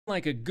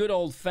like a good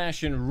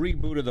old-fashioned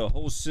reboot of the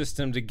whole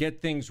system to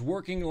get things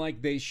working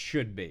like they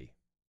should be.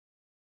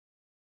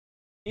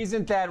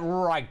 Isn't that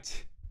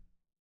right?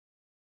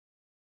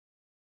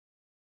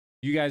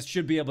 You guys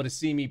should be able to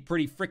see me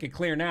pretty freaking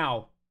clear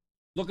now.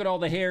 Look at all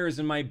the hairs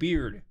in my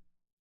beard.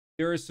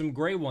 There are some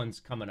gray ones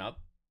coming up.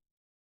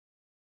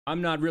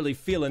 I'm not really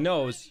feeling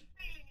those.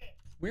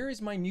 Where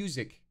is my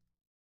music?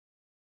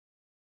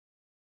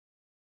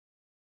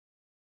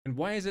 And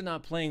why is it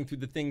not playing through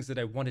the things that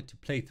I want it to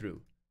play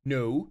through?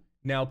 No,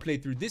 now play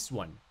through this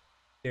one.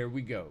 There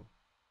we go.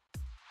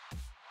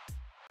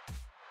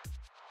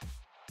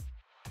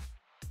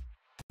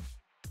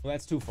 Well,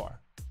 that's too far.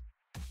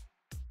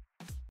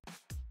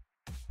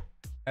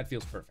 That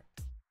feels perfect.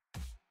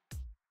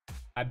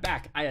 I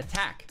back, I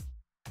attack.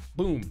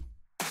 Boom.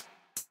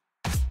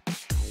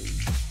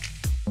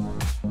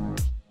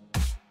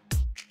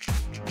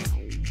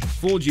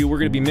 Fooled you, we're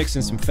gonna be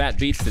mixing some fat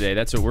beats today.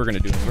 That's what we're gonna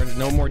do.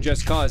 No more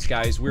Just Cause,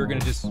 guys. We're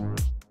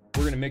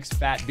gonna mix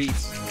fat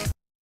beats.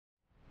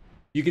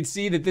 You can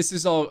see that this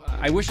is all,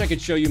 I wish I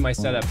could show you my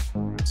setup.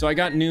 So I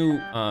got new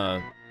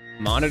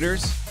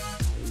monitors.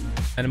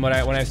 And when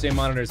I say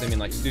monitors, I mean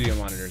like studio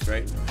monitors,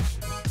 right?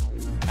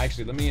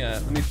 Actually, let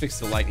me fix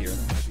the light here.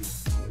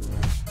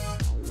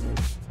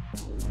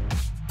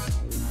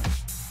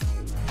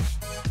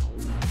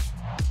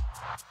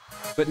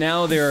 But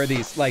now there are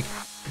these, like,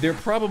 they're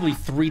probably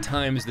 3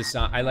 times the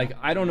size.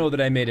 I don't know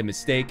that I made a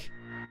mistake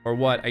or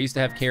what. I used to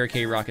have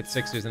KRK Rocket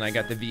 6s and I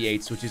got the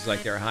V8s, which is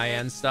like their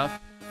high-end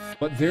stuff.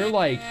 But they're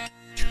like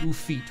 2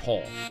 feet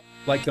tall.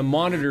 Like the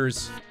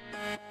monitors,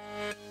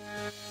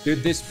 they're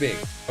this big,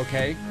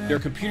 okay? They're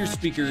computer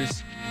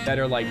speakers that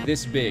are like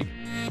this big,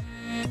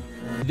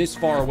 this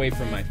far away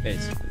from my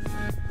face.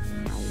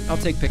 I'll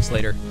take pics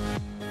later,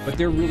 but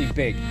they're really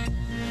big.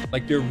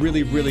 Like they're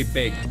really, really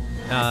big.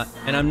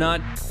 And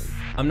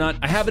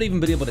I haven't even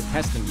been able to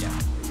test them yet.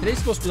 Today's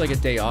supposed to be like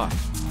a day off,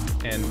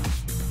 and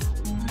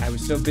I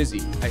was so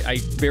busy.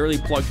 I barely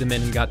plugged them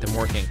in and got them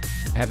working.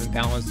 I haven't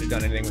balanced or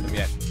done anything with them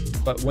yet.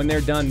 But when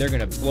they're done, they're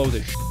gonna blow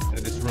the shit out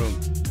of this room.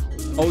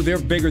 Oh, they're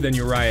bigger than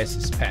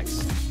Urias's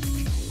pecs.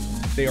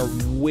 They are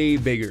way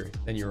bigger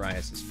than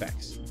Urias's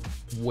pecs.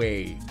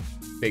 Way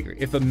bigger.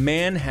 If a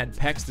man had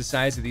pecs the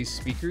size of these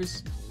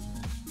speakers,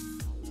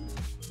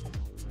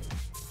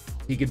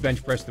 he could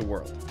bench press the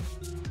world.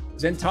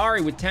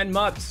 Zentari with 10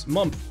 months.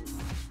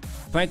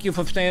 Thank you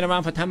for staying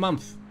around for 10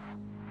 months.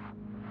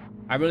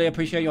 I really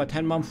appreciate your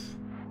 10-month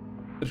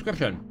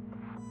subscription.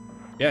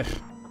 Yes.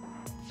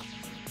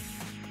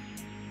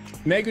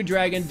 Mega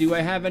Dragon, do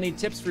I have any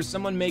tips for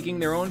someone making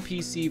their own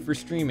PC for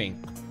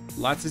streaming?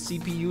 Lots of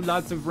CPU,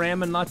 lots of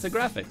RAM, and lots of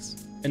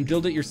graphics. And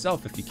build it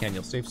yourself if you can.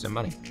 You'll save some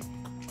money.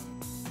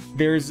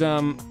 There's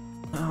oh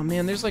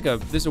man, there's a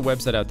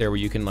website out there where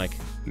you can like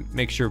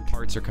make sure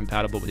parts are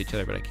compatible with each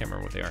other, but I can't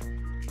remember what they are.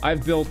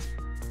 I've built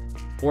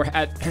or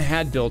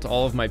had built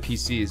all of my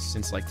PCs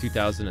since like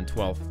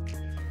 2012.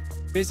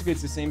 Basically,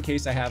 it's the same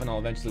case I have, and I'll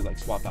eventually like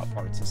swap out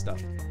parts and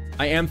stuff.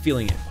 I am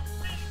feeling it.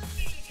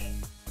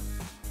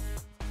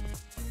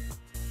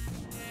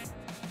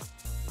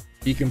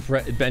 You can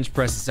bench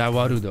press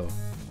Sawaru though.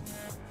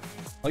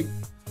 Like,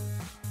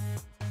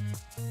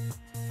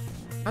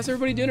 how's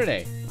everybody doing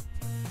today?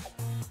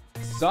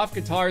 Soft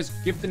Guitars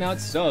gifting out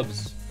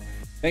subs.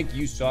 Thank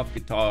you, Soft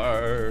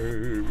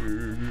Guitar.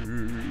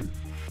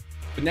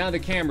 But now the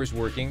camera's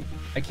working.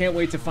 I can't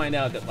wait to find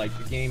out that like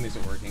the game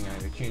isn't working. I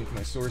gotta change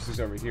my sources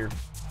over here.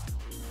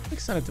 I'm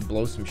excited to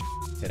blow some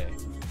today.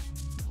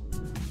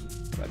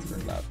 That's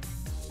very loud.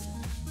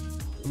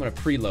 I'm gonna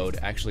preload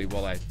actually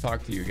while I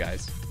talk to you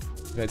guys.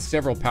 I've had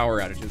several power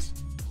outages.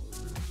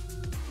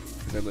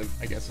 Because I live,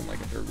 I guess, in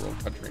like a third world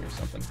country or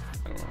something.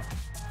 I don't know.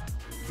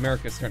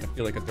 America's starting to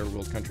feel like a third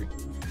world country.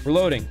 We're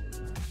loading.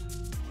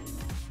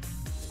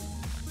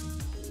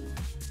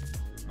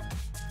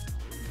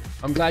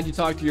 I'm glad you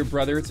talked to your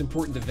brother. It's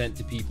important to vent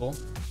to people.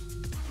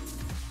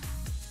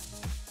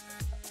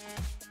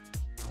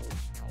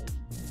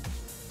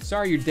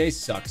 Sorry your day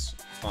sucks,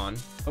 Fawn.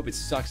 Hope it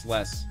sucks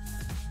less.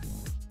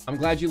 I'm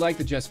glad you like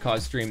the Just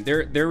Cause stream.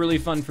 They're really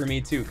fun for me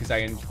too, because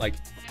I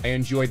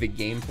enjoy the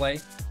gameplay.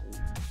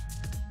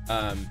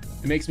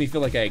 It makes me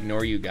feel like I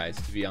ignore you guys,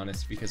 to be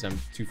honest, because I'm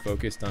too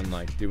focused on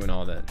like doing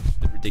all the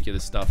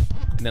ridiculous stuff.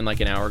 And then like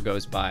an hour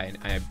goes by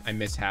and I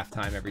miss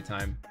halftime every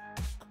time.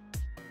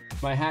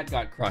 My hat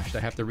got crushed. I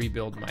have to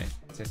rebuild my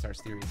Cesar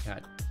Series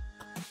hat.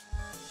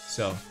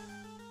 So.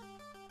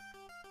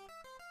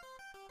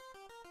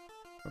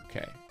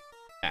 Okay.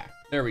 Ah,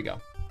 there we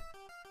go.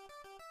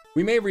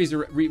 We may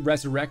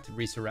resurrect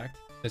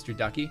Mr.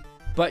 Ducky.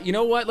 But you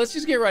know what? Let's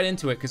just get right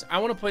into it, because I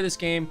want to play this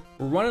game.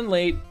 We're running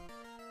late.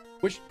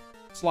 Which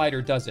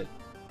slider does it?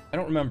 I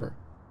don't remember.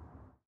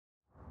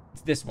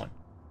 It's this one.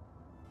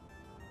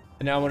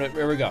 And now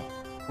there we go.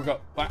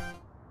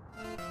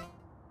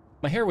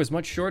 My hair was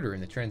much shorter in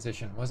the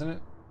transition,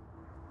 wasn't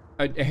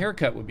it? A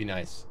haircut would be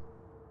nice.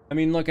 I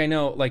mean, look, I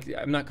know, like,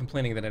 I'm not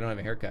complaining that I don't have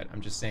a haircut.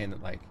 I'm just saying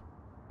that, like,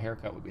 a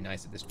haircut would be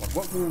nice at this point.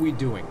 What were we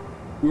doing?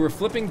 We were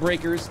flipping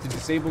breakers to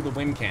disable the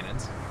wind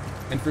cannons.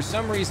 And for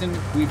some reason,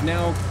 we've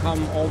now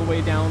come all the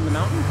way down the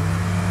mountain.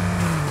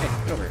 Hey,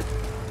 get over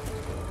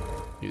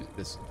here.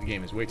 The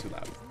game is way too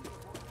loud.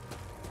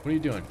 What are you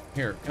doing?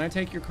 Here, can I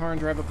take your car and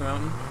drive up the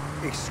mountain?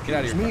 Get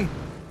out of here.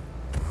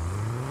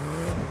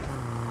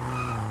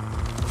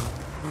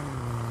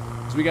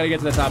 So we got to get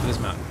to the top of this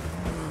mountain.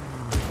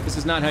 This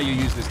is not how you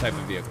use this type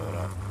of vehicle at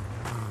all.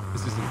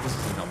 This isn't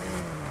helping.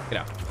 Get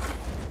out.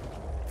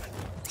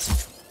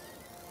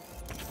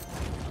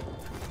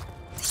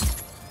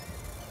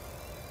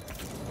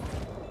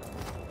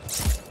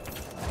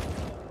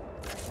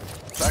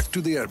 Back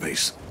to the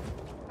airbase.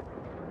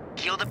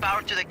 Kill the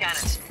power to the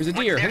cannons. There's a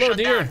deer. Hello,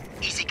 deer.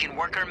 Easy can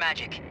work her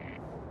magic.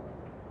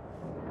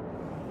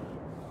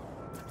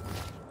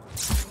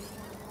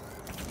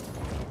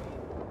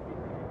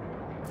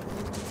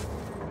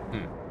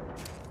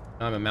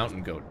 I'm a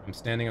mountain goat. I'm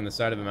standing on the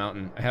side of a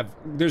mountain.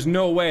 There's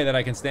no way that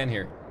I can stand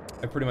here.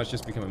 I pretty much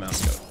just become a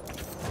mountain goat.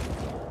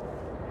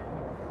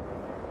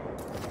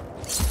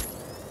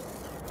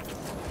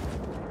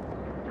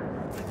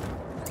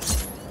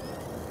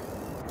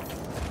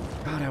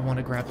 God, I want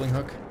a grappling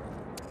hook.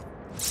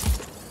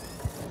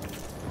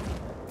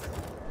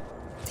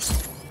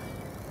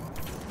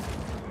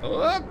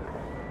 Oh!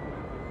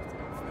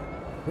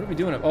 What are we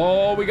doing?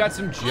 Oh, we got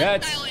some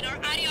jets.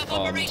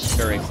 Oh, I'm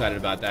very excited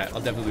about that.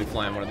 I'll definitely be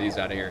flying one of these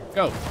out of here.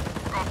 Go.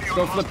 Let's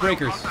go flip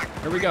breakers.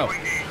 Here we go.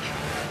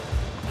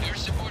 Air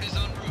support is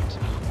en route.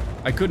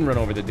 I couldn't run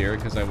over the deer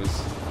because I was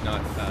not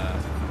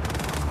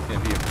in a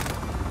vehicle.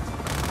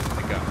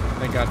 Thank God.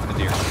 Thank God for the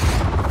deer.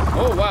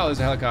 Oh, wow, there's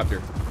a helicopter.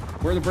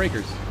 Where are the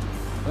breakers?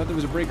 I thought there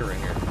was a breaker right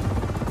here.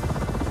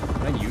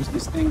 Can I use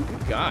this thing?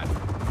 Good God.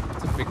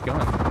 It's a big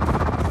gun.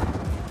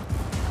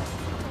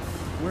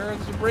 Where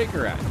is the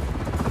breaker at?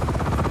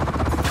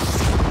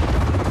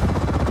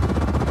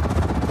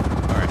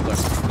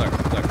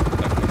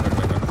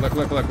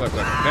 Look,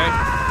 okay?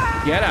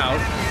 Get out.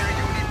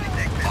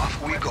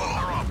 Off we go.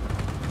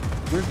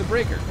 Where's the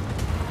breaker?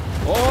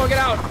 Oh, get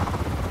out!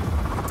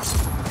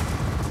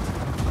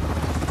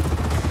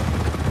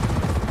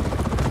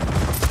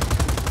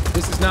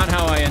 This is not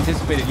how I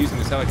anticipated using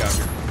this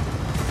helicopter.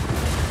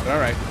 But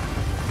alright.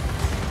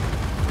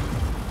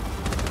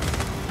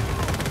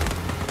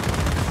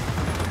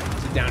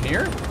 Is it down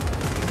here?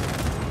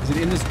 Is it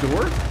in this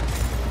door?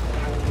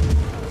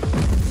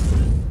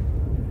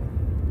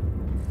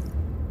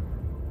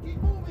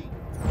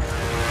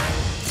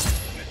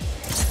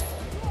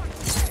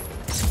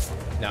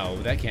 No,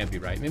 that can't be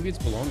right. Maybe it's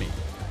below me.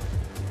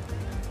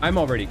 I'm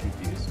already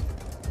confused.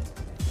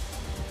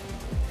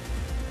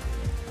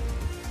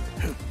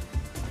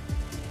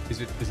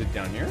 Is it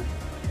down here?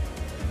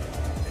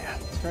 Yeah,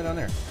 let's try down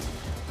there.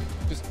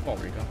 Just fall,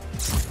 Rico.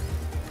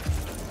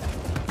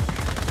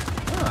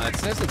 Ah, it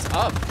says it's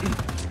up.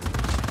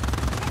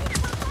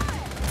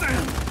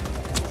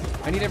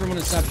 I need everyone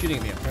to stop shooting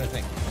at me. I'm trying to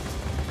think.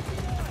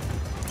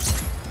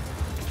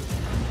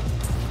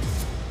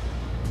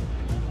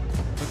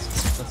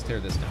 Let's tear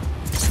this down.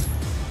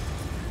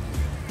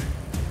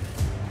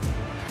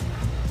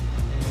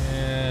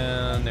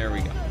 And there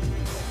we go.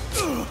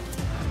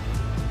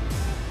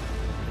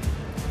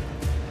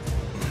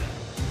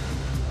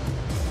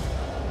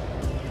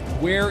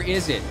 Where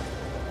is it?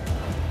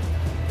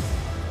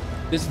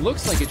 This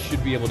looks like it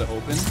should be able to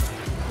open,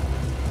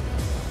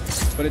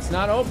 but it's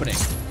not opening.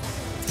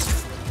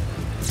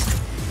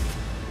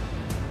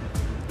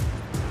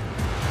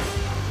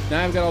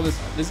 Now I've got all this.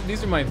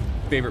 These are my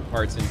favorite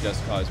parts in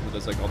Just Cause, where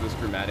there's like all this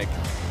dramatic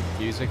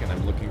music, and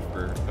I'm looking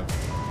for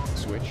a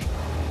switch.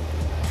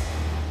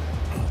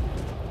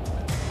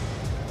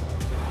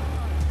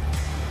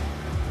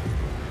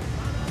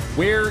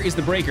 Where is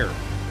the breaker?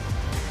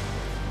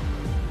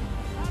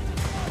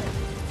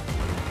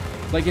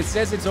 Like, it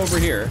says it's over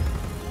here,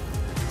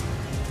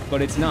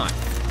 but it's not.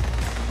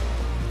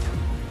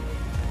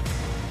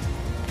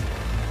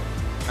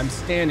 I'm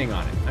standing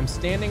on it. I'm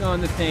standing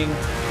on the thing.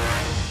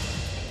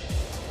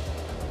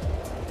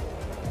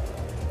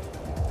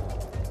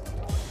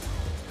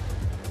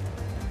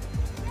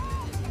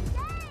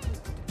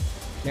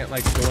 Can't,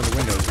 like, go in the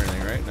windows or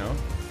anything, right? No?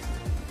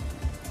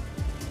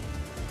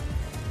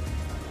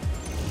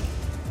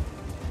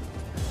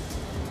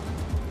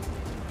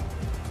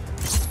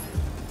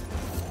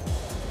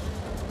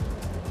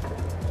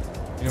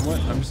 You know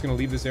what? I'm just gonna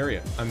leave this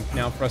area. I'm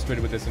now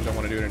frustrated with this and don't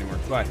want to do it anymore.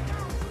 Bye.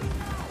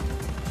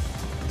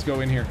 Let's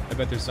go in here. I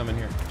bet there's some in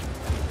here.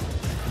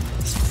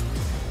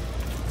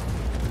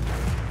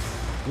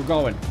 We're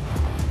going.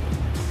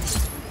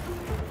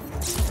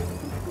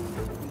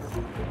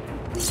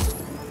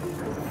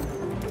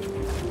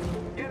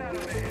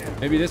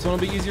 Maybe this one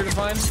will be easier to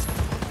find?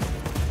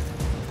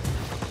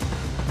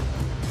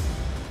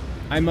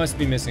 I must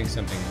be missing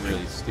something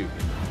really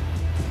stupid.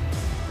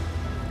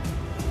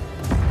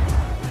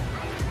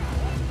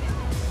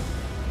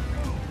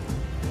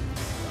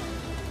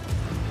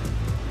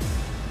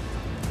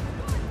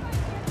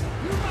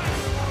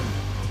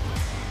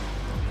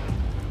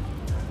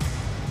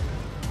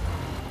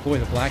 Boy,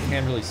 the black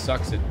hand really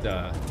sucks at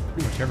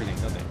pretty much everything,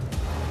 doesn't it?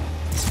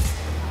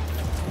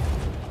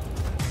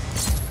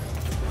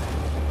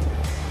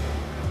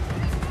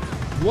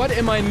 What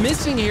am I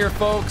missing here,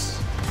 folks?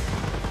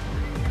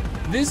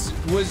 This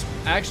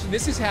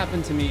has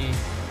happened to me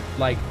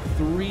like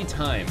 3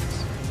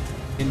 times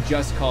in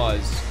Just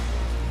Cause.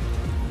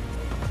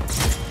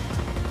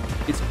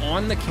 It's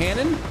on the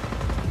cannon?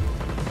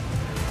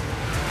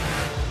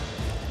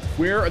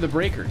 Where are the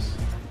breakers?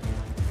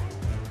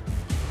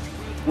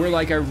 Where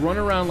like I run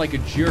around like a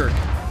jerk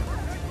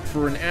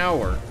for an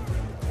hour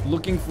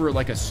looking for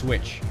like a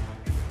switch.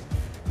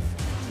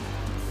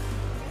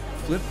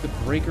 Flip the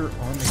breaker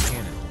on the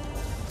cannon.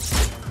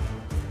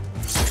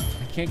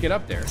 I can't get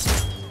up there.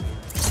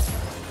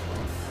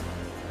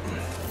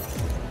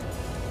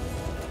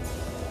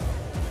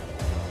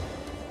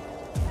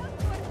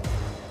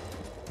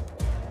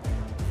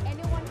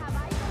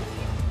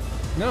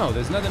 No,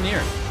 there's nothing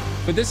here.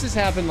 But this has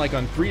happened like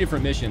on 3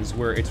 different missions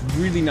where it's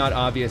really not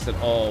obvious at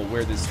all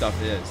where this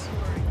stuff is.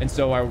 And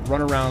so I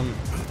run around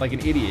like an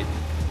idiot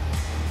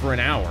for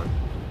an hour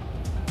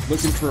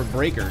looking for a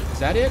breaker. Is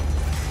that it?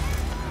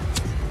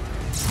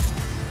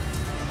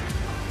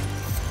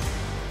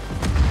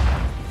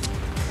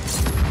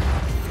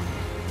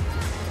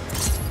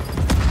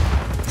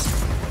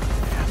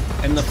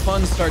 And the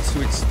fun starts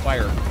to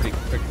expire pretty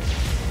quickly.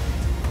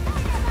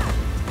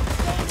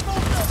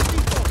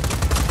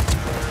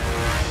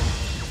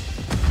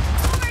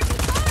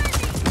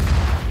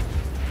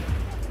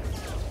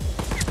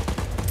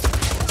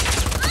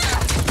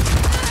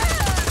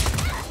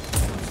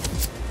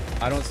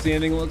 I don't see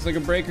anything that looks like a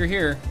breaker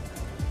here.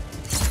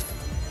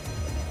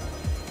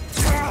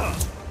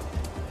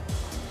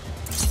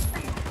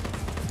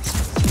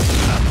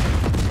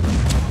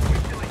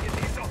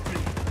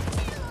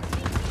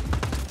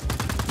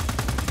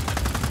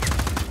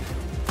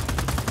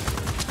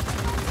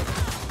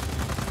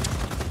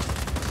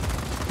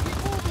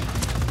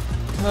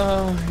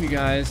 Oh, you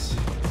guys.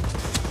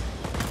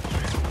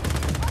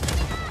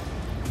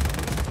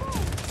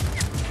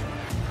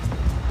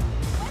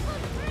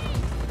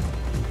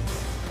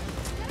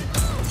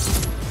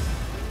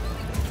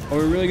 Are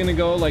we really gonna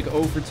go like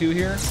 0 for 2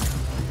 here?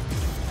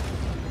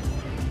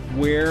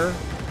 Where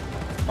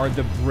are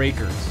the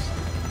breakers?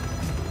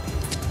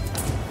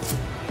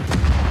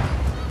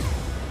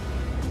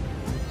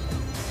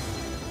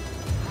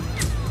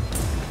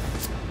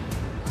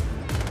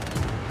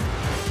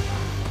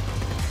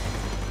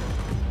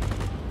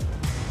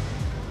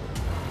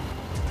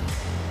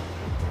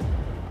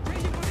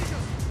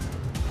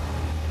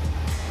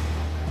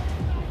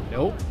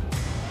 Nope.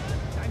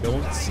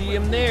 Don't see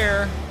him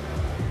there.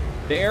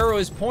 The arrow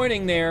is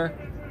pointing there.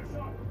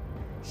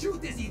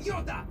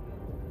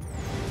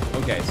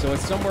 Okay, so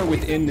it's somewhere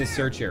within this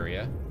search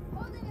area.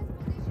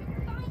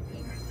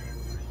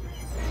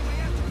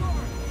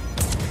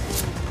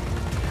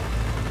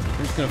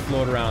 We're just gonna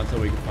float around until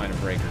we can find a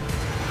breaker.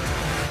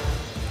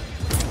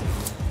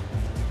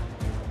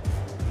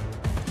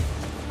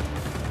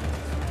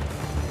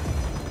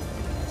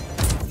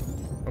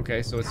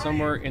 Okay, so it's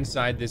somewhere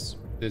inside this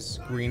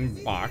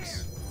green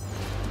box.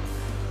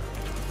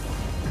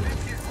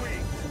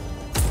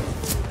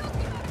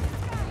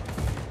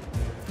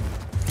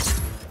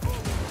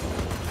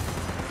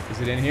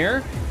 Is it in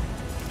here?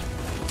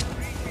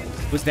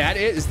 Was that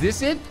it? Is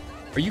this it?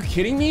 Are you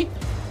kidding me?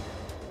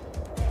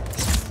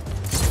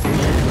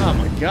 Oh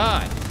my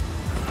god.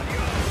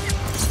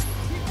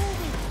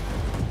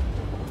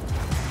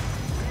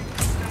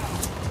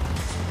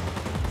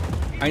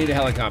 I need a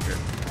helicopter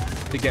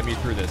to get me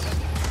through this.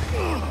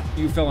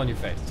 You fell on your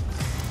face.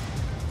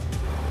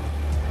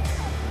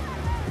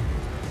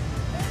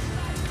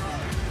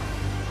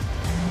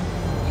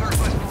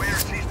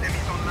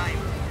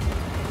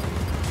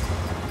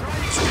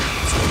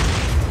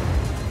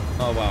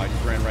 Oh wow, I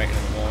just ran right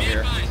into the wall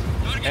here.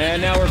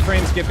 And now we're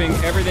frame skipping.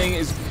 Everything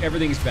is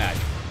bad.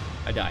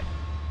 I died.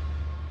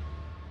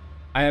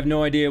 I have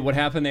no idea what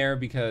happened there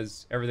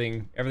because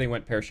everything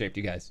went pear-shaped,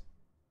 you guys.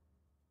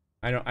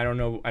 I don't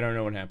know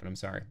what happened. I'm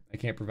sorry. I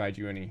can't provide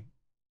you any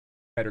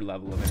better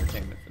level of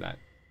entertainment for that.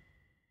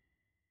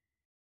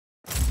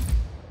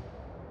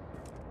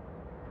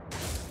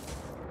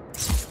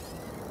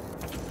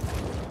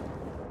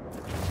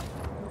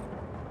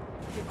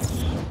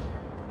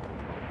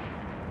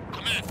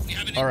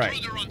 All right,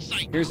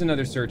 here's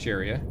another search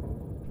area.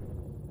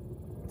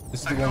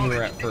 This is the one we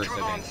were at first,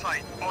 I think.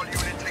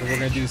 So we're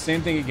gonna do the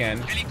same thing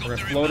again. We're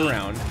gonna float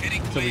around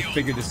until we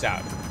figure this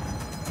out.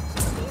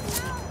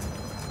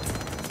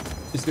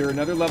 Is there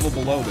another level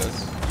below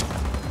this?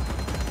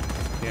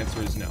 The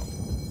answer is no.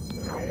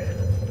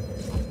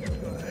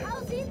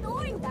 How's he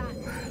doing that?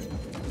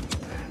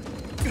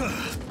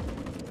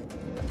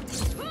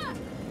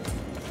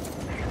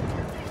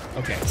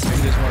 Okay,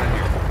 maybe there's one in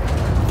here.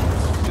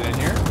 Is it in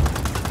here?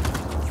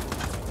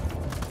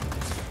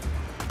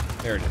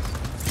 There it is.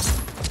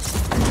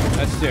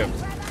 That's 2.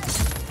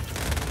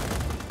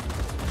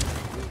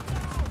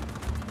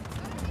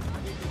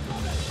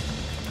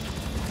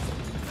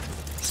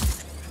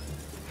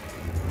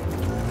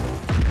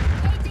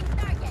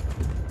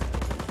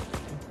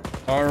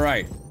 All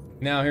right,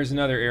 now here's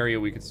another area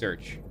we could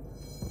search.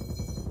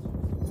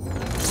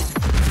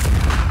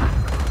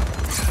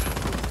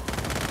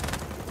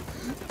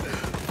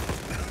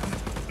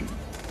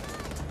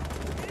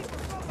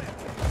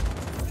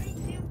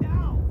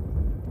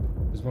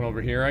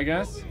 over here, I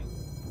guess.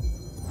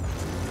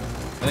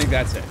 I think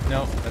that's it.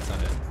 No, that's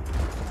not it.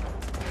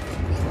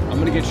 I'm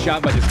gonna get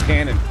shot by this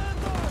cannon.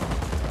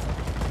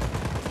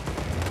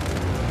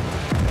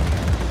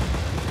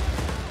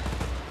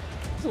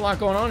 There's a lot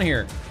going on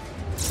here.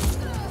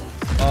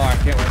 Oh, I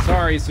can't wait.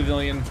 Sorry,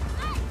 civilian. It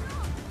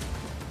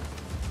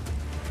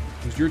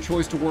was your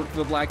choice to work for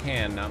the Black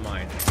Hand, not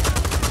mine.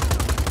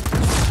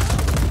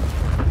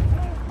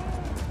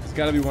 There's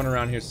gotta be one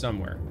around here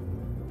somewhere.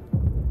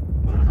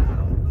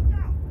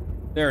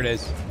 There it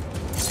is.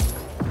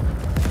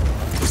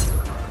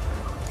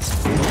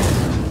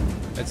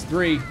 That's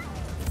 3.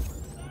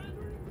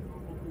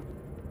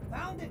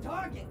 Found the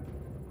target.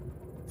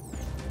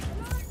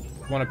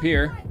 One up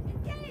here.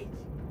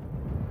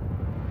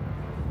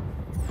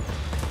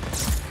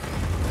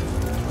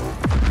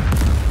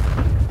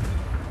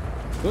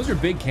 Those are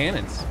big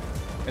cannons,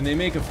 and they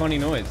make a funny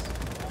noise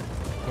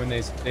when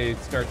they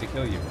start to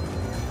kill you.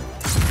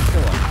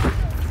 Still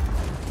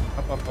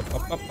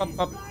up.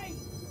 Up.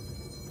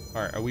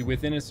 All right, are we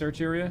within a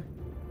search area?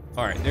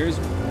 All right,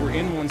 we're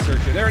in one search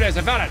area. There it is,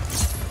 I found it.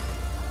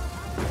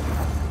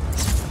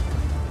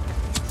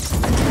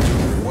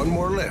 One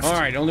more left. All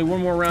right, only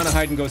one more round of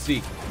hide and go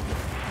seek.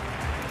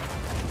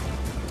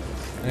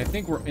 And I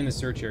think we're in the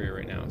search area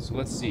right now. So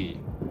let's see.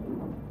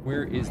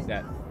 Where is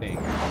that thing?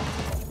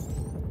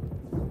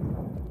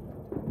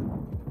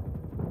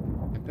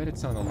 I bet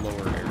it's on the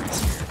lower area here.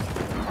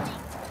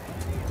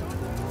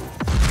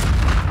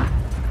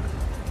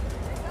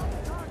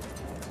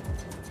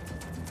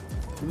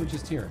 We were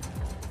just here.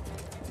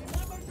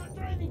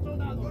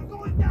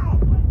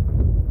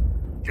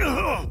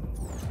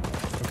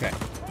 Okay.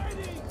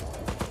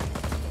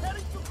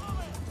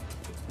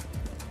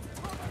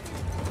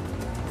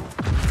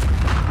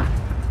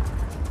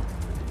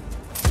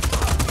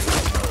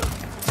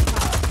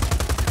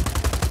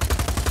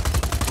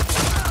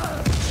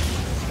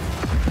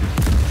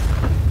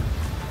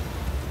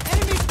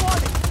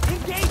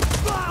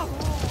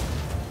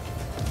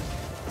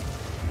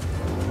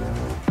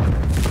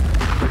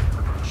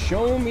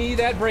 Show me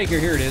that breaker.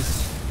 Here it is.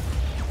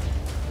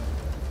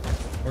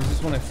 Or is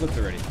this one I flipped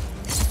already?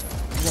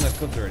 This one I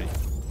flipped already.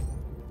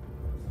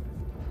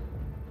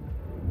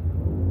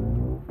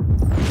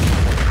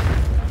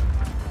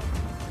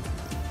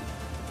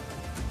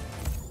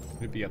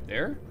 Could it be up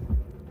there?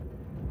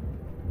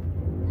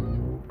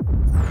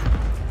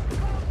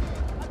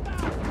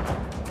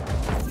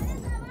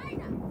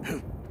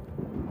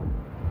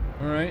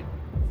 All right.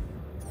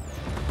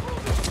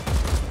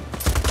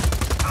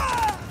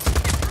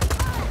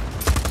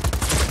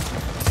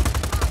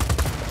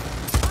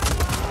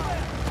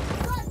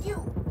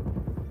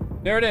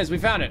 There it is. We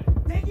found it.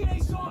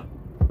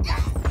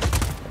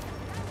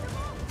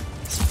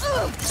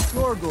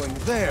 You're going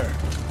there.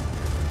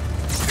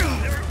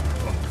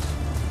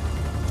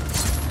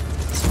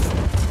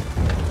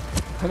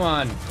 Come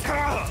on.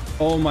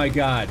 Oh my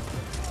God.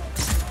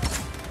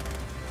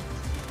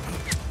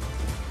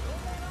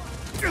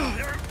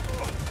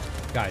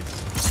 Guys.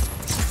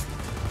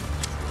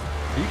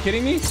 Are you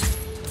kidding me?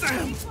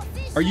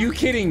 Are you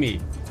kidding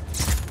me?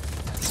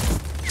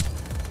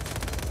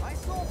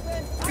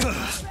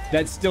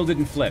 That still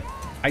didn't flip.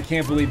 I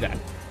can't believe that.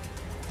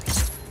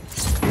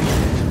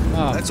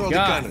 Oh, that's all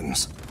God. the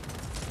cannons.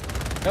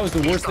 That was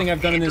the worst thing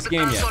I've done in this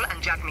game yet.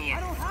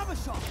 Have a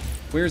shot.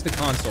 Where's the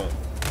console?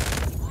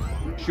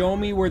 Show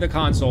me where the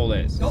console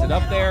is. Is it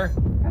up there?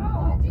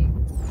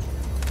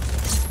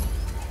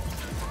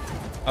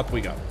 Up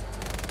we go.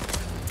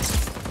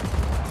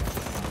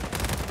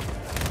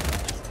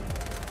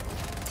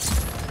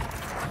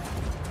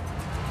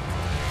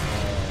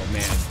 Oh,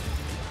 man.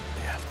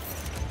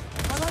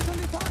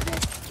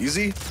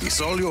 Easy,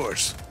 it's all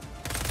yours.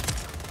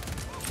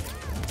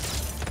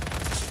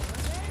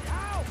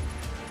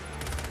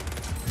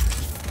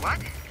 What?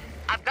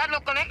 I've got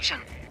no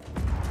connection.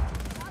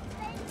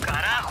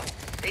 Carajo.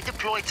 They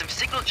deployed some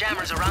signal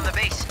jammers around the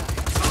base.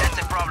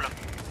 That's a problem.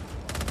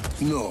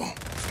 No,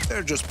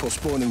 they're just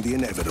postponing the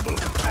inevitable.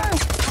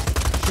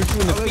 Shoot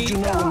you in the I'll let feet. you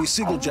know when the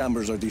signal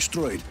jammers are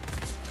destroyed.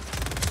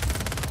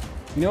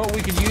 You know what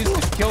we could use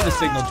to kill the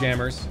signal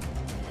jammers?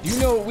 Do you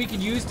know what we could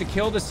use to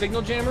kill the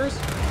signal jammers?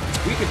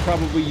 We could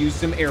probably use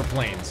some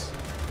airplanes.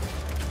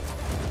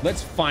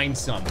 Let's find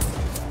some.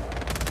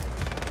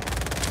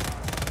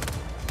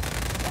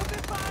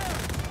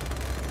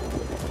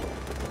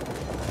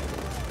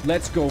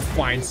 Let's go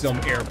find some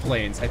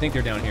airplanes. I think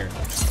they're down here.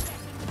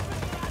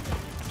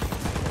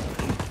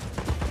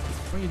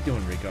 What are you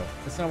doing, Rico?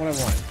 That's not what I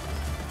wanted.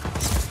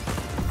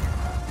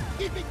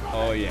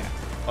 Oh, yeah.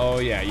 Oh,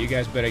 yeah. You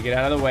guys better get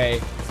out of the way.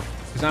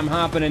 Because I'm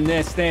hopping in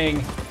this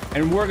thing.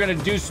 And we're going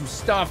to do some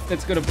stuff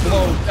that's going to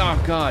blow.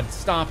 Oh, God.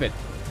 Stop it.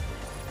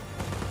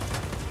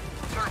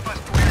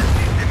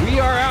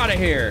 We are out of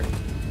here.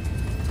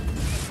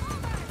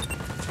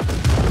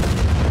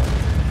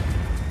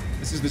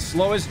 This is the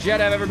slowest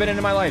jet I've ever been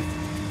in my life.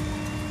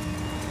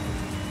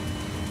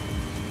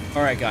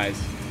 All right,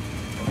 guys.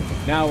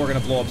 Now we're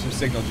going to blow up some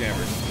signal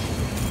jammers.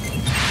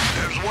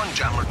 There's one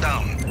jammer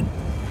down.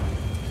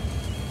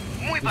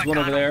 Muy There's one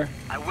over bacano. there.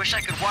 I wish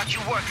I could watch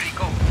you work,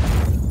 Rico.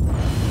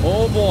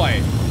 Oh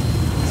boy.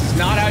 This is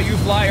not how you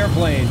fly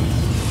airplanes.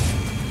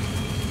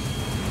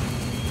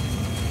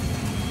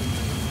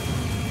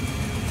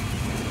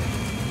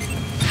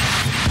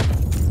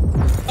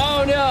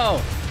 Oh no!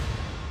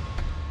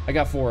 I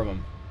got 4 of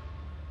them.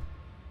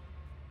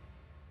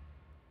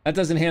 That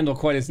doesn't handle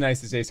quite as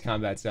nice as Ace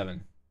Combat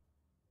 7.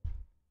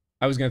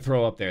 I was gonna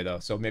throw up there though,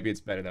 so maybe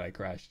it's better that I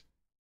crashed.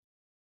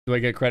 Do I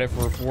get credit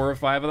for 4 or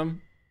 5 of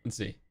them? Let's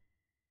see.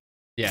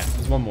 Yeah,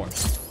 there's one more.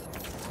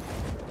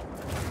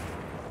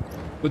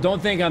 But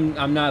don't think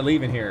I'm not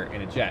leaving here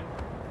in a jet.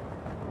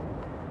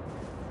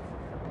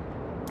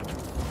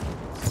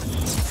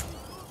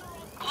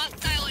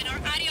 Hostile in our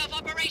area of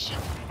operation.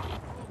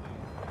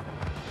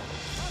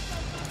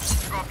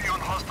 Copy on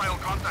hostile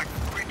contact.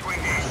 Free to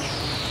engage.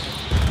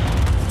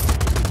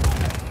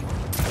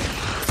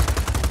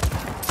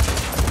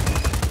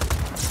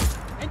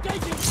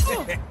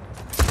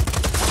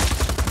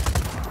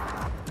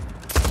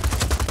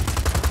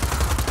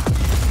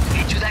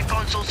 Get to that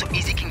console so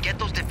Easy can get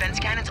those defense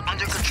cannons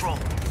under control.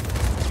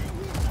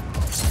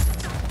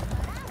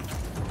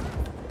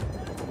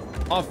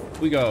 Off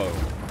we go.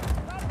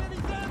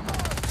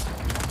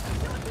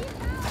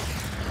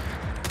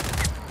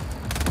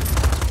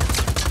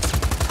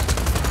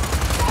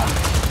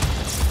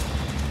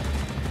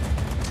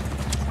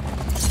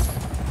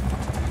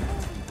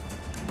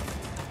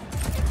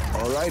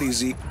 All right,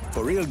 Easy.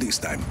 For real this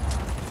time.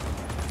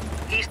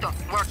 Listo,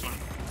 working.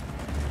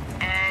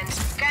 And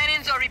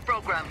cannons are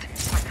reprogrammed.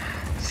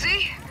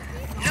 See?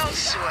 No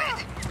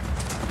sweat.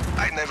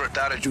 I never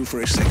doubted you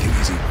for a second,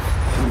 Easy.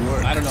 Good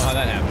work. I don't know how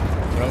that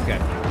happened, but okay.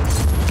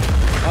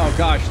 Oh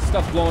gosh,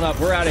 stuff blowing up.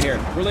 We're out of here.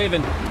 We're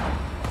leaving.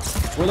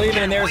 We're leaving,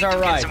 and there's our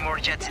Get ride. some more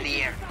jets in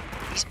the air.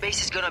 This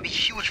base is gonna be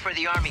huge for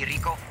the army,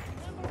 Rico.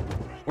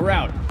 We're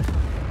out.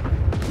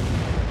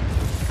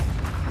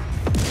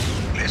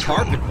 Let's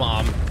Carpet roll.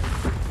 bomb.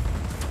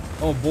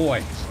 Oh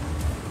boy.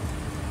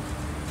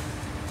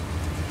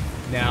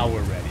 Now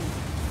we're ready.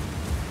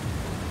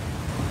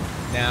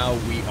 Now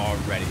we are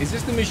ready. Is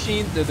this the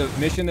machine, the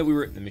mission that we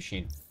were, the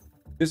machine.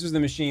 This was the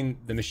machine,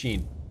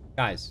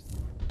 Guys.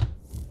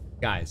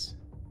 Guys.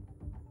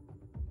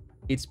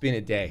 It's been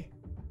a day.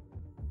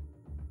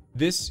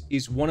 This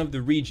is one of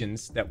the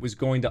regions that was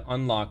going to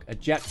unlock a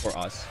jet for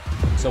us.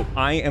 So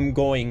I am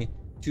going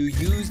to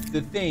use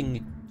the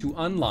thing to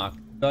unlock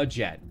the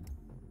jet.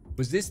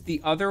 Was this the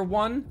other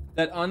one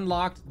that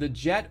unlocked the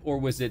jet, or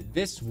was it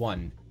this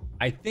one?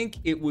 I think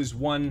it was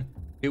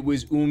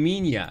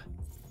Uminia.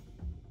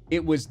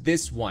 It was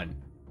this one.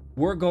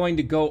 We're going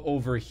to go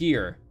over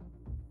here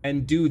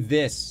and do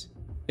this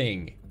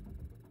thing.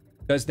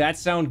 Does that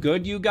sound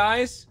good, you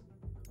guys?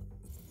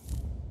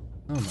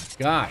 Oh my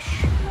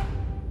gosh.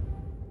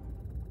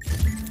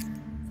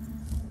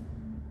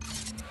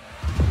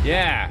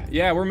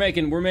 Yeah, we're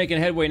making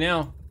headway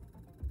now.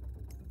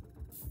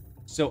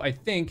 So I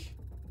think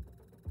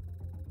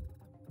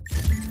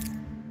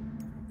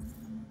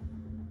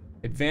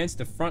advance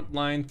the front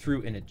line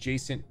through an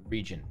adjacent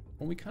region.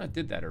 Well, we kind of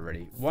did that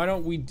already. Why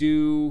don't we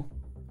do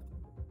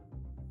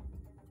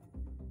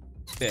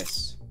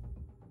this?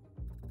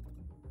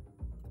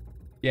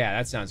 Yeah,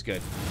 that sounds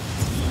good.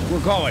 We're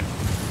going.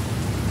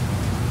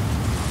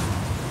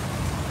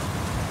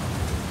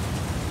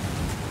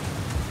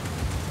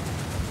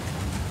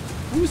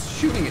 Who's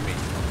shooting at me?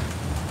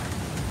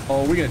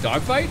 Oh, are we gonna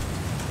dogfight?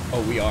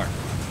 Oh, we are.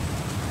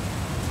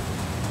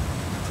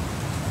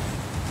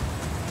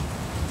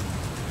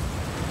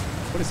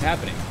 What is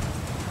happening?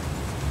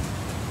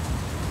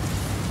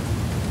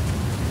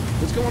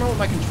 What's going on with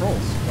my controls?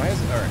 Why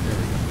is it? All right, there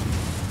we go.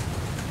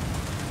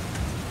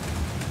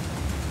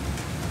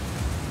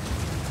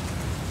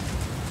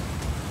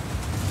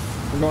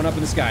 We're going up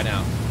in the sky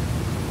now.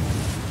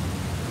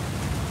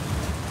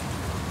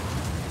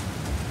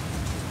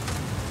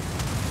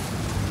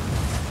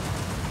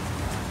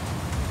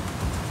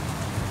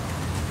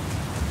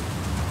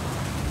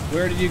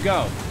 Where did you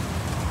go?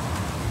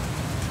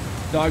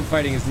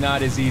 Dogfighting is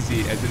not as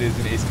easy as it is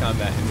in Ace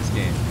Combat in this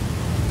game.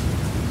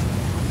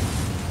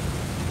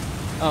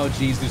 Oh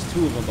geez, there's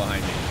 2 of them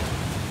behind me.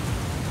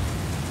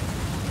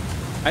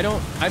 I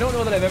don't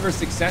know that I've ever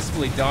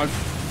successfully dog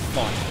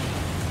fought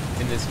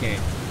in this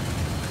game.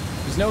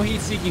 There's no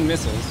heat-seeking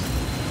missiles.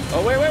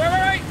 Oh wait!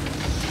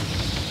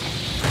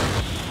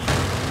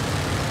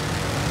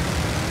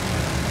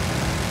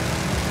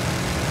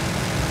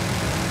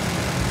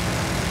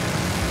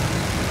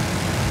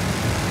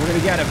 We're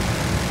gonna get him.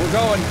 We're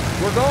going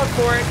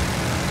for it.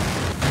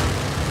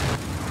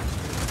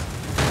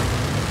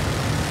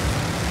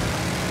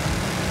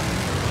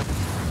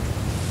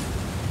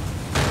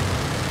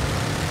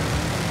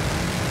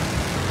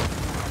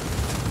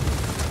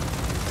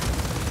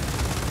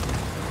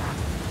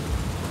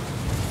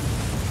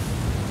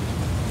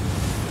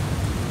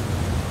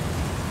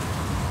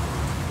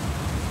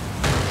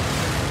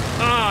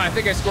 I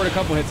think I scored a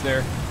couple hits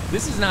there.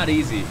 This is not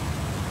easy.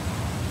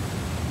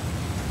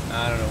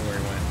 I don't know where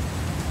he went.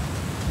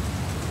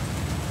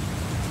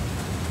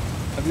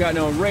 I've got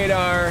no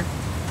radar.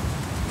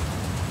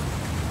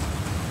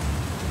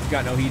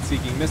 got no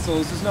heat-seeking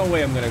missiles. There's no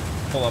way I'm gonna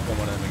pull up on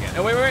one of them again.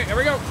 Oh, wait, wait, wait, here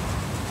we go.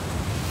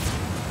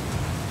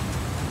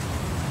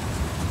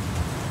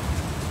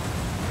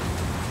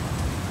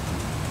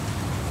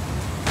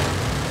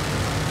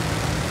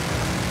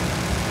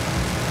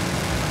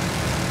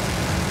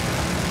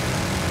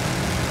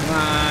 Come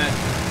on,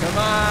 come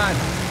on.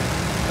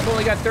 I've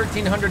only got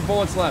 1,300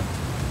 bullets left.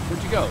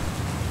 Where'd you go?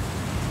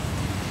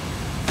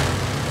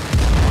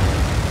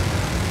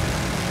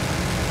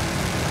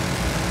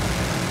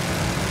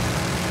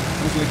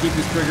 I'm just gonna keep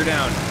this trigger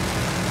down.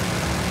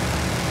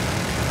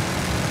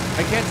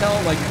 I can't tell,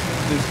 like,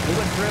 if there's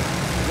bullet drip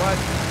or what.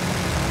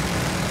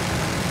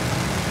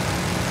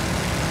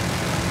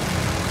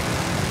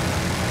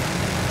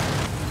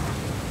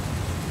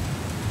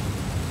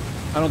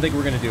 I don't think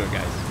we're gonna do it,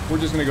 guys. We're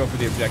just gonna go for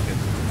the objective.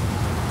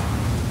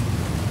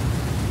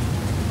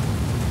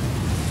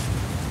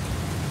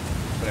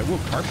 But I will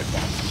carpet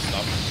bomb some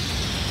stuff.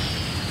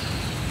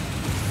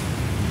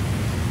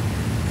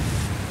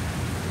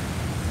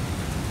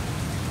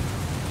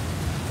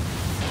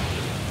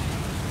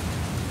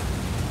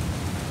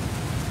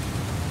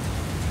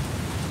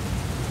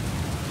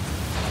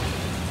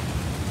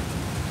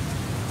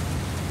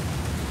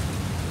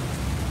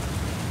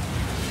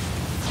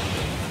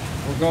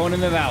 Going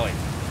in the valley.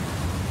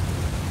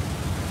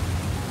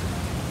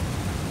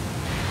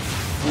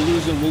 We'll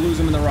lose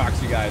them in the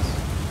rocks, you guys.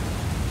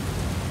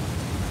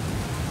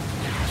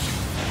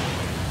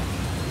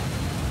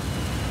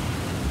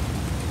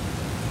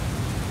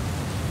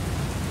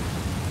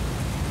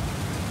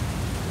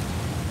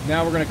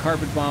 Now we're gonna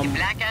carpet bomb. The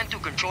Black Ant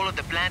took control of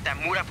the plant at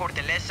Mura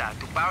Fortaleza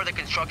to power the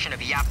construction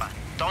of Iapa.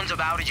 Tons of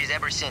outages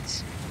ever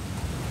since.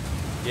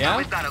 Yeah?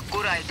 We've got a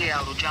good idea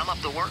how to jam up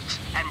the works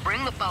and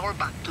bring the power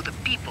back to the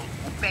people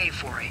who pay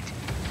for it.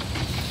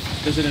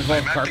 Does it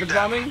involve carpet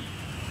bombing?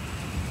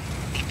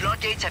 The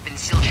floodgates have been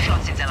sealed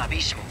shut since El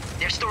Abismo.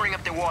 They're storing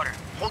up the water,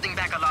 holding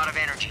back a lot of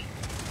energy.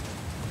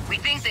 We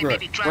think they may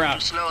be trying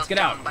to slow us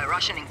down by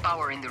rationing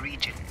power in the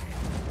region.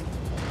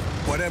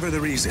 Whatever the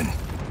reason,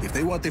 if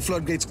they want the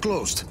floodgates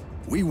closed,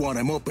 we want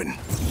them open.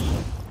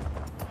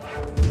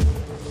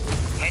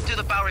 Head to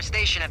the power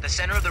station at the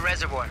center of the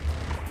reservoir.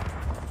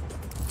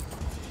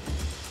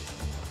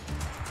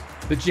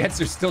 The jets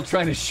are still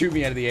trying to shoot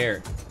me out of the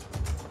air.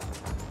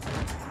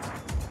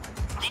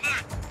 We no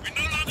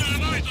longer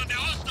have eyes on the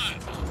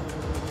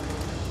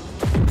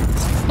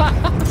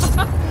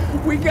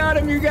hostile. We got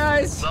him, you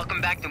guys.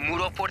 Welcome back to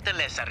Muro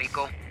Fortaleza,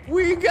 Rico.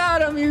 We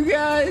got him, you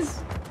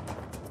guys.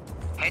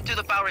 Head to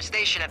the power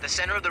station at the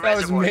center of the That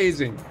reservoir. was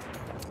amazing.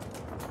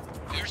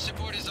 Air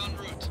support is en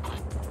route.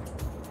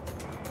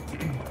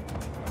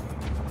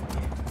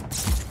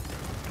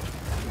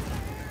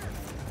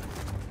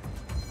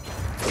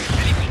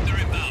 Helicopter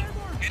inbound.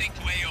 Heading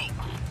to AO.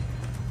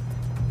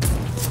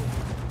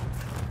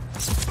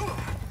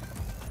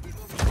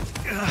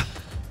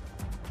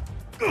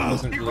 That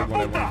wasn't really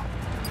what I wanted.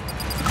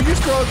 Did you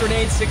just throw a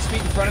grenade 6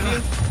 feet in front of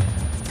you?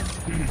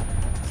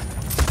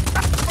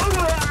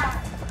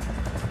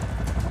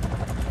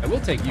 I will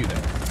take you, though.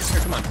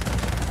 Here, come on.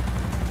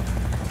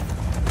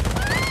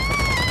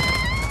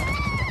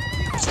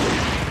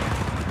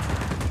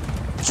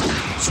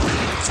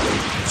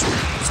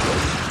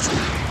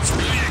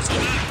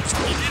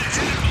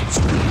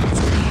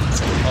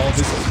 Oh,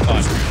 this is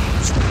fun.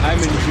 I'm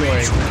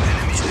enjoying.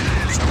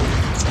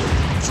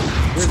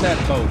 Where's that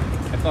boat?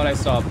 I thought I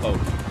saw a boat.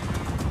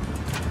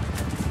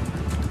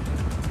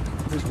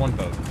 There's one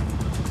boat.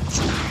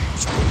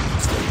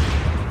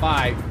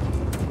 5.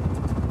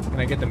 Can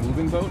I get the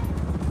moving boat?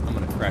 I'm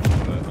gonna crash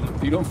into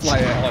it. You don't fly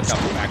a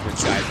helicopter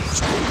backwards, guys.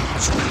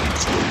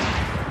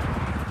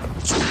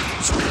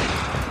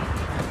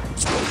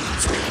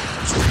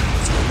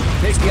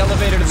 Take the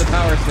elevator to the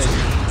power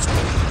station.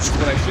 That's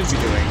what I should be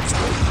doing.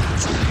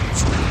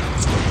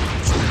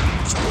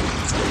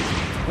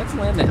 Let's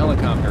land the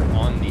helicopter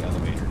on the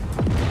elevator.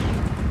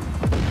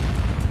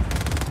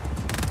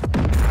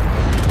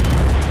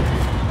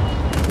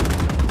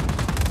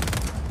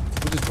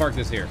 We'll just park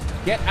this here.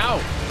 Get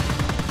out!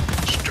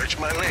 Stretch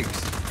my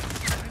legs.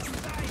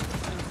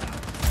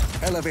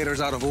 Elevator's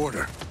out of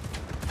order.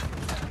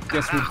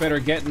 Guess we better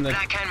get in the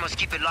Black Hand must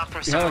keep it locked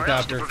from somewhere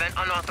else to helicopter. prevent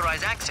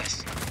unauthorized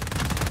access.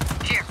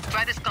 Here,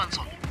 try this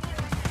console.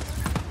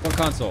 What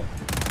console?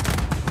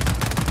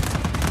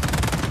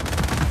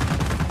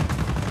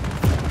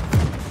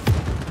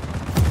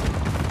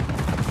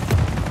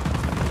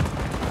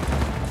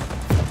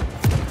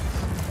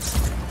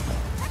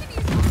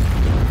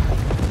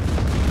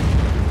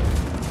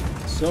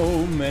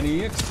 So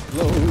many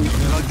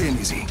explosions. Locked in,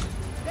 easy.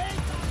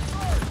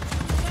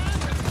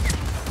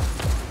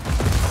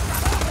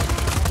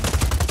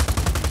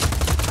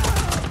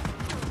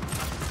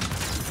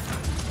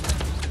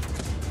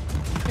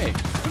 Hey.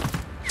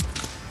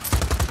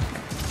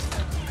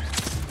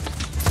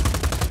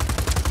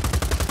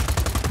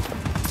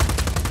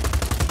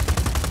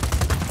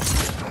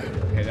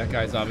 Okay, that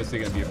guy's obviously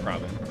going to be a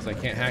problem, because I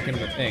can't hack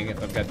into a thing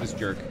if I've got this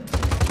jerk.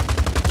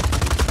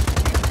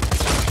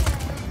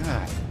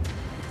 God.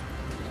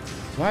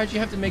 Why did you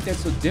have to make that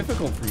so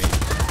difficult for me?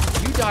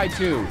 You die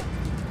too.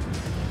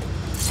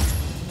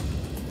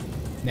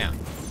 Now,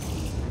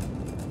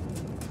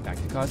 back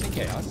to causing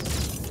chaos.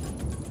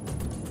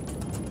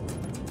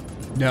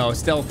 No,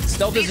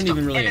 stealth isn't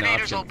even really an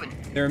option. Open.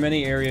 There are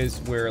many areas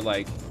where,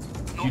 like,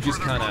 you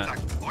just kind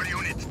of... All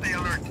units, stay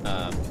alert.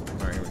 all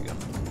right, here we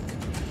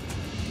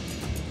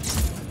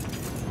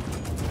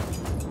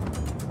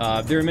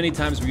go. There are many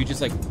times where you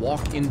just, like,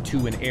 walk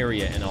into an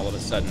area and all of a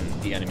sudden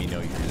the enemy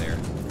knows you're there.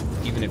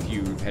 Even if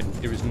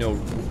there was no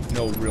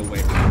real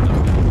way for them to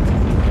know.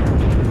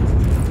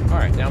 All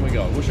right, down we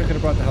go. Wish I could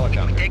have brought the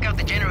helicopter. If we take out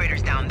the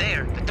generators down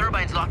there, the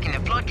turbines locking the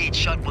floodgates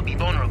shut will be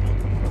vulnerable.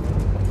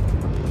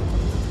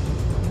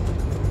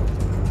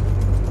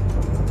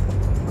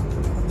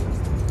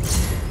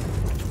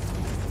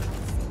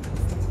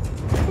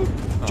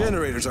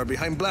 Generators are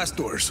behind blast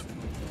doors.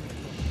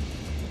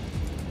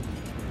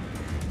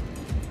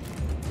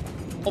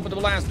 Open the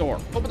blast door.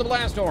 Open the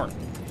blast door.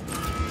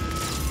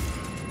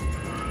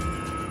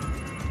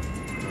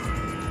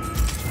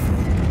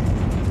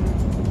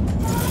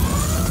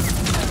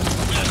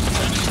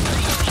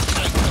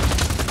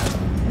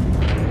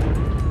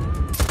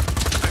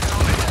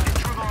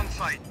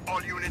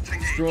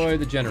 Destroy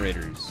the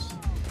generators.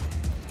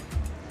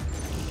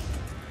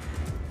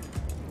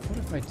 What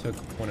if I took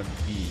one of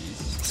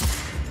these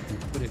and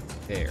put it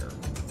there?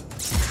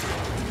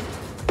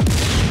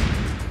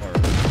 Or,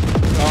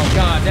 oh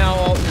god, now,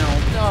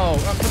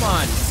 oh come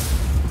on.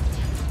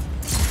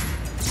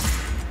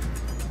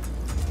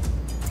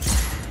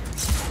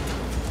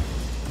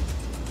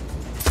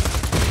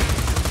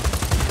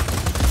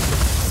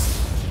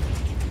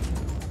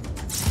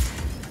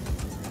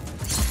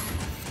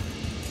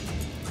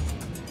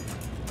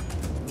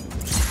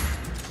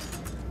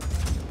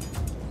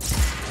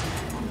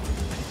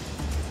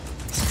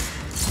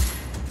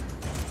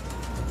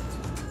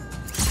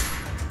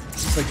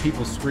 It's like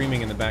people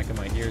screaming in the back of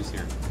my ears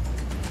here.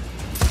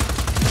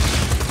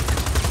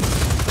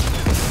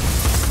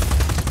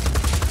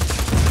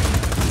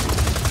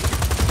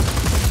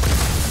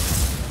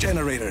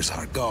 Generators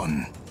are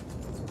gone.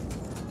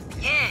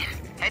 Yeah,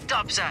 head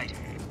topside.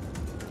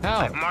 How?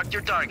 I've marked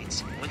your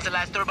targets. Once the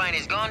last turbine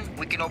is gone,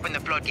 we can open the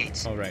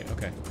floodgates. Oh, right,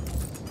 okay.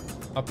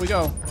 Up we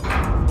go.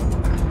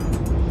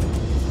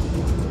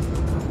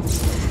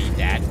 Need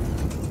that.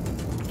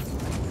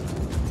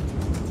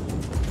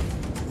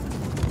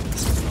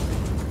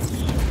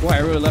 Boy, I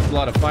really left a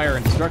lot of fire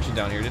and destruction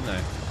down here, didn't I?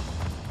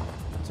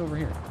 What's over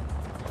here?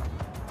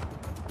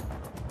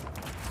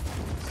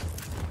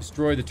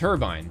 Destroy the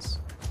turbines.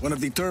 One of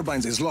the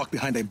turbines is locked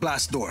behind a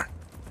blast door.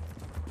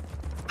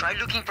 Try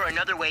looking for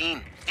another way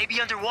in. Maybe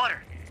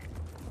underwater.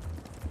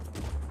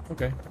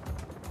 Okay.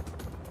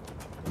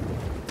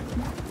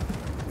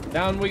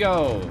 Down we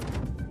go.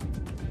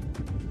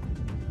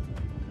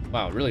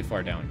 Wow, really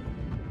far down.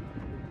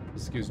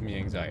 This gives me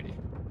anxiety.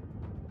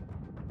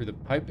 Through the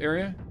pipe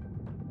area?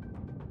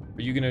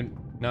 Are you gonna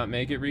not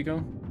make it,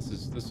 Rico?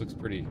 This looks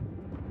pretty...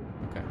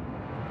 Okay.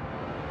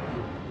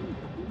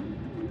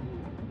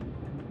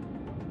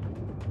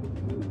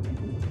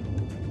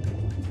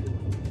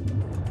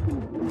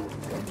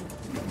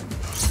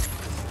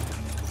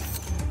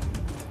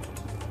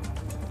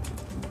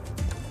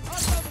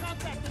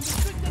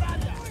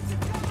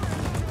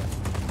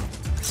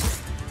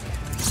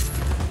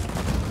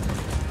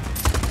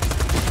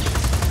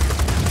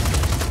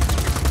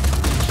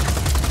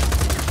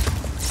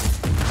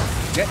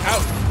 Get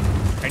out!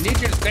 I need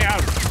you to stay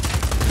out!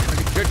 I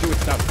can shoot you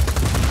with stuff.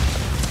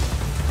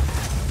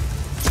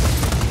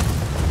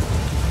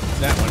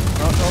 That one.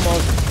 Oh,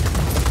 almost.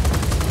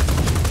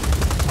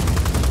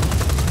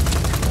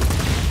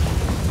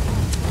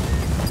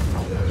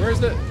 Where's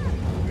the...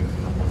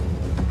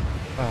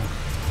 Oh.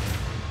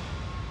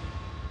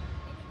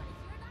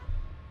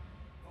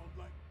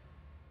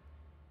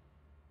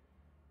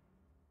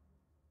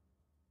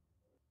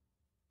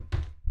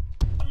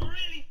 I'm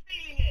really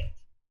feeling it.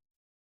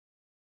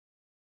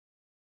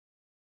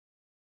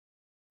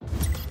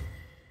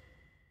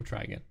 We'll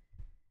try again.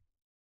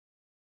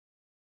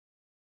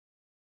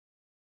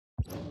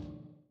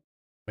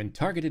 When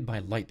targeted by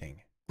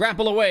lightning,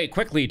 grapple away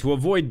quickly to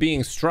avoid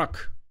being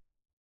struck.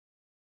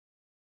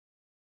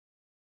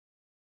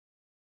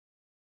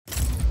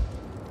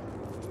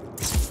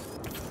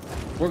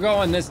 We're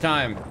going this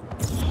time.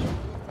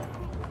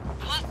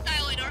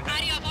 Hostile in our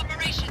area of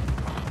operation.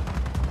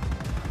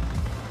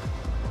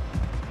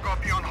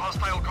 Copy on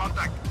hostile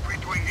contact. Free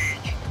to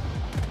engage.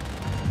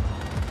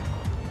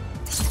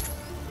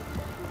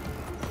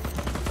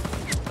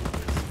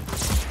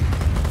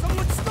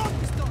 Someone stop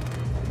this dog.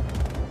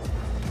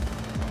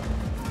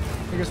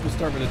 I guess we'll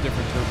start with a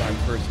different turbine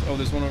first. Oh,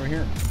 there's one over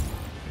here.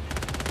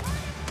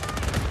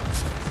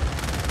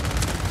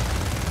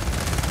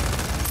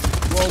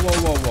 Whoa, whoa,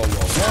 whoa, whoa,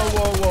 whoa,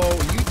 whoa, whoa,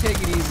 whoa. You take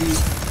it easy.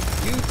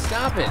 You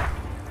stop it.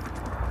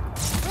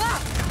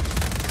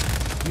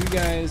 You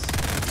guys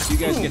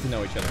get to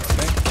know each other,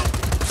 okay?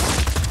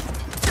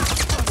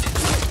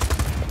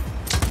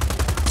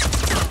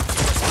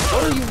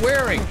 What are you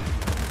wearing?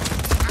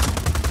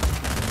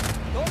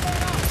 Don't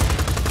let out.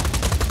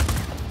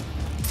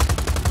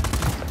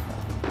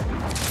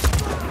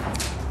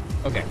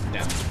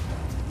 dam.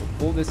 We'll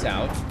pull this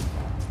out.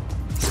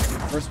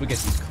 First, we get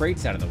these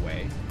crates out of the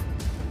way.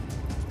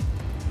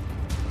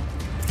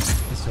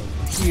 This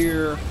over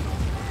here.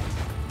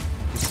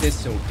 Get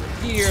this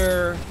over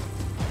here.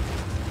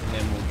 And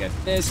then we'll get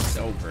this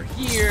over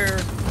here.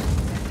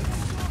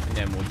 And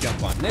then we'll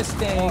jump on this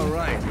thing. All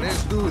right,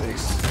 let's do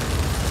this.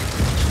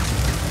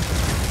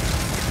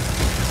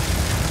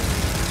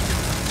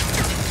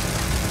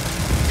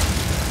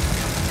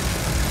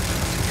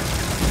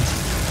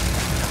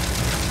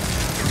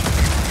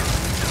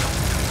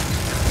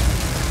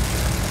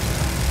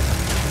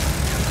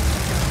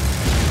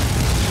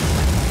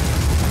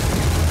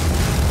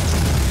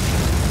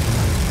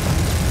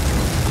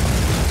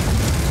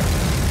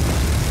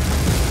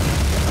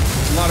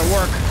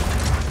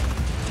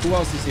 Who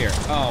else is here?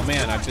 Oh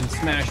man, I've been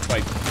smashed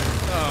by...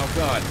 Oh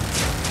god.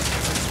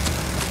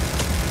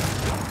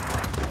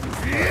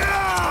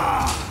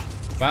 Yeah!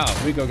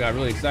 Wow, Rico got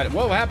really excited.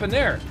 Whoa, what happened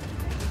there?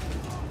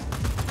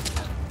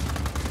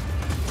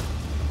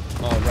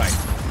 All right,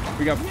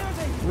 we got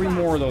 3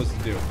 more of those to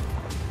do.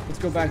 Let's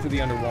go back to the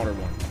underwater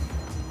one.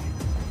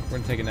 We're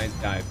gonna take a nice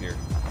dive here.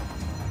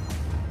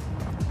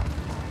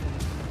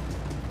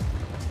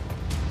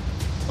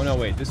 Oh no,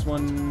 wait, this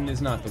one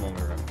is not the one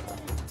we're on.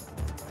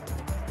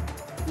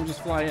 We'll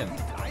just fly in.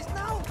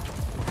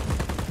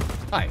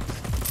 Hi.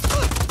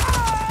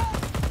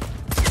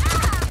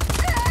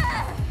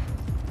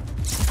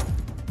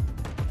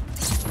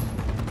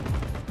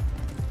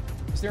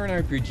 Is there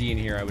an RPG in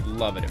here? I would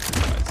love it if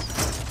there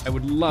was. I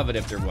would love it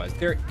if there was.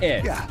 There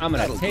is. Yeah, I'm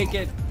gonna take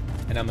it,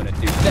 and I'm gonna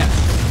do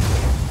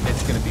this.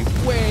 It's gonna be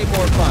way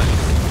more fun.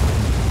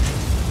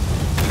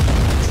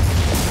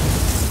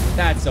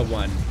 That's a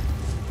one.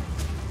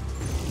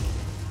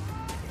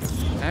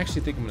 I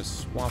actually think I'm gonna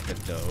swap it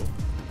though.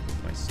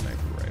 My sniper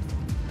rifle.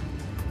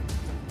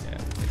 Yeah,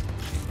 we'll take the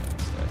machine gun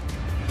instead.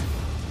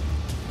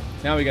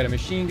 Now we got a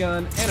machine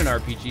gun and an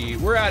RPG.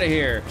 We're out of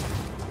here.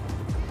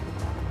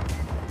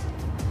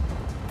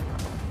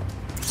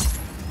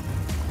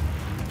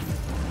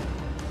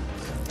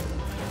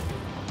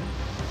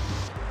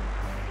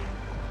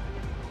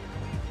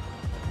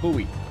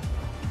 Buoy.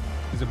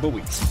 There's a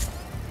buoy.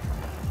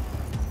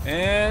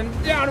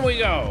 And down we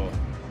go.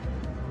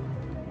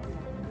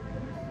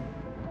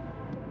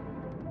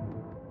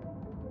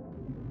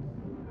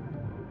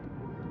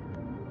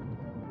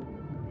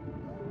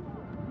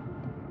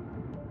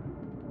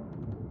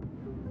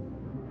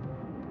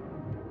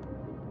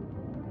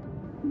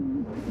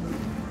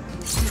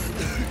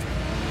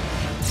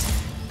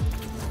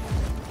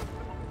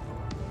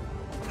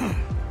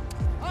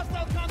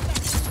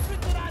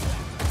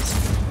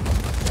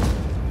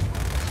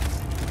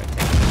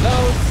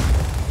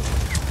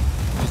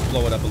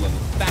 Blow it up a little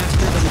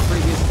faster than the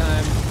previous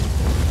time.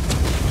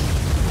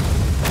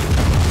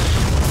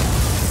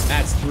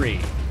 That's 3.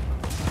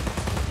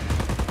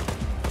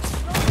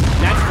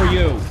 That's for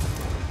you.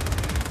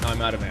 No,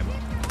 I'm out of ammo.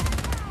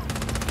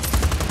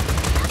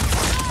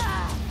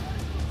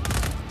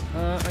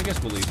 I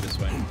guess we'll leave this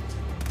way.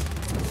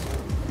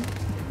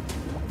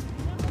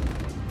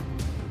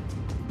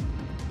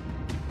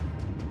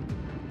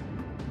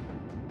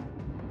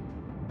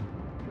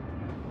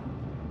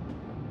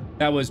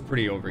 That was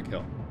pretty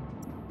overkill.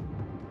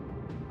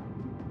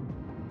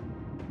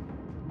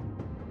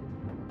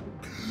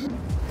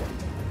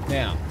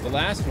 Now, the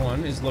last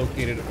one is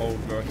located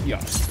over here.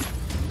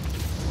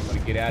 I'm gonna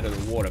get out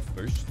of the water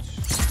first.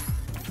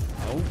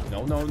 No,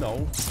 no, no,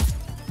 no.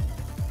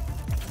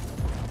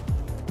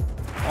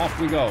 Off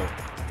we go.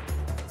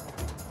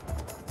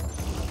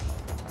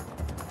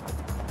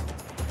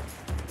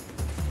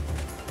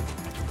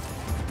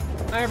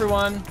 Hi,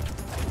 everyone.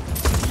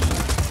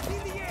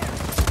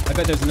 I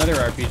bet there's another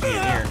RPG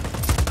in here.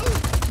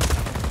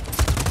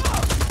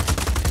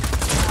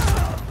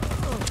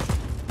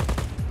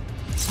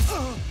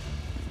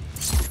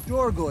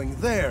 Door going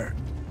there.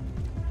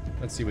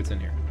 Let's see what's in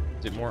here.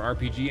 Is it more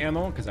RPG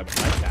ammo? Because I would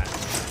like that.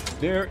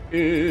 There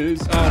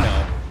is... Oh,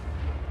 no.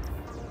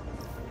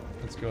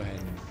 Let's go ahead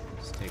and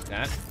just take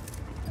that.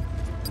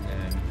 And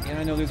then... Yeah,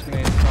 I know there's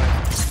grenades.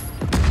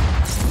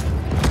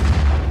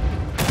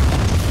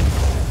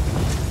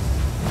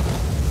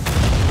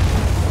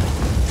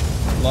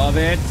 Love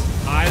it.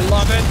 I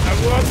love it. I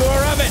want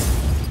more of it.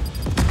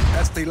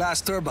 That's the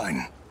last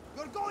turbine.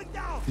 You're going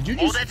down. Did you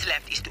just... All that's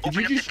left is to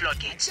open up the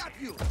floodgates.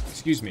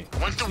 Excuse me.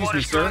 Once the Excuse me,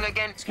 water's sir. flowing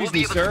again, Excuse we'll be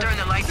me, able sir. to turn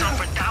the lights on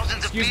for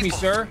thousands of people. Excuse me,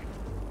 sir.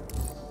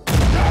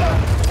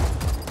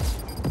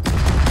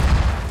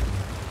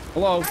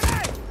 Hello.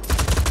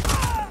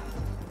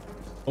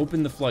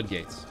 Open the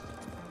floodgates.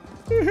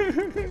 I don't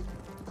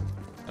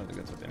think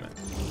that's what they meant.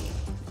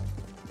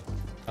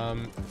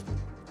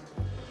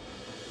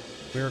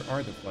 Where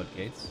are the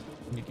floodgates?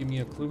 Can you give me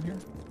a clue here?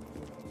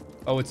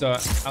 Oh, it's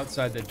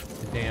outside the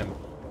dam.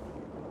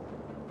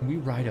 Can we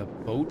ride a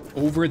boat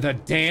over the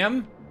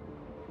dam?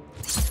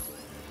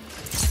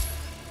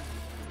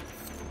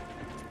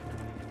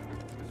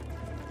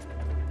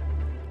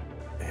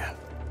 Yeah.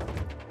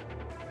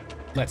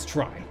 Let's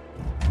try.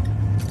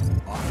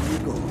 Off we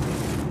go.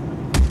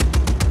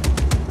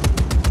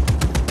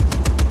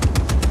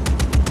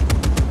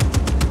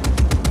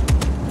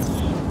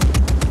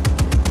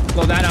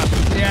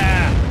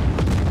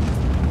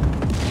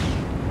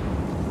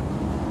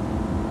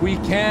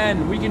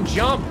 can. We can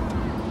jump.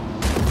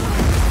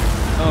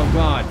 Oh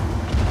God.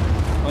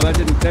 Oh, that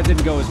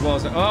didn't go as well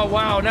as. Oh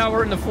wow. Now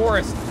we're in the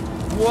forest.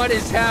 What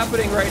is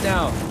happening right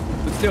now?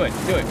 Let's do it.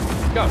 Do it.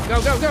 Go.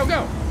 Go. Go. Go.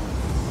 Go.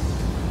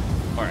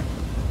 All right.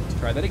 Let's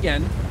try that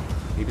again.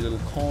 Maybe a little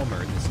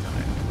calmer this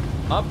time.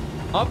 Up.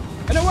 Up.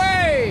 And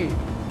away.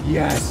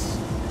 Yes.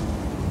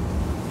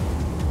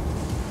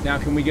 Now,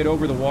 can we get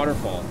over the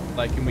waterfall?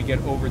 Like, can we get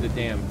over the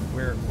dam?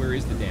 Where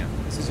is the dam?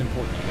 This is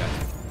important, you guys.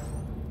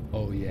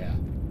 Oh, yeah.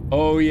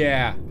 Oh,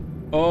 yeah.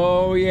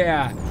 Oh,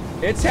 yeah.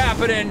 It's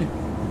happening.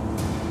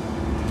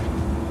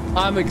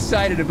 I'm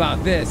excited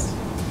about this.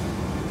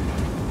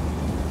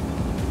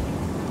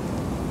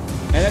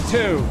 And a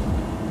 2.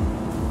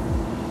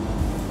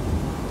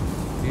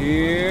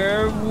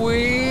 Here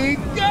we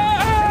go!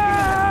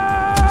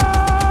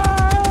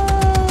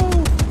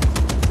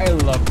 I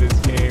love this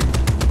game.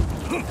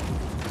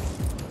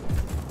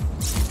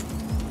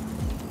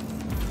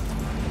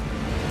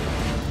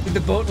 Did the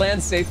boat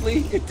land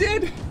safely? It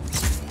did.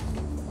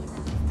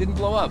 Didn't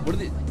blow up.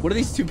 What are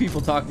these two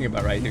people talking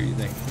about right here, you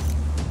think?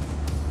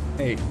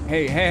 Hey,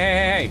 hey, hey,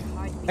 hey,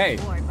 hey, hey.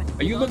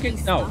 Are you looking?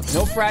 No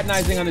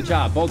fraternizing on the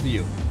job, both of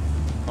you.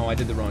 Oh, I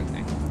did the wrong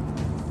thing.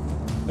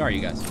 Sorry,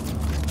 you guys.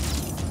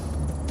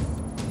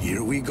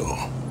 Here we go.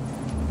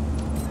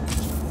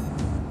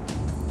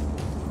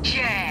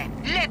 Yeah,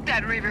 let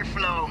that river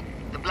flow.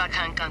 The Black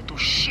Hand can't do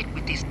shit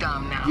with this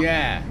dam now.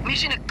 Yeah.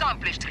 Mission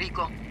accomplished,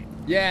 Rico.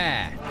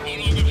 Yeah. No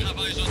longer have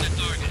eyes on the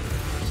target.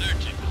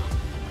 Searching.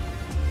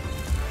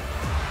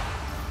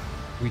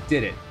 We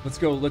did it. Let's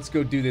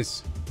go do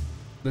this.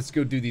 Let's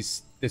go do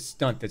this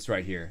stunt that's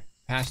right here.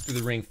 Pass through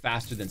the ring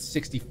faster than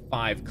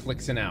 65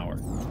 clicks an hour.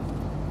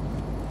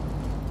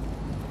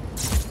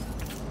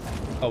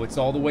 Oh, it's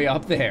all the way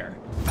up there.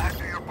 Back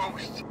to your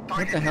post.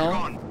 What the hell?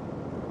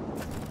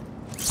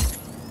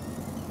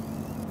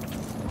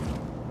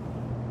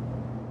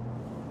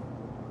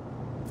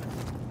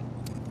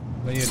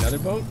 Do I need another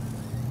boat?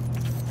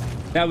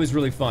 That was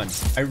really fun.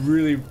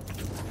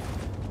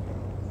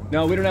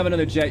 No, we don't have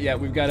another jet yet.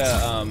 We've got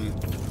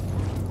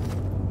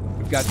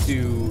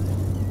to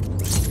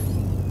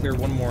clear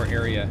one more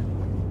area.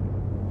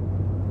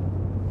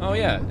 Oh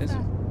yeah.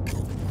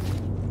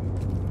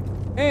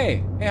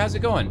 Hey, how's it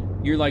going?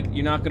 You're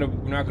not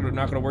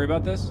gonna worry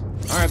about this?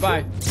 All right,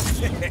 bye.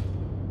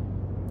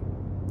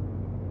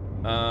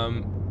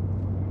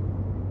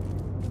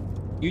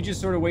 You just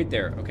sort of wait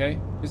there, okay?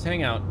 Just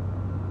hang out.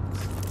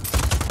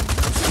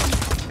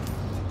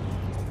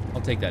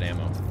 I'll take that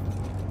ammo.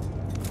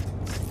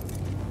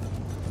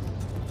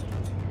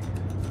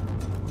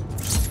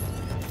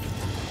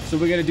 So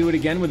we're gonna do it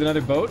again with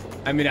another boat?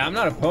 I mean, I'm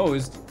not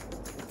opposed.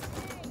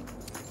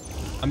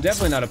 I'm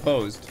definitely not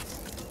opposed.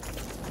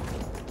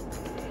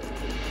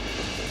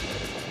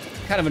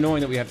 Kind of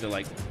annoying that we have to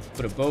like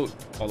put a boat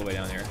all the way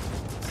down there.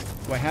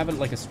 Do I have it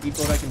like a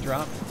speedboat I can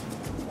drop?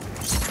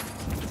 Let's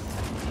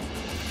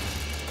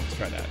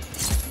try that.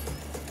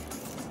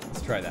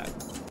 Let's try that.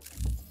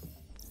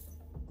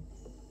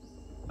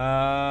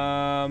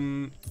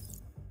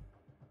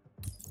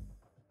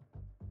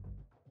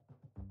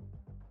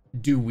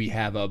 Do we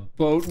have a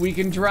boat we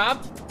can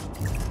drop?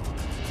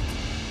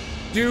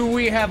 Do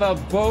we have a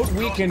boat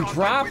we can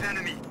drop?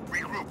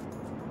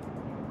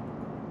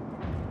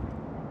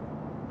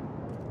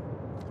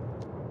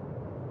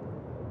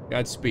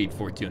 Godspeed,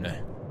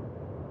 Fortuna.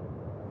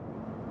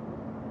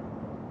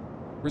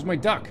 Where's my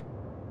duck?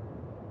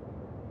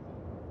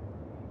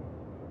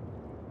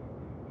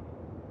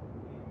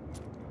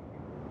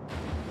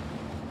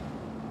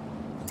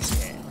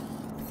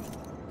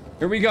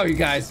 Here we go, you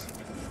guys.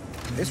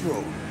 Let's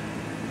roll.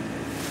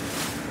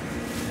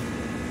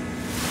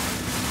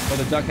 Oh,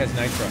 the duck has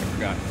nitro, I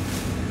forgot.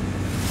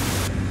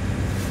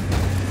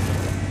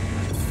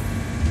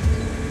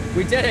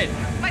 We did it!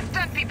 My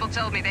stunt people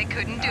told me they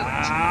couldn't do it.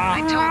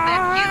 I told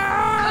them you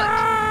could.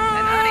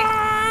 And honey,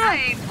 I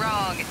ain't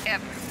wrong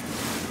ever.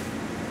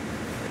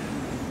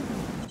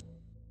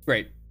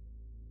 Great.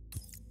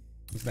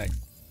 What's next?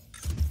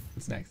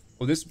 What's next?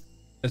 Oh,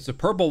 it's a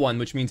purple one,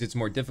 which means it's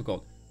more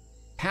difficult.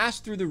 Pass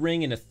through the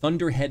ring in a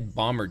Thunderhead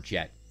bomber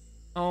jet.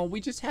 Oh, we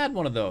just had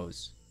one of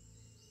those.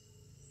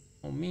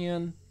 Oh,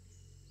 man.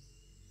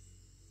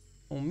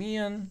 Oh,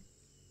 man.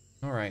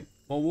 All right.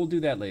 Well, we'll do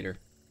that later.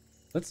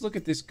 Let's look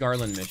at this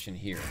Garland mission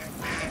here.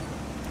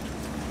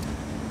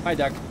 Hi,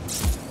 duck.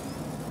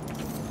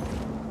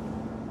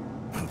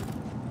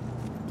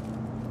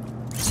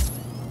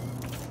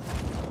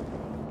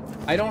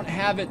 I don't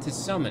have it to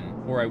summon,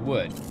 or I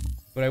would,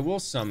 but I will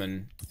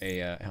summon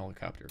a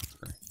helicopter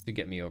to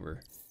get me over.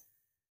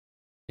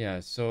 Yeah,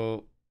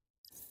 so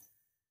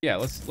yeah,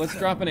 let's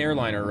drop an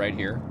airliner right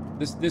here.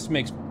 This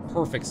makes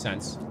perfect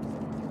sense.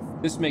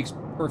 This makes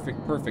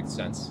perfect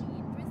sense.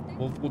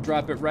 We'll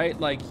drop it right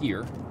like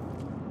here.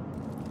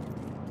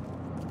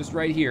 Just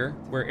right here,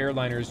 where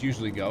airliners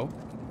usually go.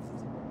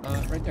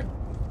 Right there.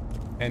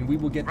 And we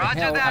will get the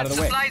hell out of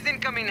the way. Supplies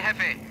incoming,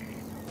 Jefe.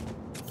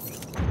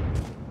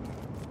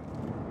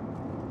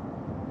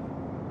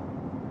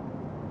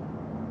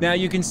 Now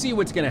you can see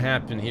what's gonna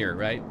happen here,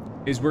 right?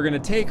 is we're gonna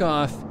take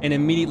off and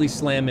immediately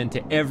slam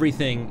into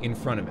everything in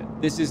front of it.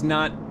 This is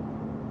not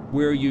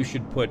where you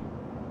should put...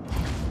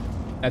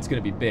 That's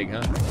gonna be big,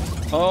 huh?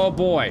 Oh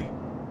boy.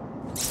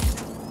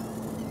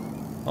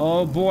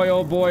 Oh boy,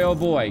 oh boy, oh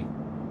boy.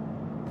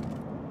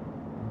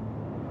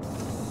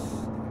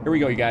 Here we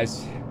go, you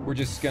guys. We're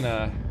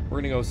gonna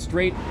go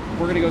straight.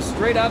 We're gonna go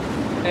straight up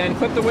and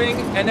clip the wing,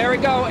 and there we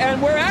go,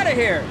 and we're out of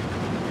here.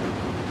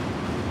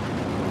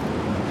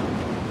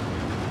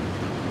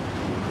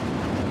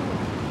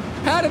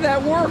 How did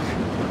that work?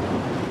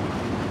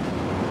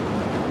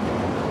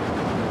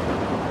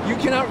 You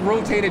cannot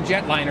rotate a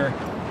jetliner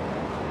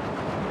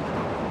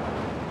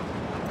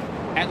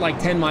at like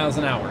 10 miles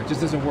an hour. It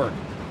just doesn't work.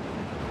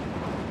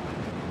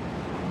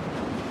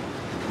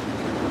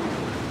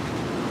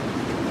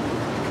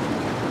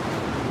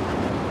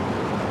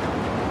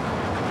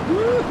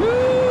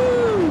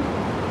 Woohoo!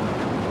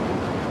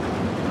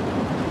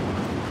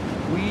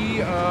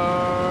 We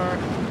are...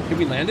 Can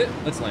we land it?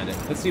 Let's land it.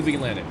 Let's see if we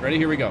can land it. Ready?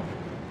 Here we go.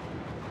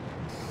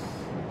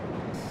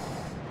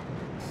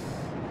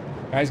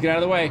 Guys, get out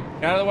of the way.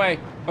 Get out of the way.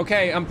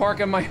 Okay, I'm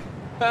parking my...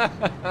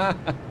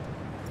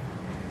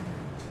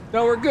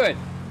 No, we're good.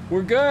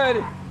 We're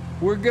good.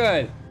 We're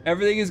good.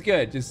 Everything is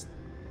good. Just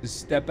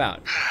step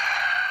out.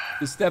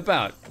 Just step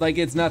out. Like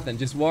it's nothing.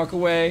 Just walk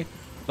away.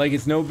 Like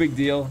it's no big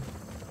deal.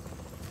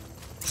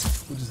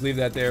 We'll just leave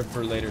that there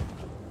for later.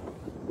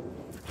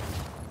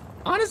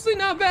 Honestly,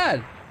 not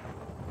bad.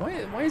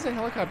 Why is a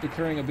helicopter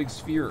carrying a big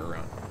sphere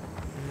around?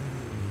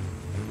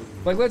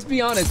 Like, let's be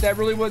honest. That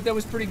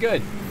was pretty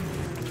good.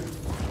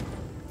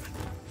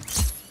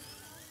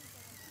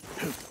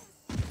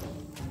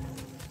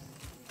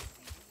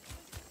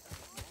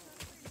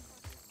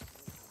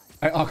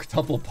 I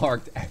octuple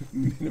parked at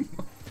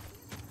minimum.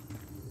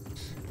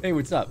 Hey,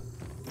 what's up?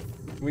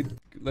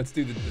 Let's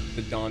do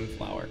the dawn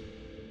flower.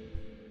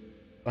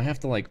 Do I have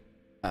to like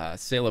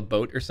sail a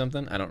boat or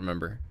something? I don't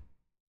remember.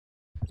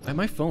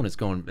 My phone is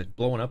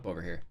blowing up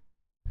over here.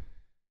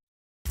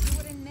 You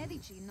were in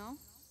Medici, no?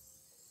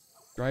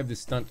 Drive the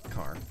stunt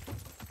car.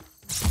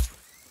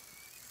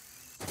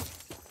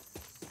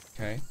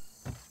 Okay.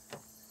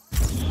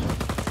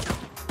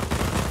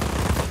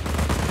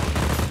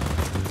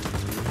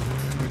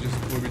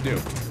 What do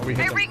we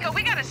do? Hey, Rico,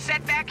 we got a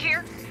setback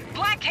here.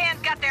 Black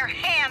Hand got their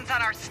hands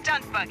on our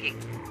stunt buggy.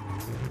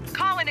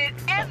 Calling it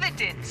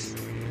evidence.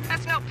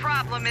 That's no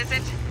problem, is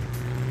it?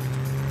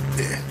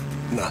 Yeah,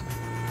 nah.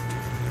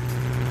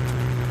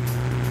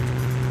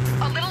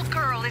 A little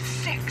girl is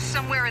sick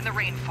somewhere in the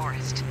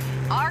rainforest.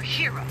 Our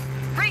hero,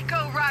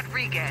 Rico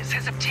Rodriguez,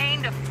 has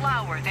obtained a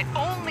flower that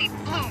only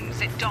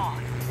blooms at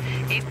dawn.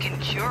 It can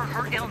cure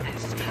her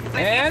illness.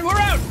 And we're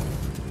out!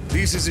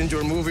 This isn't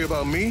your movie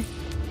about me?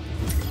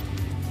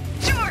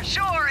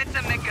 Sure, it's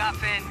a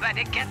MacGuffin, but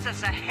it gets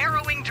us a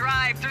harrowing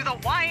drive through the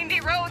windy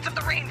roads of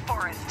the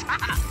rainforest.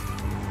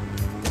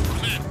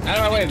 Out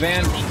of my way,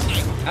 Van.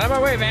 Out of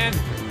my way, Van.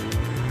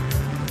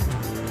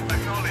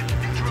 Acknowledge.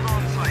 Intruder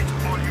on site.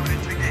 All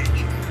units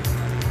engage.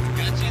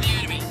 Can't see the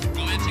enemy.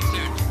 Commencing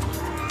search.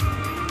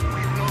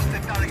 We've lost the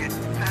target.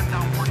 Stand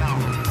down for now.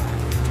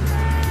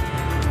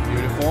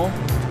 Beautiful.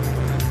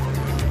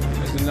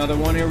 There's another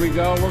one. Here we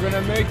go. We're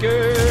gonna make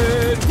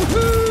it.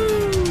 Woohoo!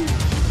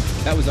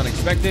 That was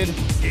unexpected.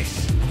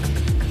 Yes.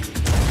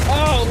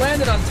 Oh,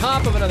 landed on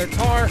top of another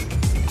car.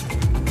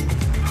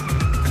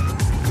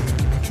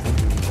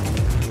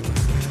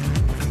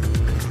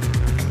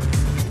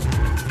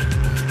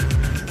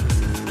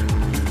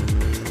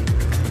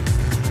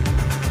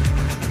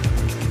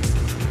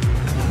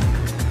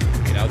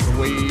 Get out the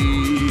way.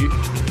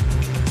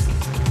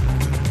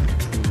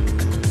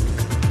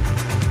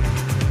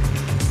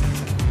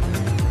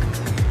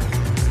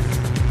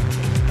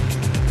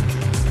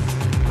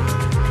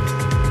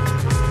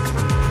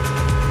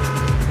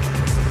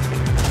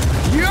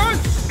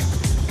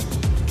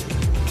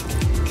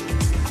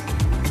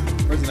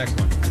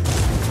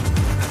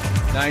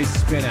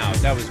 Nice spin out.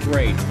 That was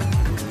great.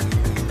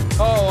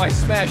 Oh, I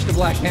smashed the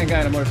Black Hand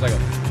guy on a motorcycle.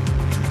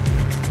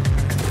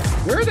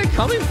 Where are they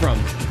coming from?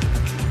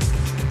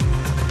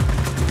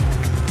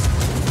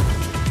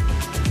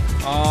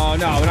 Oh,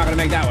 no, we're not going to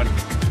make that one.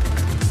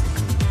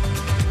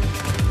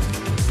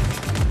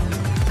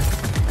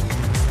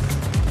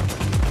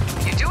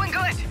 You're doing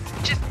good.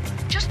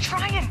 Just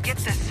try and get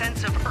the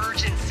sense of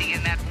urgency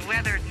in that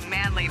weathered,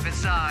 manly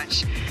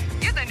visage.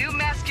 You're the new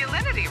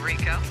masculinity,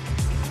 Rico.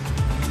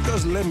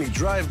 Just let me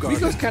drive,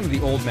 Garden. Rico's kind of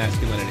the old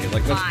masculinity.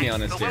 Like, let's be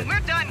honest here. But when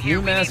we're done here,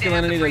 New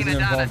masculinity doesn't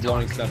involve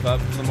blowing stuff up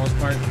for the most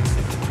part.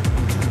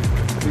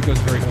 Rico's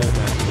very old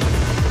masculinity.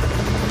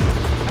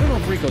 I don't know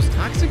if Rico's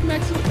toxic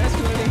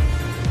masculinity.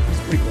 He's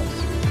pretty close.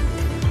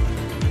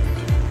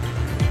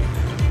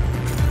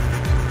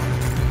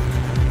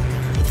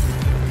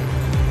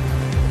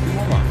 Two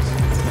more bombs.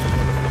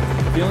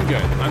 Feeling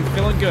good. I'm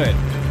feeling good.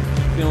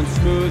 Feeling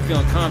smooth,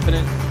 feeling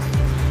confident.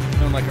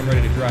 Feeling like I'm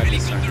ready to drive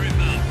this time.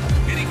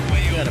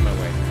 Get out of my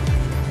way.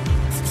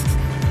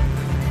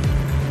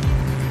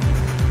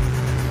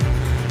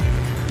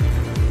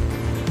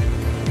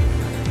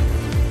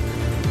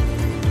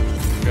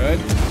 Good.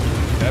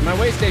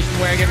 station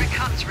wagon. Here it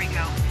comes, Rico. The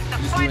Just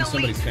doing final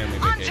somebody's leap family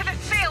onto vacation. the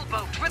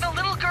sailboat where the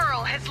little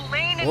girl has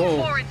lain in Whoa.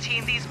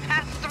 quarantine these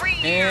past 3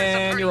 years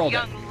And of you're her all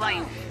dead. young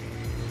life.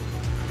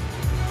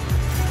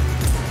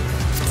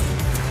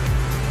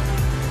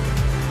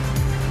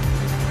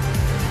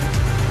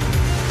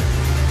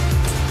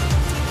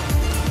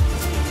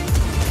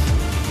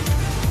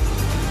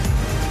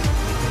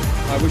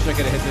 I wish I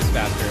could have hit this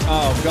faster.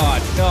 Oh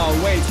god, no,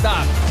 wait,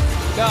 stop.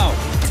 No.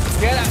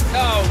 Get out.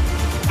 No.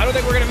 I don't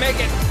think we're gonna make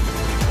it.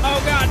 Oh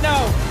god,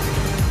 no.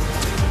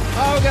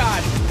 Oh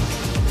god.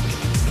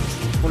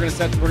 We're gonna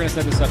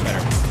set this up better.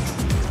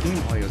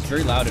 Oh, it was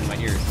very loud in my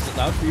ears. Is it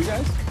loud for you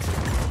guys?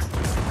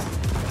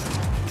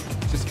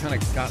 It just kind of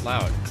got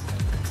loud.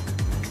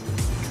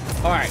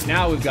 All right,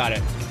 now we've got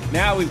it.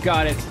 Now we've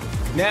got it.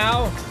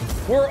 Now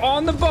we're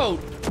on the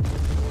boat.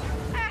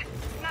 Not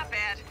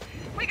bad.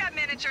 We got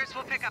miniatures,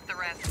 we'll pick up the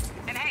rest.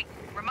 And hey,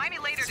 remind me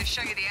later to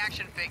show you the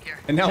action figure.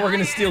 And now we're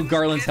gonna steal Giants,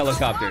 Garland's kids will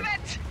helicopter. love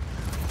it.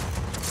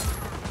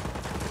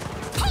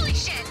 Holy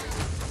shit!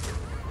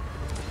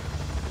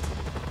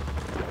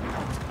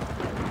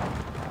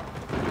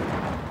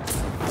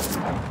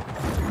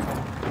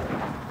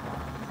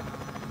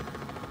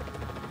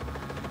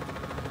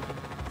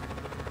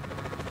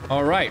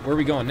 All right, where are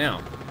we going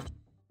now?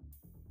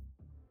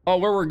 Oh,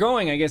 where we're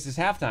going, I guess, is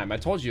halftime. I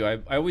told you, I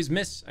always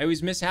miss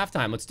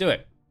halftime. Let's do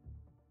it.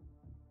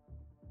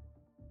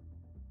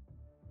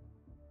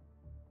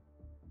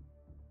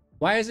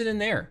 Why is it in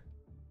there?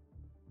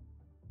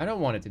 I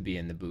don't want it to be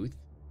in the booth.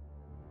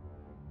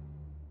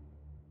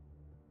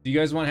 Do you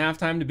guys want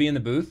halftime to be in the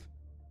booth?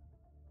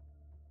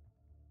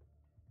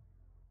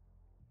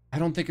 I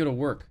don't think it'll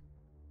work.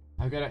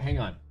 I've got to, hang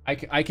on.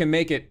 I can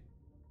make it.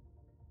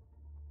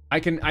 I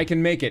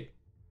can make it.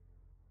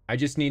 I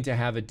just need to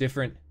have a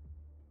different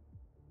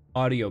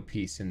audio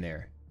piece in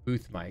there.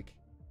 Booth mic,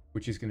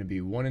 which is going to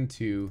be 1 and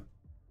 2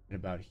 and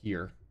about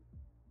here.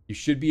 You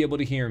should be able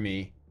to hear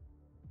me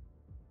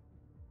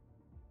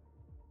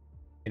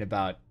in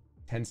about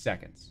 10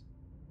 seconds.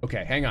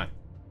 Okay, hang on.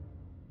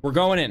 We're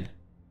going in.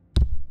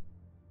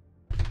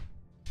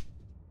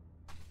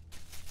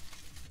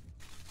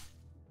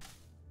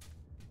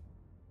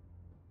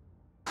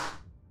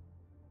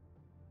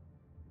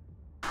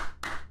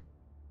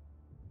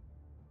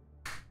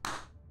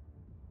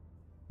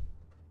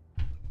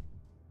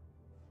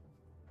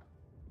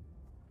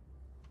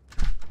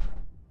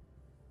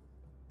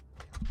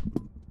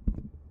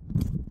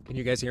 Can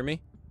you guys hear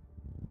me?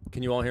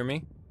 Can you all hear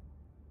me?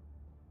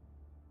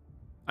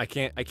 I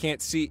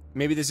can't see.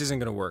 Maybe this isn't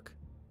gonna work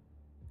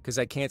because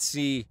I can't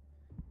see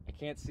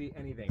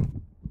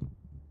anything.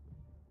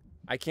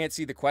 I can't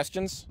see the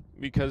questions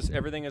because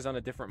everything is on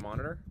a different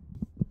monitor.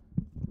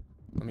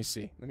 Let me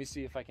see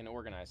if I can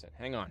organize it.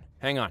 Hang on.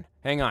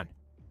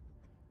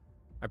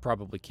 I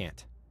probably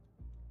can't.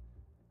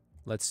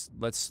 Let's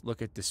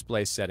look at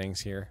display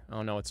settings here.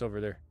 Oh no, it's over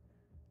there.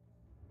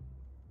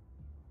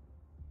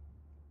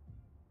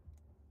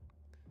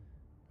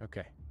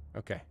 Okay.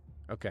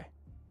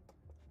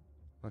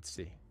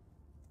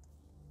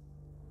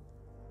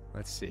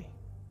 Let's see.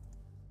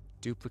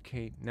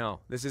 Duplicate. No,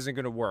 this isn't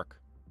gonna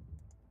work.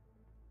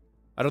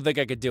 I don't think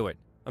I could do it.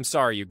 I'm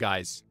sorry, you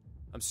guys.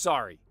 I'm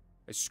sorry.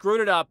 I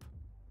screwed it up.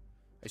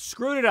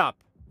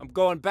 I'm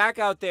going back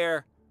out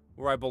there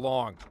where I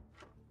belong.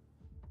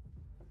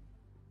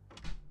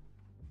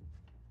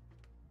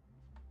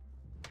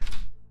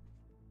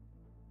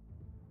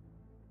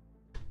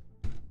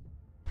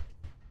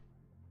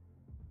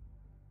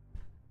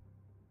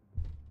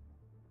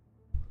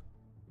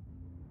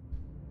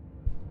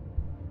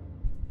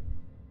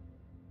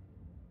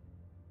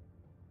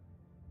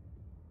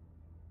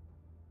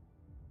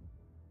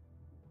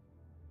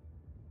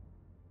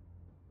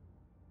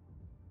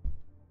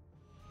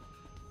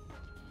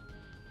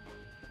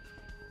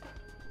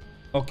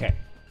 Okay.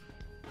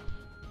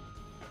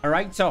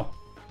 Alright, so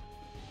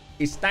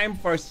it's time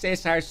for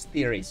Cesar's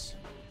theories.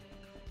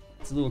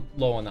 It's a little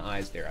low on the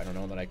eyes there. I don't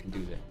know that I can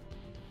do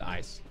the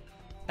eyes.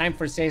 Time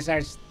for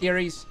Cesar's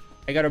theories.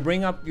 I gotta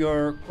bring up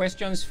your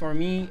questions for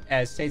me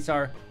as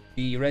Cesar,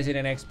 the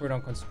resident expert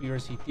on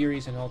conspiracy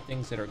theories and all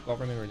things that are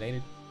government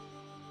related.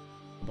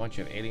 A bunch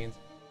of aliens.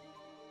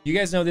 You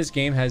guys know this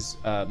game has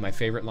my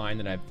favorite line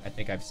that I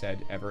think I've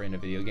said ever in a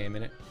video game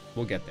in it.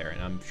 We'll get there, and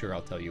I'm sure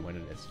I'll tell you when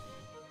it is.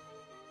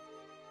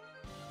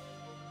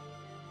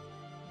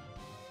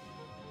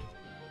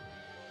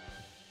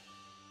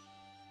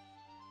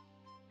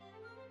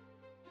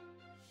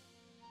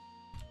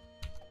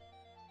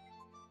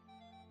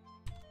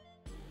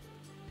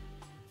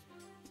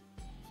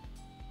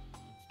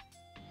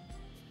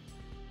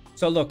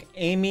 So look,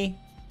 Amy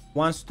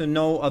wants to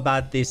know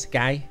about this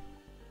guy.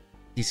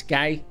 This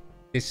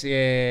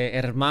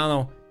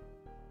hermano,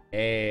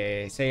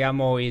 se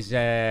llamo is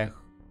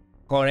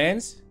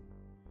Jorens.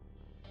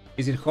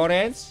 Is it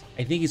Jorens?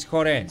 I think it's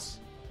Jorens,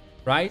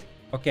 right?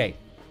 Okay,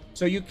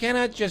 so you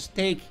cannot just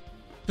take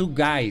two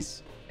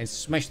guys and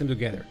smash them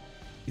together.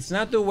 It's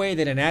not the way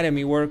that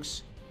anatomy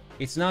works.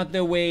 It's not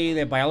the way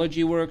that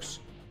biology works.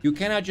 You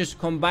cannot just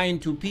combine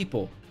two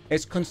people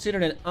is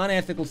considered an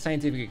unethical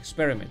scientific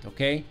experiment,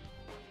 okay?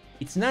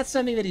 It's not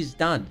something that is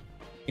done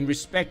in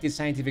respected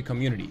scientific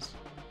communities.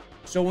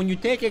 So when you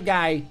take a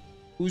guy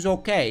who's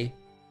okay,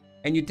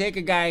 and you take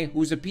a guy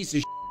who's a piece of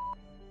shit,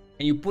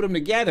 and you put them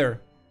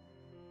together,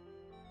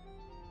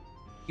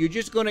 you're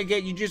just gonna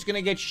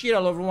get shit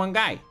all over one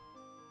guy.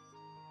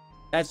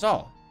 That's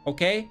all,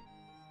 okay?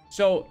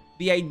 So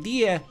the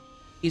idea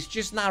is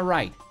just not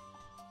right.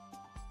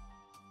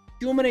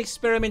 Human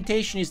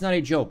experimentation is not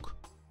a joke,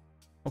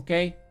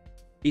 okay?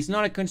 It's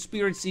not a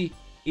conspiracy.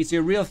 It's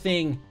a real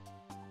thing,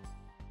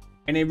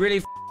 and it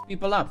really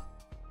people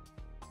up.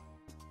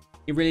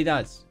 It really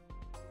does.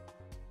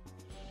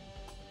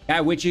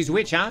 Yeah, which is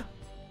which, huh?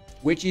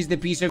 Which is the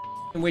piece of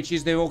and which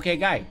is the okay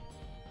guy?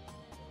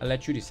 I'll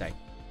let you decide.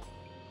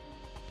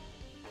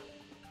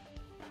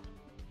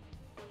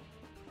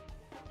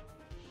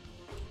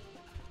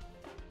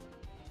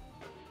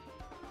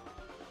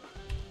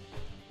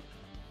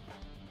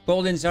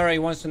 Golden Zara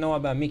wants to know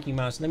about Mickey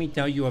Mouse. Let me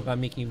tell you about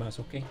Mickey Mouse,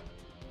 okay?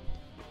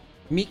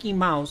 Mickey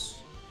Mouse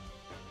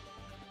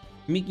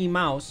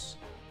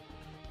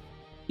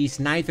is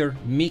neither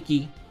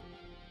Mickey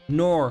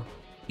nor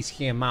is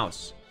he a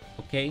mouse,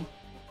 okay?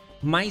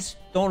 Mice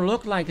don't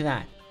look like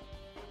that.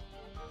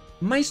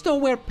 Mice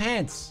don't wear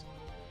pants.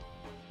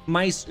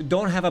 Mice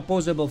don't have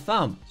opposable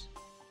thumbs.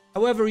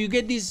 However, you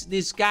get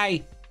this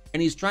guy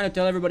and he's trying to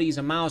tell everybody he's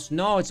a mouse.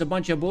 No, it's a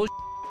bunch of bullshit,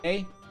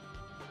 okay?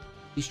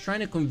 He's trying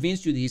to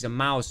convince you that he's a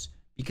mouse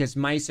because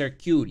mice are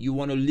cute. You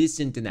want to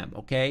listen to them,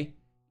 okay?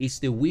 It's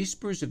the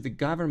whispers of the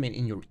government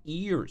in your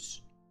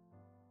ears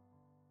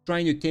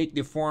trying to take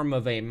the form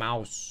of a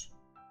mouse.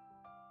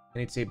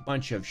 And it's a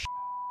bunch of shit,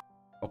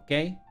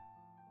 okay?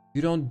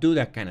 You don't do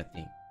that kind of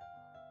thing.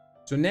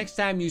 So next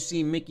time you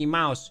see Mickey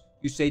Mouse,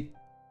 you say,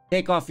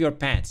 take off your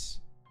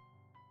pants.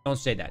 Don't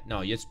say that. No,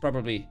 you'll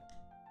probably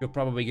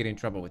get in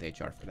trouble with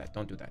HR for that.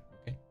 Don't do that,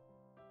 okay?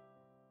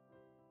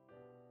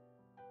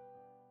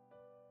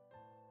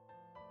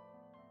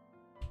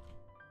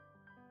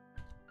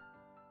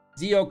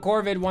 Zio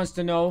Corvid wants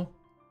to know,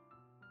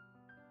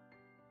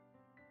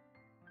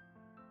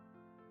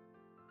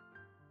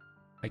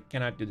 I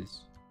cannot do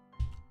this.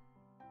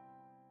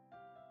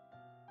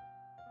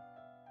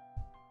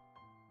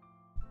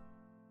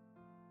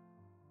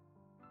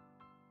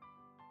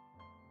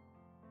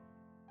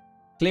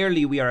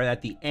 Clearly, we are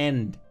at the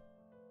end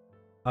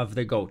of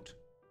the goat.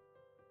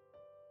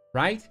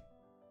 Right?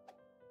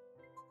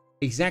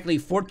 Exactly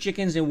 4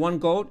 chickens and 1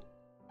 goat.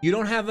 You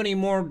don't have any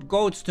more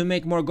goats to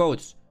make more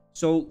goats.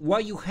 So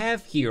what you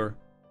have here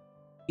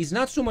is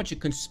not so much a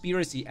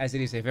conspiracy as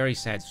it is a very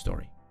sad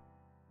story.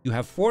 You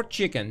have 4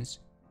 chickens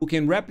who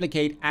can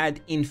replicate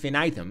ad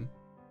infinitum,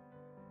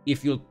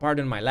 if you'll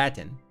pardon my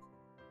Latin.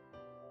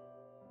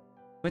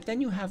 But then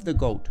you have the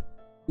goat,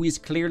 who is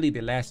clearly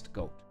the last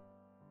goat.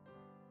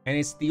 And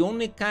it's the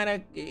only kind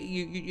of,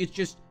 it's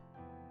just,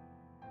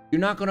 you're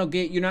not gonna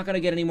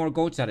get any more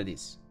goats out of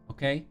this,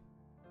 okay?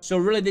 So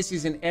really this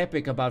is an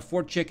epic about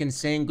 4 chickens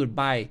saying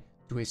goodbye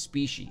to a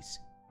species.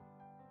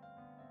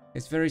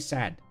 It's very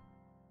sad.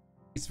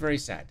 It's very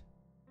sad.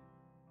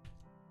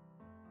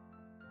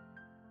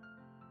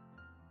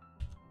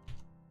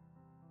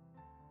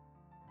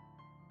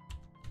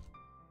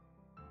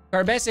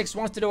 Carbesix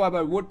wants to know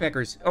about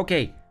woodpeckers.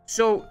 Okay,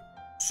 so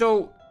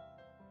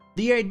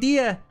the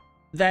idea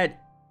that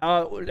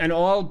an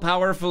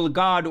all-powerful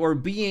god or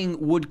being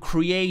would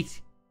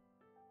create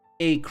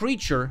a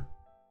creature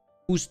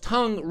whose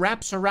tongue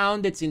wraps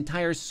around its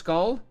entire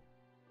skull,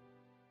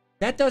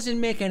 that doesn't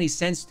make any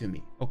sense to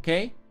me,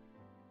 okay?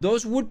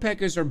 Those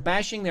woodpeckers are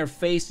bashing their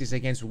faces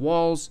against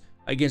walls,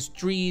 against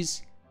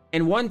trees,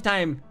 and one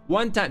time,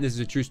 this is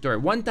a true story,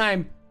 one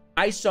time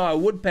I saw a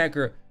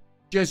woodpecker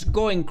just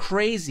going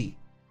crazy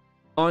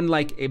on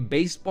like a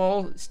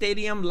baseball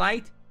stadium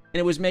light, and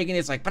it was making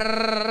this like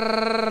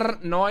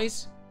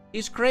noise.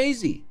 It's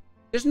crazy.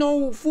 There's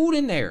no food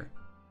in there.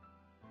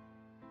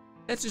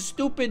 That's a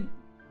stupid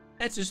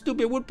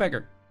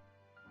woodpecker.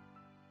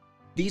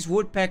 These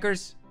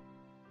woodpeckers,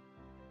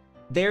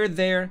 they're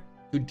there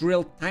to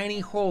drill tiny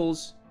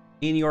holes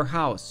in your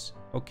house,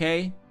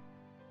 okay?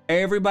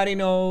 Everybody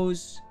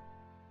knows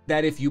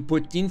that if you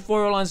put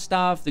tinfoil on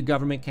stuff, the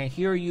government can't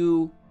hear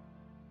you.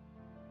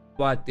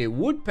 But the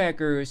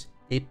woodpeckers,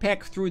 they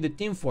peck through the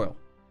tinfoil.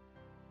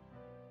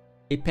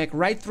 They peck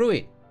right through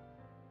it.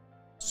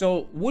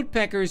 So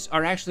woodpeckers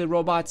are actually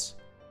robots.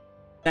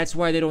 That's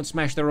why they don't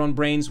smash their own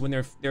brains when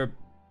they're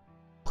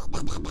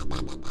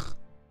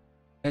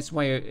That's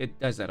why it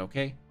does that,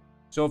 okay?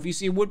 So if you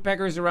see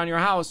woodpeckers around your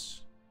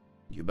house,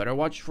 you better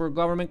watch for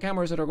government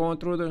cameras that are going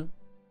through the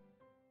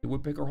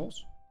woodpecker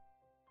holes.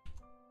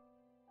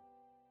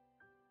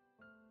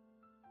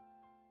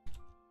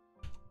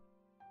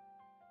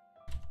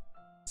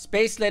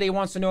 Space Lady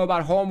wants to know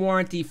about home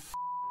warranty.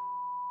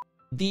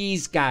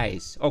 These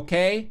guys,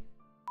 okay?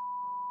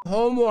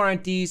 Home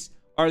warranties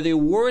are the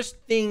worst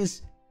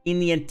things in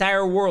the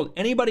entire world.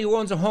 Anybody who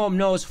owns a home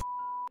knows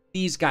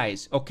these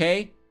guys,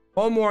 okay?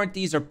 Home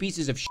warranties are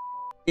pieces of shit.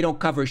 They don't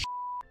cover shit.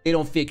 They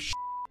don't fix shit.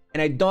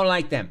 And I don't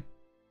like them.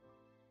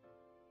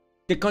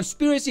 The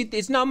conspiracy,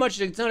 it's not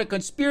a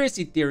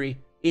conspiracy theory.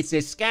 It's a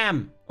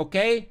scam,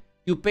 okay?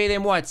 You pay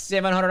them, what,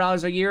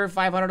 $700 a year,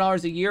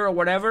 $500 a year, or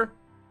whatever?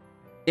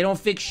 They don't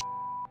fix shit.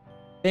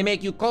 They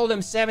make you call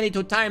them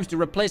 72 times to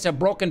replace a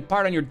broken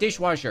part on your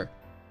dishwasher.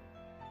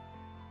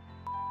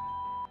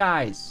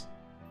 Guys.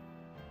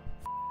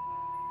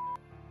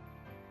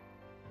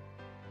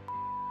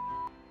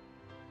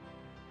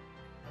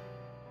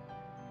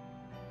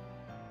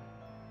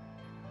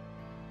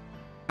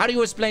 How do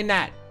you explain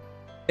that?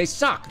 They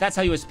suck. That's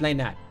how you explain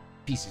that.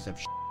 Pieces of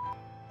shit.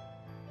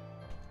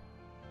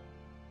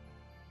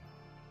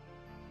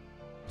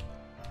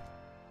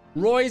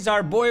 Roy's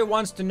our boy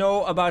wants to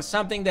know about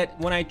something that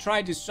when I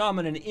try to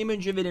summon an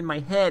image of it in my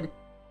head,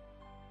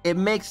 it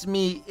makes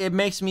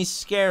me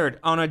scared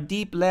on a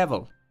deep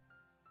level.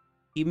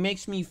 It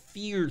makes me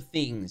fear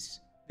things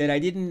that I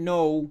didn't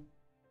know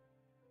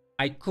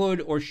I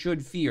could or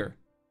should fear.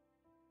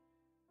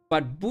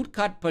 But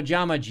bootcut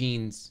pajama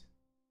jeans,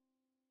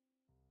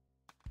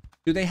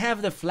 do they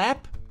have the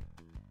flap?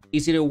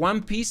 Is it a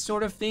one-piece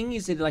sort of thing?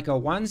 Is it like a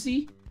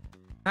onesie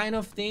kind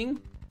of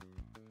thing?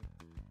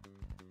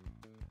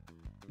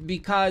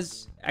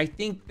 Because I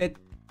think that,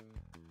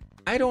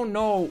 I don't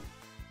know,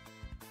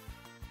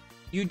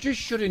 you just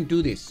shouldn't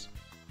do this.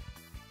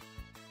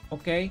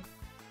 Okay?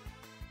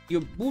 Your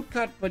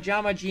bootcut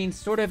pajama jeans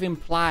sort of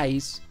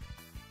implies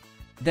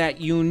that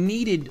you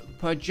needed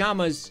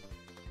pajamas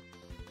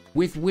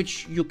with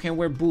which you can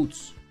wear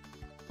boots.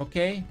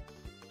 Okay?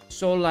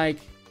 So like,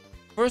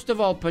 first of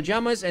all,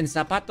 pajamas and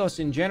zapatos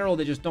in general,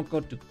 they just don't go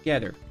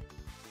together.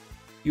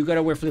 You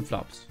gotta wear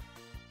flip-flops.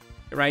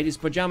 Right? It's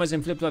pajamas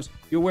and flip-flops.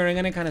 You're wearing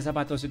any kind of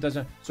zapatos, it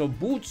doesn't. So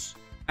boots,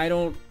 I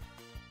don't...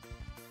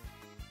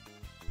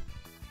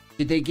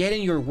 Did they get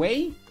in your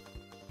way?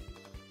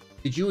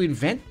 Did you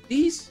invent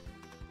these?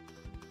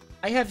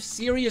 I have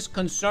serious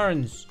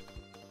concerns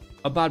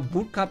about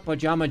bootcut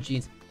pajama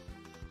jeans.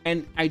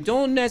 And I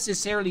don't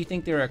necessarily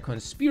think they're a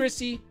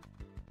conspiracy.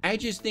 I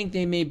just think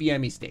they may be a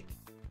mistake.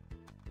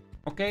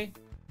 Okay?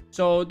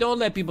 So don't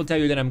let people tell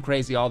you that I'm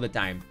crazy all the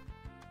time.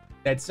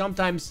 That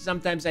sometimes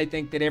I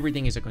think that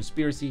everything is a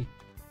conspiracy.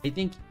 I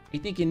think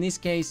in this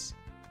case,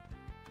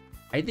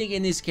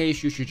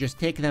 you should just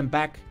take them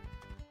back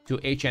to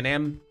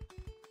H&M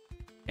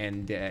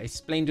and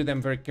explain to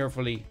them very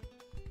carefully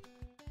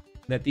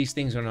that these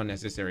things are not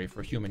necessary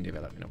for human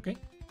development. Okay?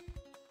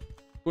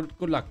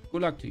 Good luck.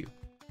 Good luck to you.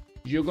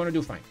 You're gonna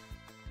do fine.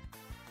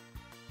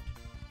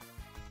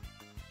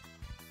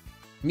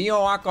 Mio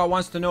Aka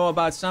wants to know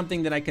about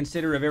something that I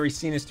consider a very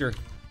sinister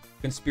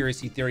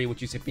conspiracy theory,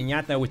 which is a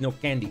piñata with no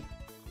candy.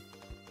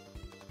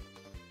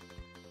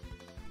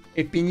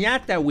 A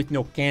piñata with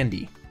no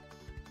candy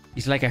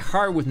is like a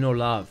heart with no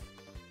love.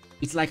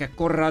 It's like a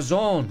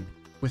corazón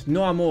with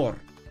no amor.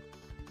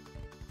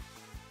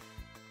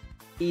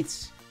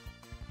 It's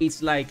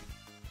like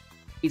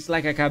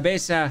a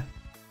cabeza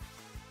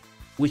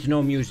with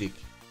no music.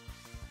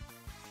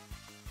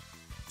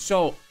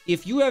 So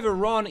if you ever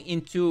run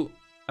into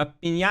a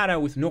piñata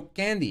with no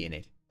candy in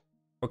it,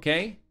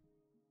 okay?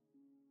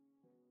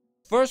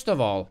 First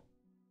of all,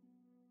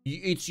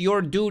 it's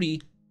your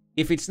duty,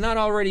 if it's not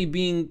already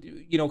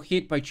being,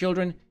 hit by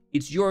children,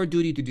 it's your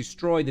duty to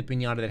destroy the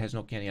piñata that has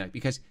no candy in it.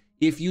 Because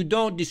if you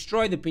don't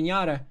destroy the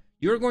piñata,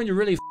 you're going to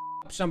really f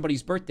up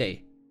somebody's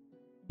birthday.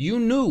 You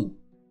knew,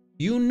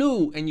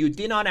 and you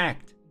did not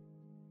act.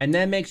 And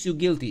that makes you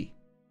guilty,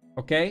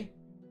 okay?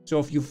 So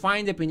if you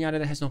find a piñata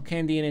that has no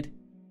candy in it,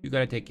 you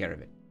gotta take care of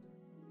it.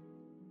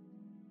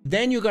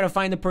 Then you gotta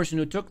find the person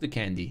who took the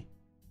candy,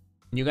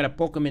 and you gotta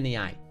poke him in the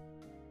eye.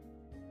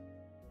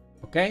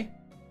 Okay?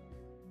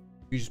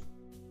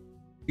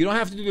 You don't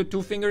have to do the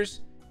 2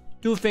 fingers.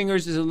 2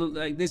 fingers is a little,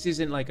 like, this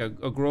isn't like a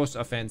gross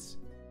offense.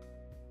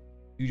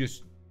 You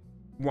just,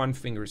 1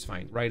 finger is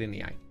fine, right in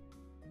the eye.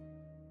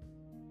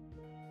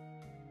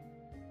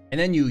 And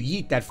then you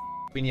yeet that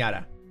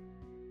piñata.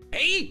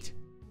 Eat!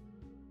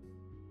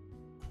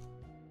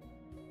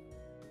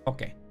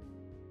 Okay.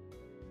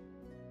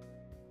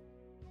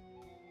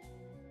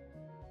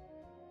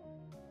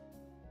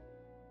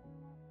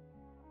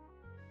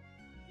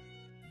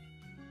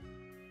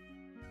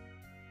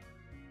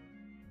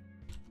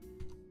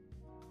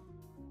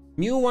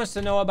 Mew wants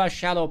to know about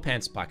shallow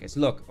pants pockets.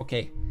 Look,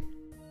 okay.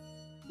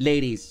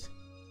 Ladies.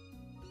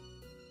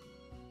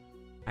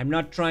 I'm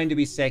not trying to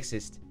be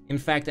sexist. In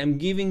fact, I'm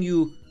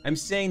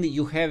saying that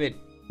you have it.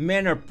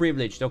 Men are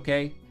privileged,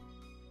 okay?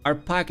 Our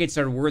pockets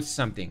are worth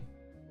something.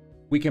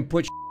 We can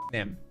put in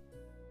them.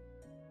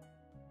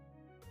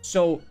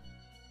 So,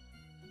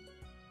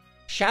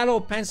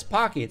 shallow pants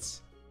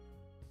pockets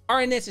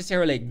aren't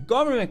necessarily a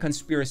government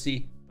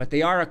conspiracy, but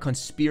they are a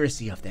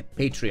conspiracy of the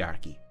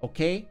patriarchy,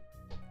 okay?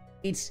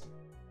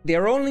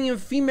 They're only in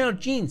female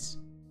jeans,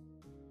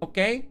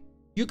 okay?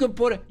 You could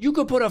put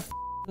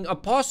a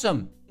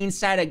possum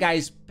inside a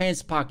guy's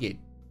pants pocket,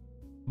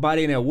 but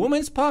in a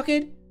woman's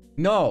pocket,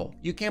 no,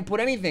 you can't put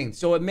anything.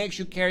 So it makes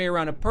you carry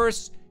around a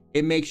purse.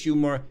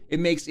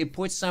 It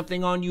puts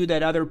something on you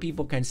that other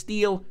people can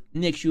steal.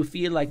 Makes you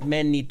feel like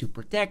men need to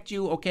protect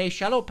you, okay?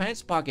 Shallow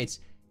pants pockets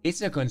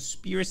It's a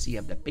conspiracy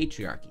of the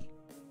patriarchy.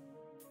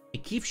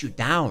 It keeps you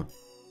down,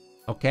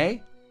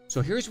 okay?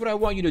 So here's what I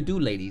want you to do,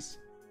 ladies.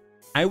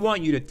 I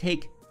want you to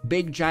take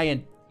big,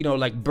 giant, you know,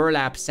 like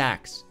burlap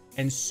sacks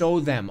and sew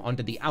them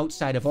onto the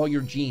outside of all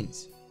your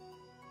jeans.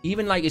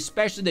 Even like,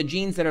 especially the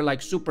jeans that are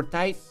like super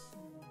tight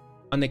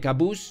on the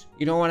caboose.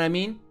 You know what I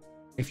mean?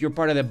 If you're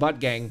part of the butt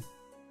gang.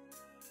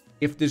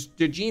 If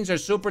the jeans are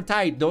super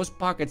tight, those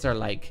pockets are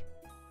like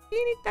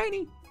teeny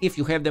tiny. If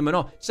you have them at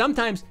all.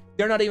 Sometimes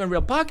they're not even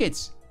real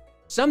pockets.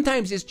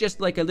 Sometimes it's just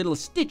like a little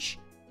stitch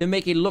to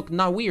make it look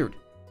not weird.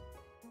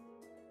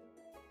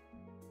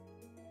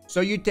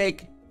 So you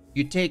take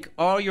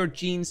all your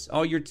jeans,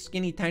 all your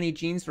skinny tiny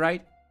jeans,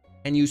 right?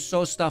 And you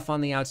sew stuff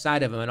on the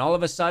outside of them, and all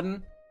of a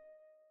sudden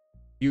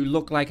you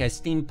look like a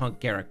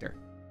steampunk character.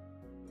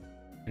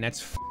 And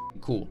that's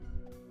cool.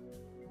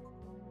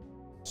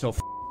 So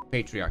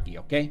patriarchy,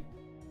 okay?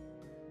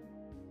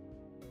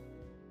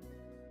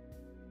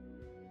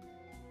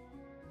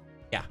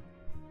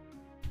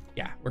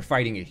 Yeah, we're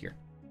fighting it here.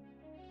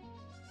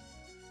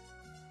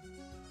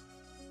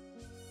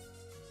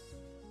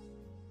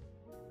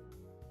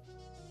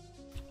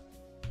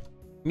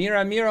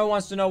 Mira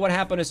wants to know what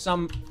happened to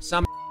some.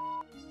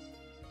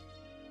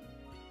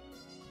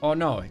 Oh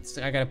no,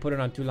 I gotta put it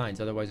on 2 lines,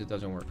 otherwise it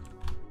doesn't work.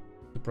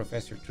 To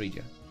Professor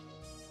Zieja.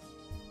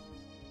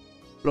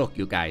 Look,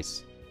 you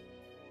guys.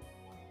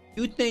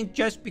 You think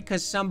just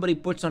because somebody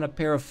puts on a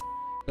pair of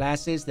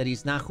glasses that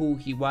he's not who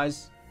he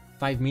was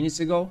 5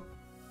 minutes ago?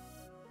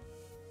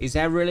 Is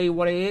that really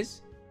what it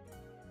is?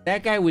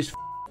 That guy was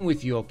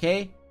with you,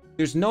 okay?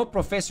 There's no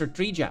Professor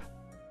Zieja.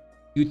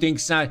 You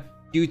think,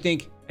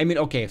 I mean,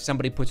 okay, if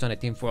somebody puts on a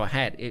tinfoil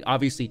hat, it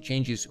obviously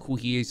changes who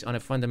he is on a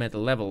fundamental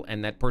level,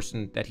 and that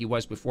person that he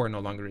was before no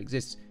longer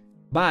exists.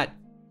 But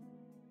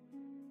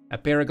a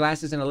pair of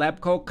glasses and a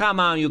lab coat?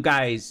 Come on, you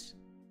guys.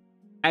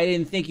 I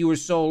didn't think you were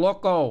so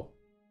loco.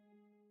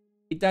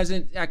 It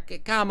doesn't...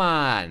 come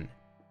on.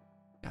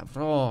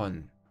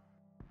 Cabron.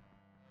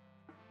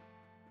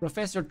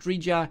 Professor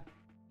Zieja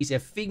is a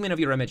figment of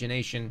your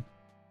imagination.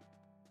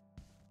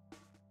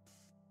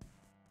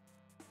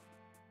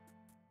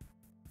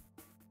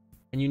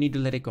 And you need to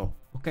let it go,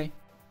 okay?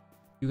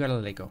 You gotta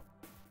let it go.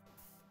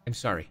 I'm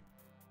sorry.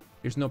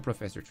 There's no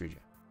Professor Zieja.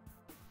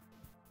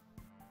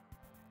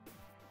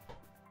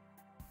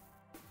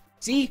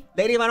 See?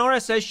 Lady Vanora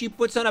says she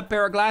puts on a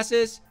pair of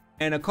glasses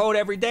and a coat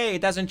every day.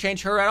 It doesn't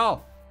change her at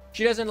all.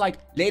 She doesn't like...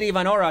 Lady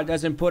Vanora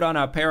doesn't put on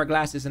a pair of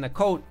glasses and a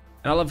coat,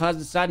 and all of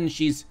a sudden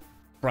she's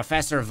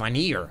Professor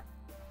Vanier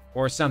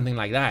or something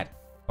like that,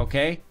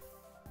 okay?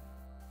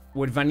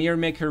 Would Vanier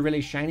make her really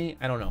shiny?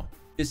 I don't know.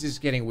 This is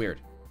getting weird.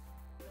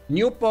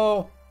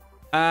 Nupo,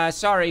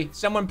 sorry.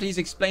 Someone please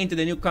explain to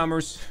the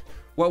newcomers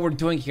what we're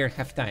doing here at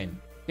halftime,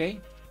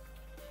 okay?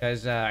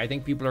 Because I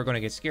think people are going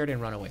to get scared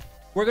and run away.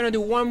 We're going to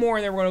do one more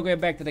and then we're going to get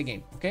back to the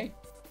game, okay?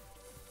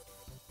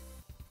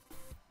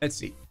 Let's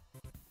see.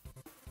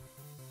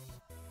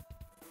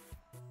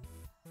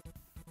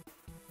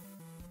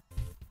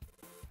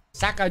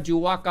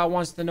 Sakajuwaka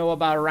wants to know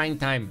about Rhine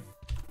time.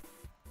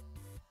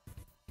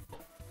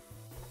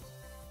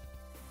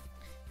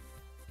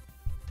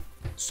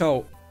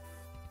 So,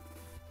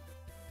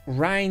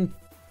 Rhine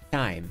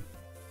time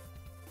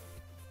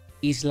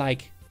is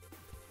like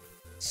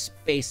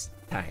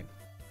space-time,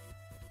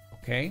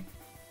 okay?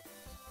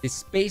 The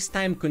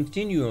space-time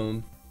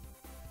continuum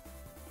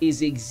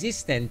is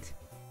existent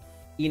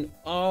in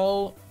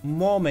all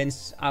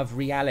moments of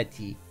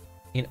reality,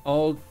 in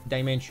all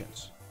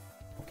dimensions,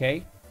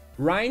 okay?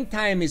 Rhine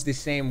time is the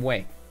same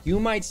way. You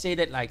might say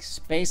that like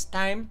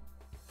space-time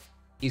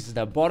is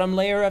the bottom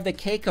layer of the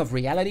cake of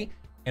reality,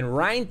 and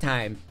Rhine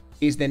time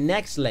is the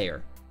next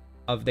layer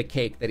of the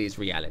cake that is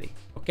reality,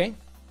 okay?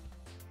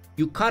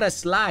 You cut a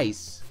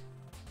slice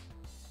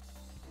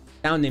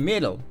down the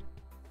middle,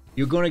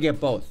 you're gonna get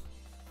both.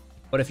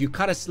 But if you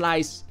cut a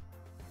slice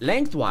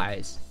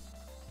lengthwise,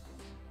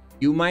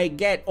 you might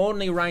get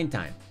only Rhine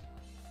time.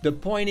 The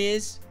point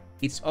is,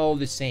 it's all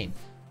the same.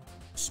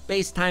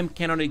 Space-time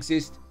cannot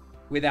exist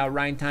without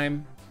Rhine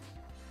time.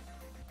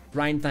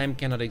 Rhine time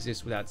cannot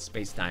exist without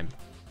space-time.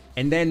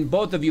 And then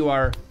both of you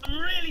are... I'm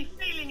really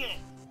feeling it.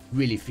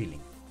 Really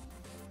feeling.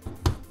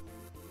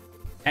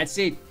 That's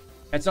it.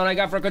 That's all I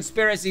got for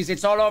conspiracies.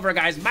 It's all over,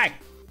 guys. Bye.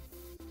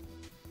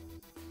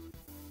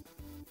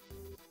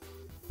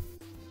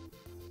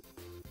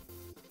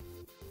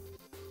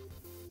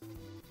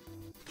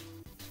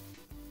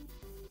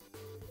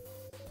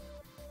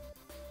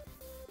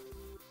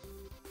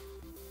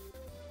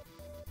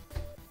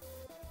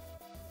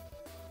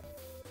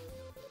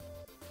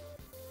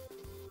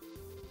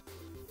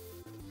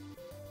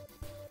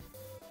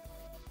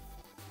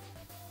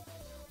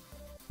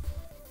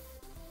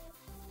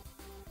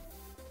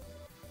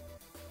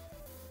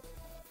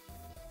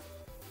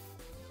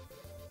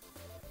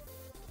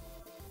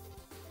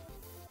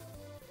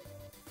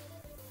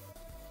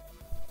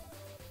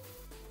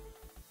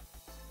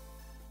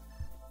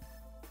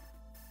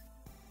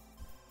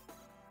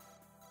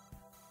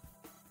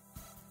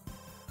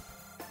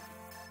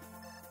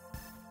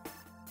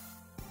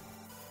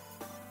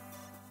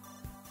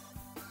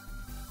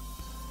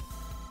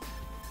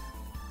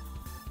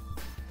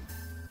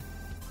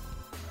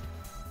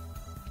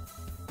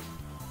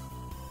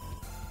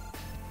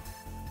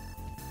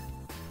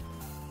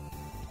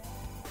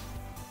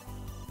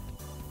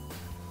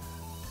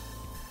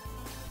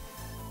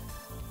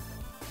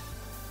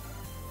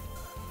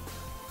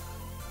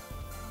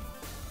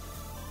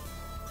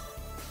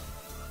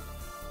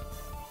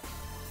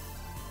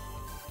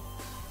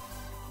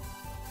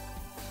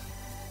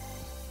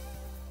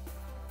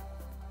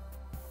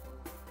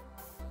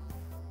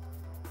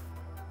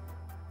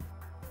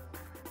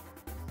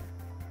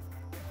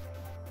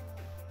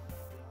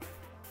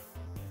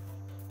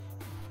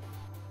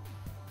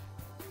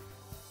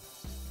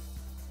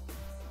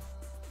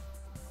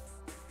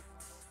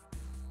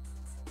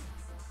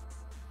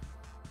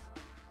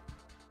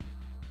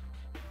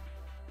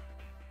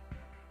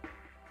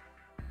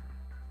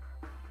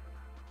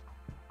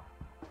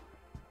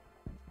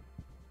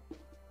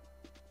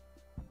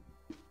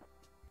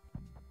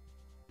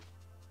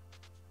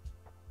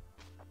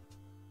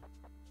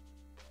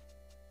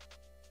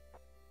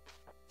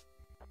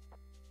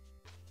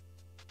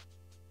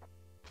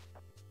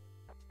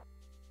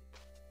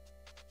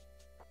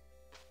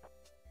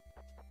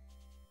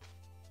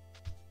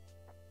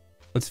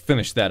 Let's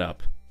finish that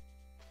up.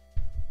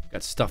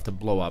 Got stuff to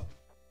blow up.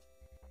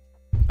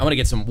 I'm gonna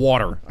get some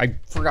water. I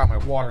forgot my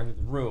water in the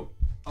room.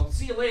 I'll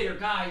see you later,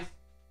 guys.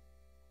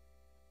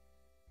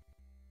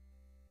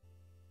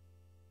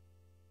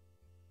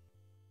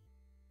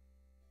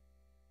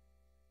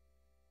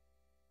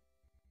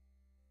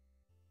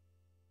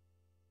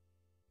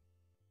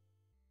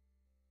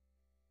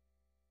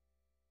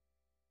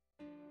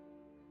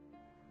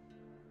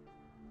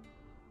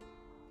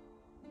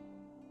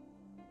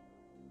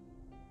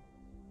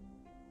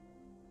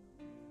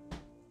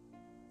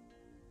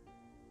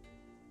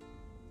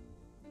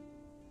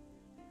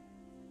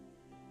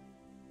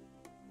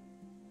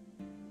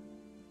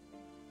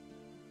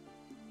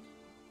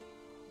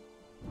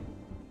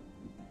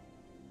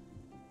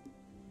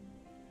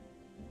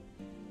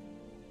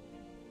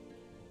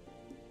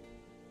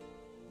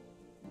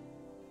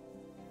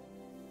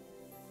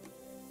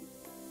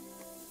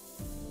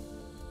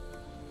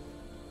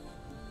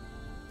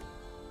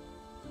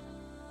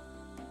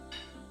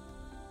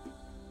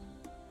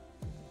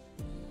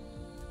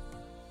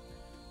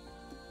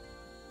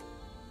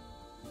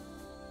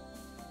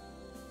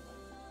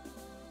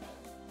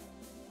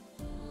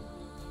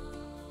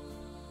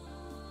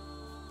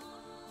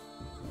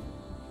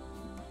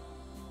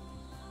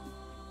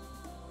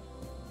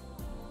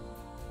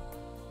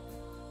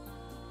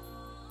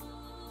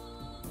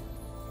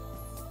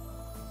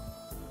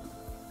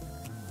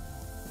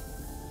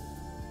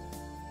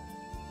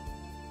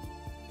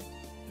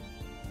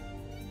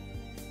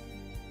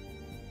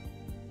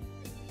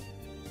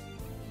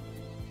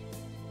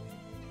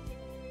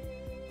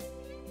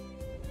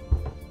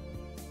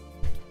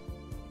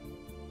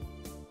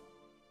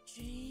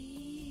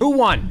 Who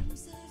won?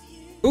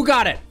 Who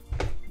got it?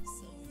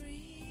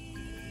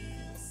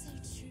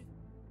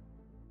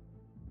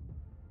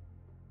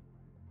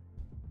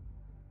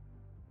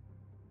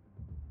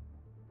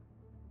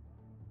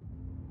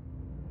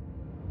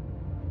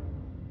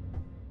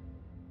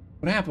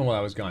 What happened while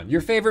I was gone?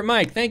 Your favorite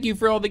Mike. Thank you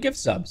for all the gift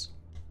subs.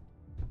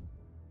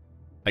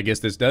 I guess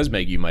this does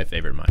make you my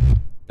favorite Mike.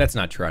 That's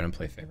not true. I don't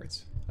play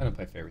favorites. I don't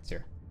play favorites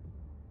here.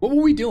 What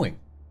were we doing?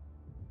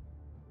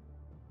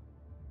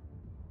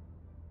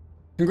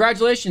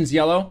 Congratulations,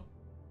 Yellow.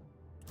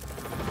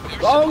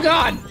 Oh,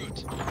 God.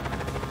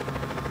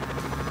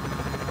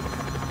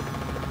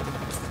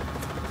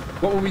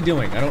 What were we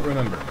doing? I don't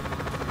remember.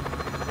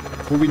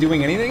 Were we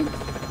doing anything?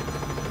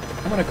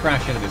 I'm gonna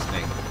crash into this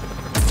thing.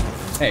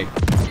 Hey,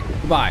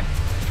 goodbye.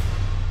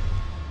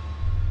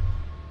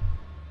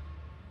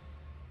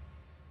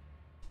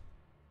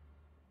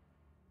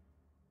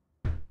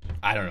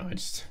 I don't know. I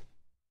just...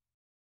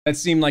 That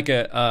seemed like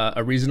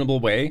a reasonable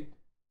way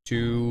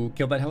to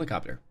kill that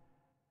helicopter.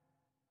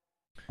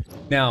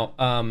 Now,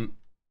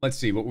 let's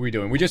see, what were we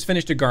doing? We just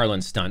finished a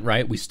Garland stunt,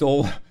 right? We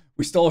stole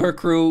her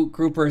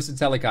crew person's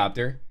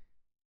helicopter.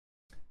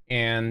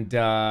 And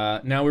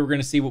now we were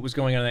gonna see what was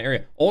going on in that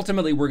area.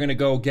 Ultimately, we're gonna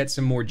go get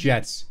some more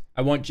jets.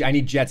 I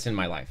need jets in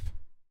my life.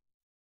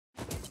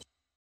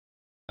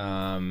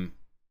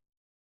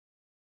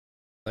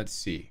 Let's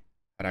see.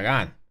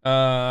 Haragan.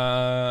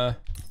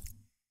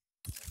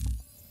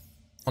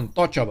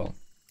 Untouchable.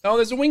 Oh,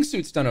 there's a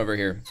wingsuit stunt over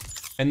here.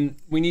 And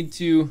we need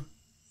to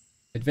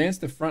advance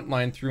the front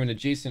line through an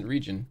adjacent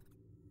region.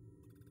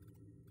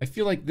 I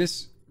feel like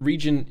this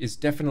region is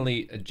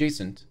definitely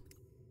adjacent.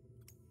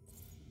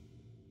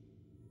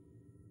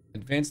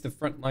 Advance the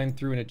front line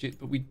through an adjacent,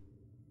 but we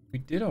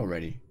did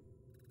already.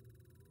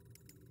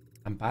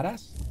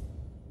 Amparas?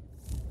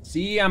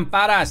 Sí,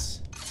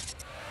 amparas.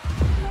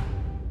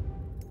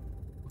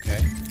 Okay.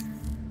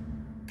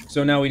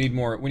 So now we need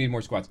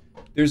more squads.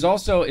 There's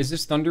also, is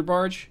this Thunder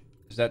Barge?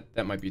 Is that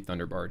might be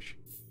Thunder Barge.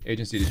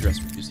 Agency to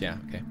dress reduce, yeah,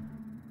 okay.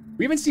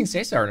 We haven't seen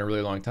Cesar in a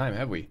really long time,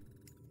 have we?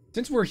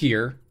 Since we're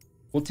here,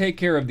 we'll take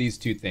care of these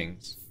two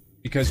things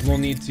because we'll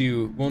need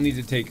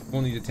to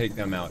take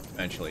them out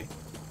eventually.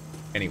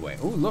 Anyway,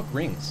 oh look,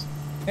 rings.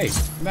 Hey,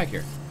 come back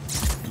here.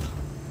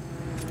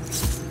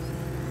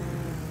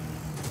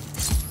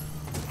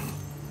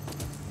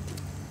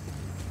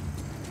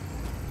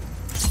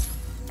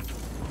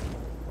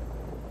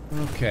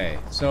 Okay,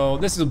 so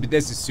this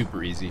is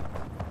super easy.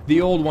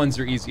 The old ones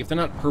are easy if they're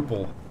not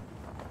purple.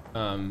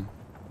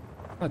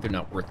 Not they're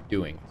not worth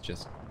doing. It's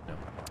just no.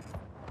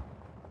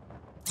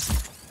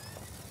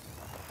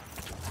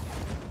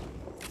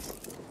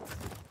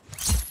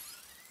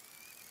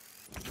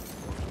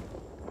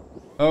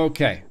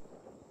 Okay.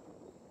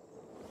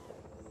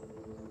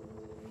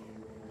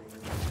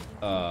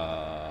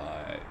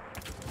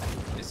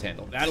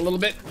 Mishandle that a little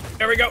bit.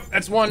 There we go.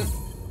 That's one.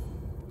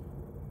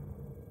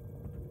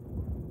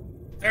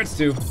 There's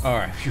two. All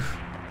right. Phew.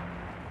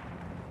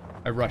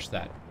 I rushed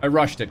that. I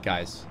rushed it,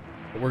 guys.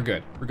 But we're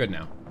good. We're good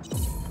now.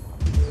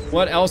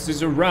 What else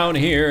is around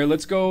here?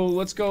 Let's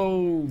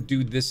go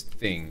do this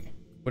thing.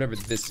 Whatever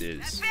this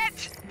is.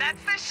 That's it!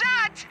 That's the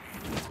shot!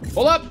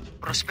 Hold up!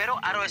 Prospero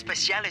Aro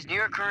Especial is near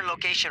your current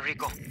location,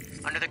 Rico.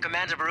 Under the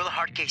command of Guerrilla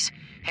Hardcase,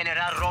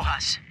 General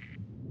Rojas.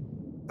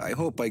 I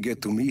hope I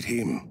get to meet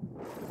him.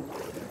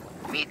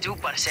 Me too,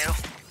 parcero.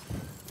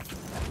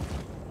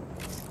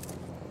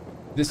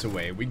 This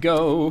away we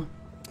go.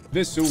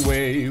 This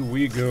away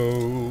we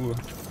go.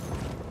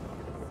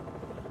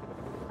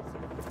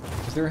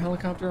 Is there a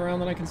helicopter around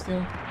that I can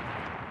steal?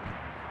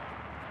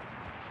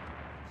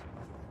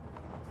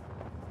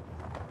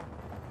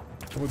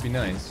 That would be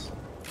nice.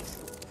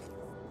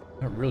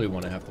 I don't really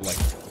want to have to, like,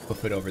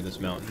 hoof it over this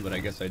mountain, but I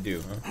guess I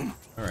do, huh?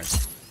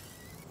 Alright.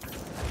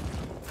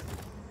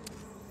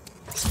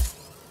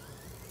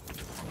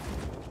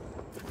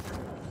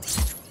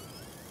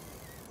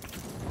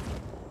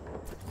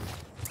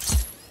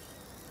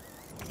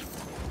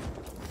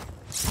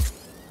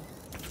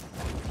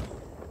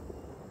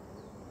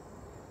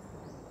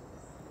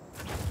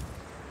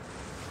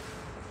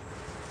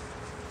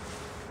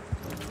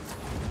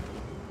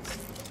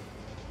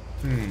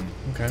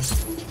 Okay.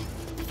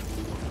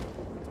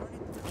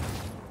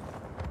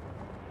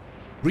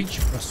 Reach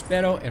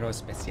Prospero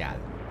Aerospecial.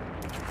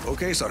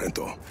 Okay,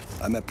 Sargento.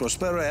 I'm at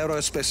Prospero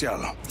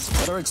Aerospecial.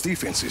 What are its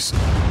defenses?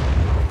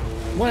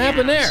 What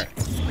happened there?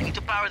 We need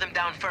to power them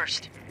down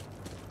first.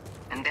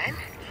 And then,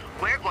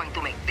 we're going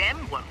to make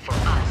them work for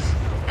us.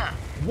 Huh.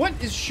 What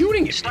is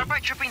shooting it? Start by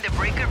tripping the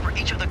breaker for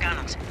each of the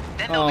cannons.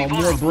 Then they'll be Oh,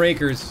 vulnerable. more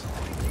breakers.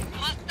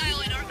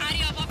 Hostile in our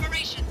area of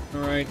operation.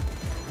 Alright.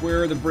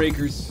 Where are the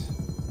breakers?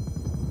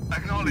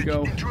 Acknowledge.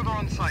 Go. Intruder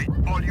on site.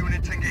 All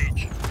units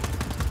engage.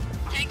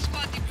 Tank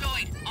squad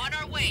deployed. On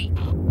our way.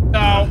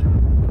 No.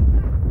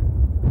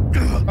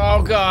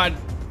 Oh, God.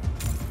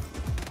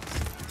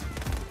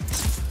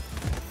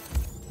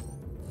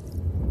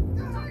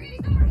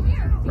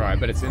 Alright,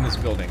 but it's in this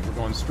building. We're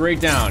going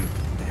straight down.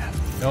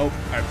 Nope.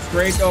 I'm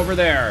straight over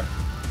there.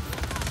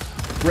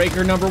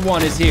 Breaker number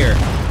 1 is here.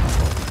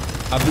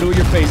 I blew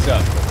your face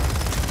up.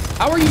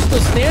 How are you still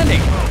standing?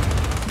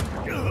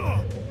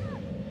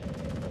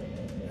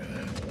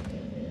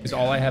 Is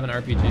all I have an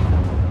RPG?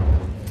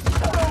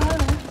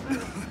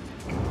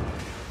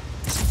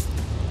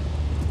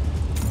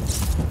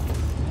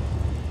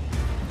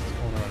 What's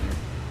going on here?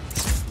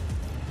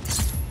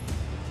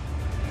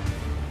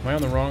 Am I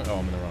on the wrong? Oh,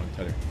 I'm in the wrong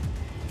tether.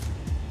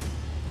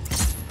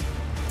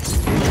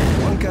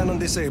 One cannon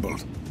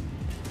disabled.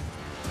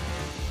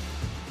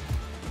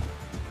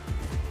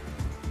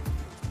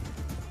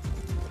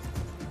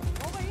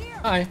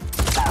 Hi.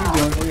 What are you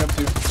doing? What are you up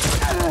to?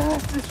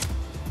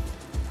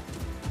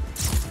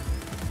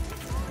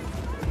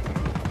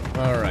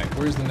 Alright,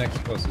 where's the next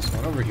closest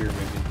one? Over here,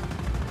 maybe.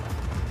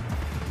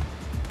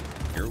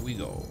 Here we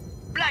go.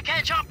 Black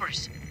Hand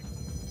choppers.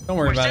 Don't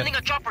worry We're about sending it.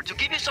 a chopper to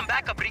give you some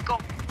backup, Rico.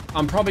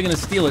 I'm probably gonna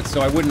steal it,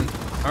 so I wouldn't.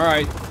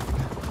 Alright.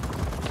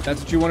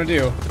 That's what you want to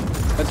do.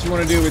 That's what you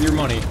want to do with your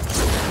money.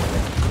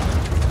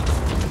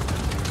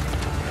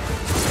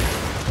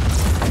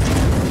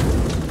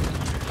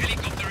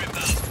 Helicopter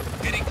inbound.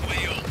 Heading to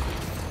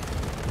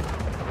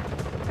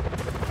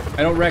AO.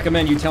 I don't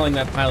recommend you telling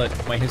that pilot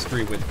my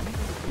history with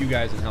you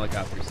guys in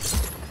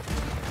helicopters.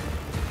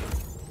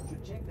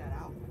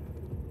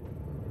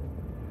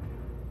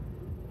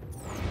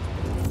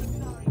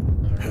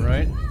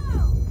 Alright.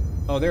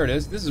 Oh, there it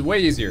is. This is way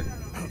easier.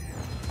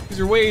 These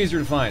are way easier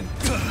to find.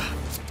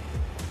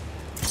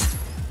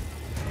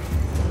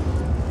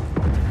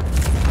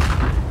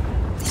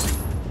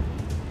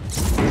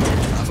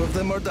 Half of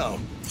them are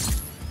down.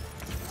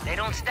 They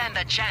don't stand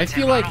a chance. I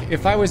feel like hermano.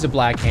 if I was a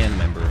Black Hand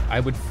member, I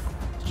would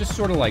just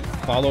sort of like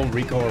follow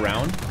Rico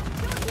around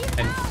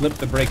and flip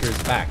the breakers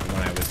back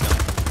when I was done.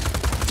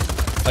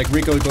 Like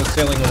Rico goes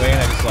sailing away and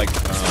I just like,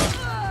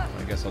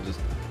 I guess I'll just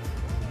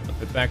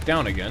flip it back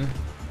down again.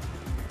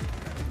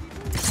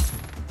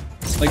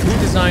 Like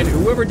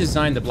whoever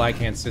designed the Black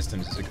Hand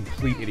systems is a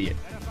complete idiot.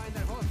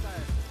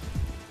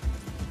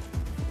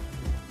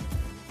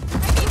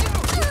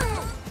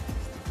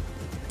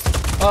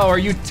 Oh, are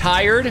you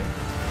tired?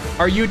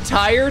 Are you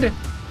tired?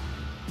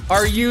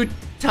 Are you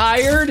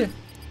tired?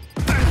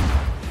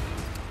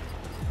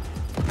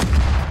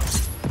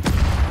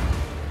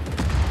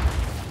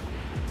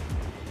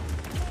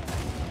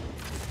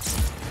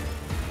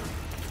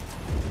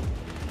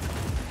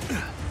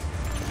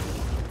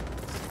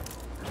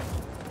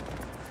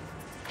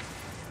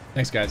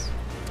 Thanks, guys.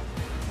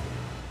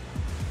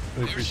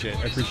 Really appreciate it.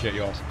 I appreciate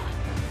you all.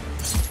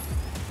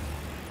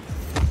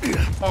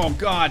 Oh,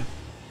 God.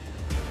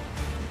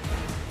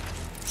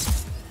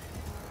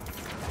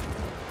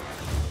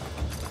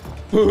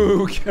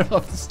 Ooh, get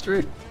off the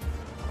street.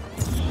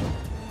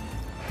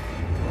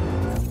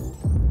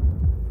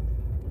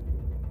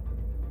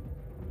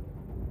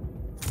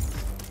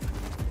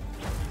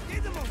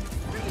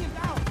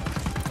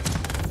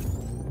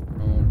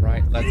 All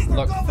right, let's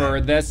look for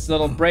this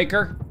little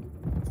breaker.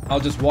 I'll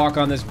just walk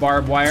on this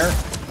barbed wire.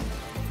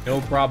 No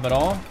problem at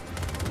all.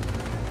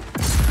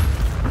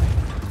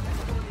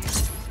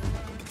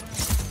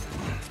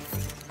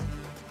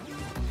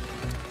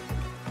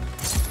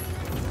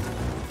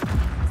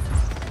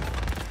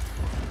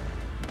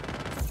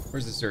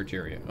 Where's the search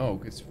area? Oh,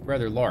 it's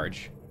rather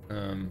large.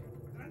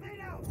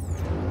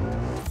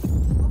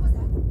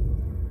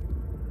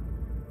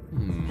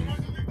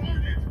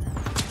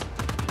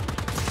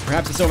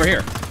 Perhaps it's over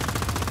here.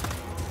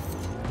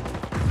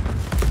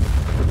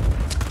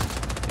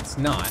 It's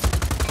not.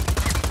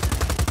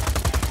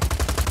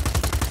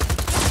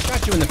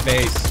 Shot you in the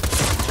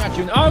face. Shot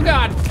you in... Oh,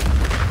 God!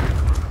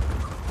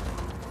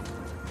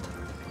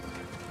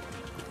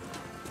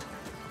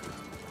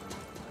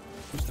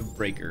 Where's the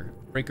breaker?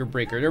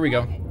 Breaker. There we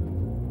go.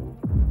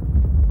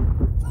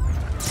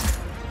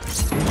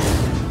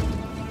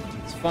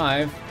 It's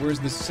 5. Where's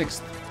the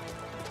 6th?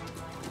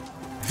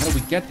 How do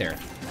we get there?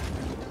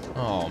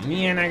 Oh,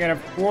 man, I gotta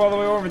go all the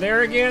way over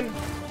there again?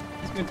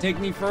 It's gonna take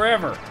me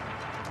forever.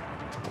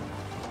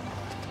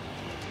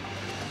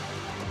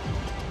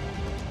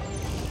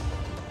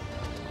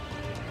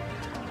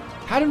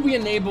 How did we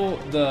enable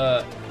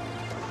the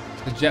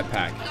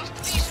jetpack?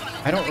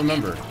 I don't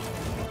remember.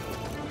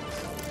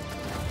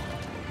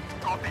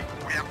 Copy.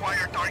 We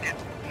acquire target.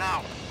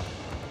 Now.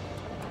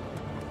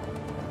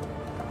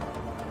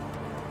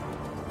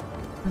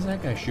 What's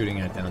that guy shooting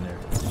at down there?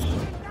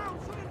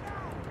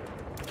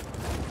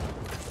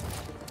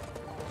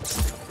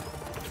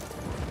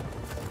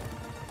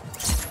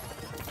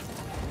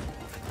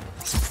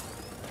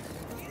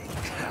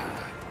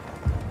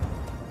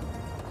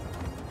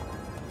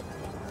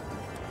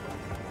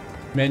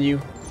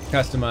 Menu,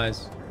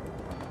 customize.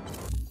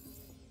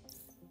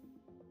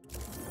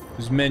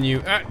 There's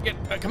menu.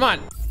 Come on.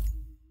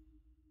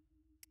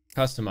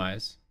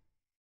 Customize.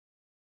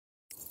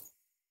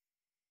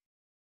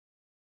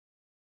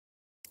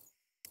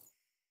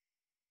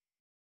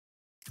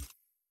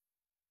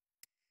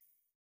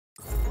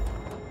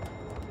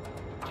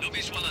 No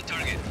visual on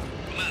target.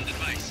 Command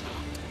advice.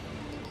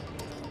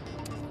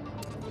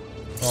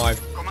 Oh, I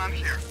Command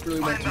here.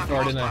 really went Find too that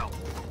far, didn't I? hostile.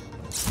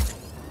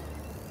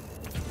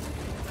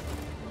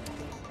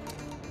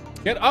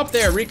 Get up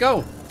there,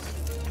 Rico!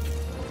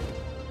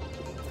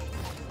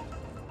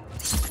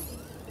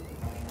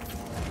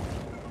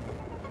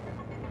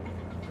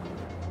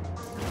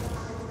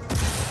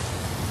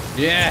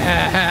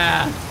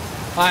 Yeah!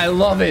 I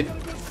love it!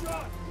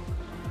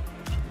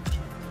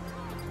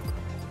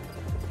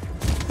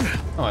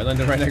 Oh, I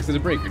landed right next to the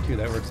breaker, too.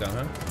 That works out,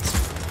 huh?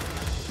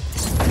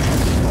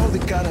 All the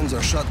cannons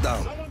are shut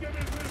down.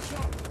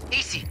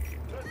 Easy.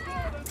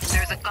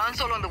 There's a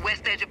console on the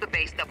west edge of the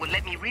base that will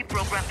let me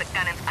reprogram the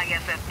cannon's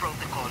IFF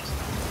protocols.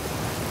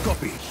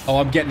 Copy. Oh,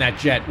 I'm getting that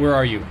jet. Where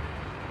are you?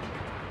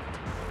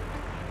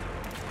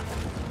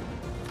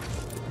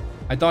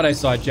 I thought I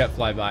saw a jet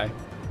fly by.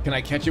 Can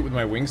I catch it with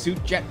my wingsuit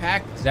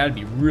jetpack? 'Cause that'd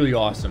be really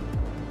awesome.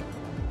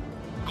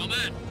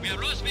 Command, we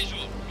have lost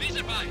visual. Please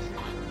advise.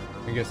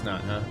 I guess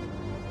not, huh?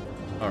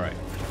 Alright.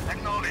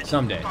 Acknowledge.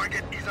 Someday.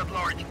 Target is at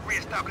large.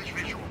 Re-establish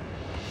visual.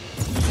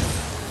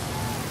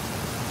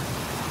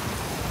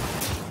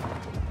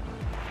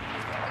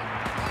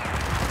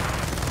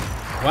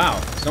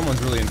 Wow,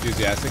 someone's really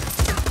enthusiastic.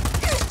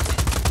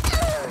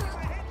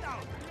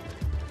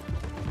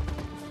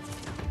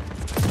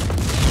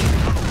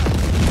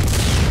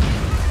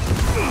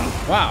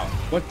 Wow,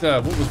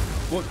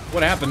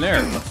 what happened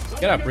there?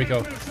 Get up,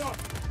 Rico.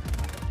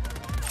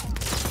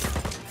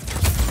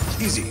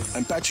 Easy.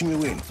 I'm patching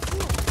you in.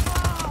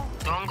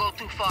 Don't go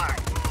too far.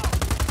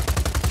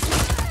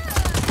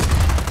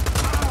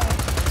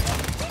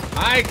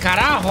 Ay,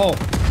 carajo!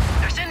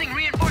 They're sending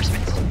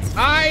reinforcements.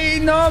 Ay,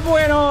 no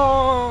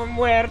bueno,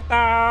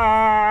 muerta.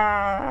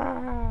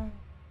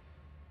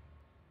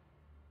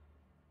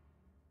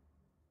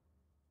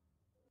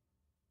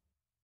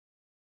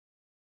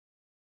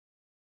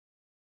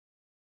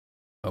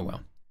 Oh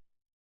well.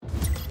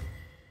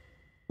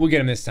 We'll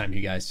get him this time,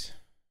 you guys.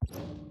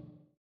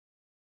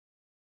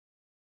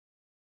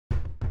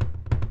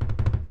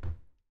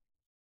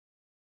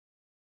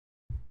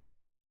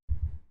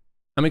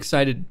 I'm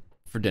excited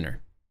for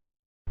dinner.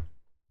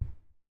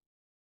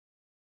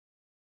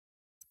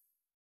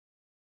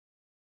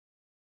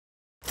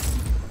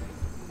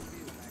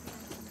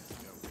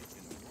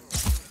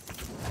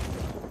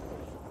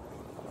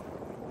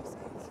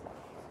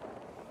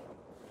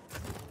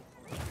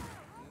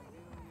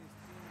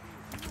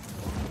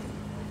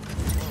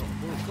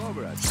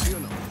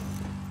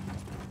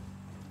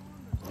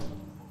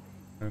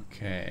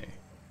 Okay.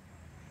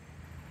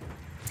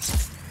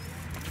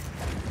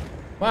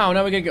 Wow,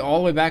 now we gotta get all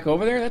the way back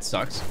over there? That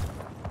sucks.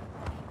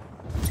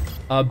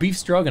 Beef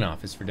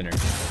stroganoff is for dinner.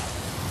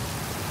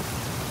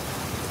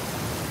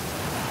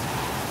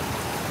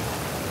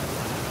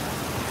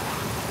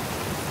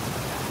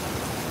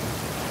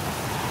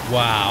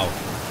 Wow.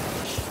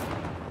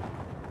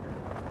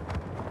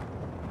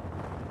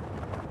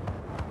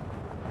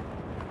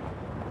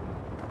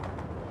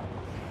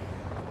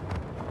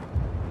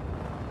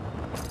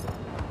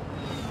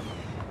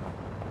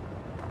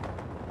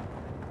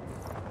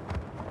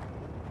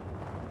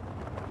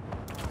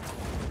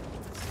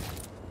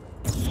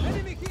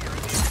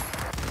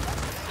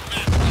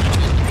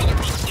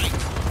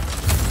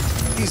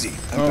 Easy.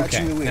 I'm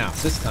patching you Okay, in. now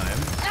this time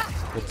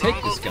we'll take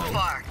Don't go this too gun.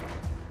 far.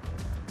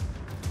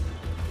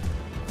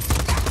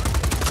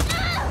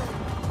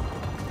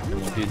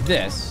 And we'll do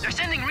this. They're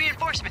sending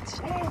reinforcements.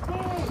 Helicopter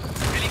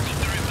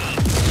inbound.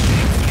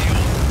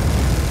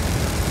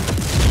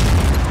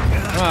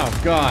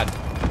 Oh God.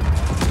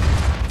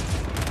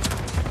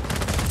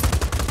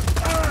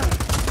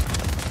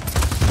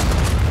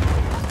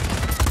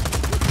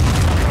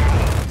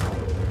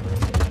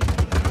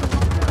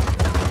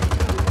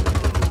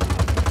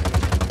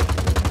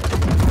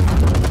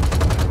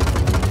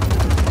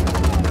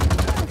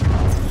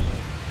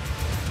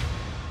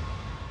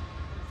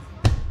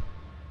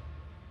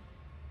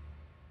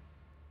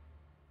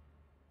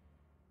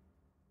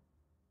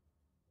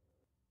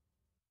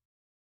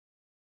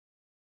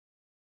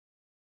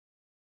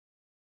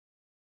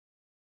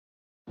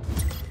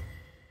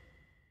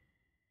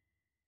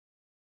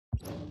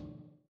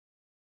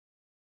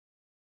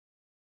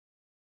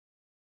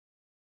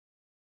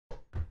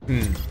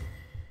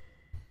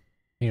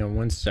 Hang on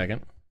 1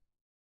 second.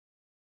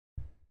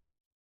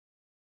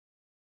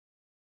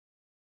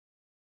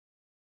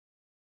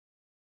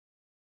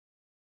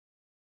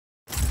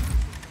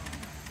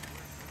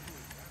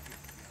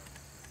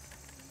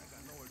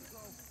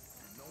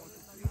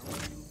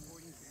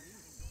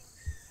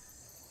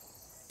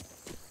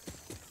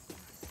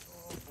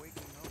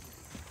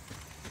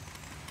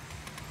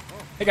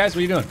 Hey guys, what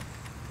are you doing?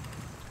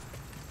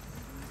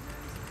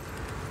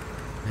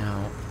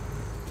 Now,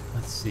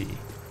 let's see.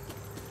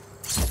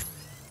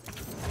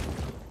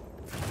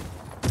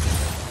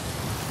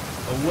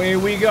 Away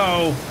we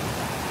go.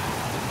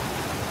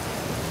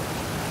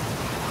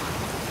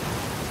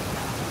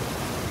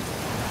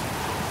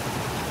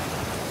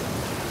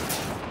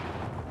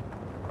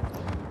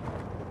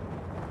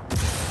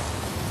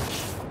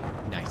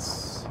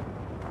 Nice.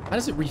 How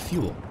does it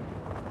refuel?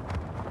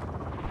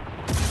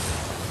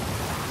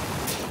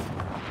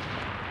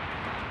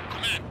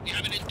 Command, we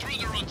have an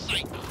intruder on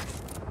site.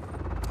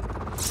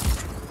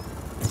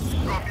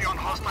 Copy on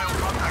hostile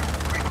contact.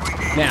 Quick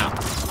engage. Now,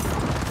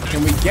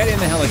 can we get in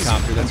the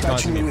helicopter that's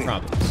causing me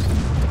problems?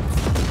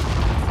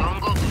 Don't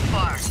go too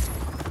far.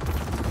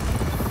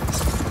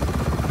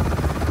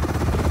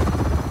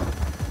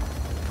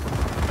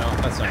 No,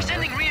 that's They're not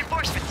sending it.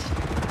 reinforcements.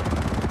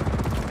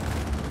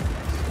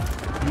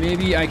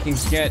 Maybe I can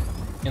get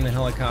in the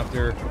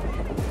helicopter.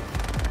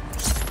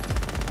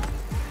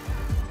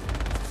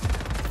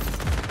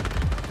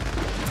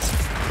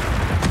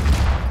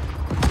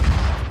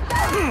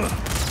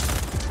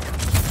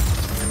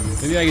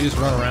 Maybe I can just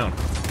run around.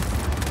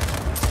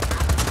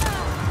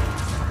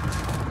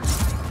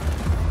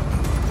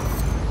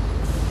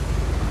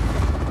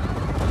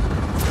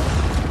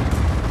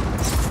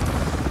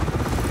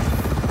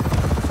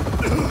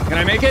 Can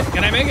I make it?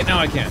 Can I make it? No,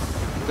 I can't.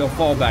 They'll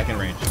fall back in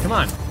range. Come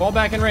on, fall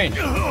back in range.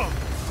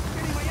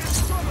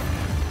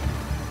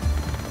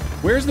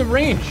 Where's the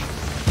range?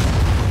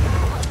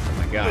 Oh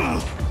my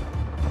god.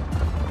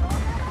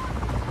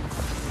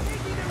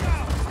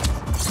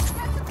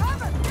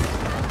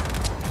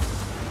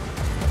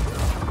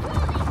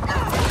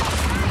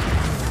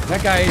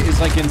 That guy is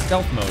like in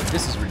stealth mode.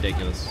 This is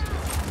ridiculous.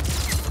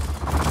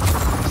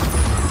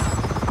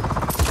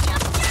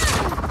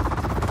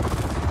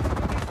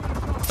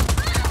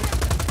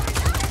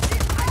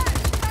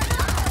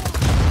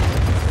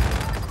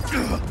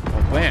 Oh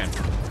man.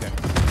 Okay.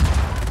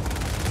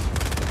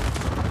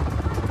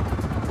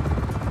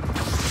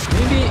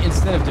 Maybe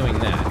instead of doing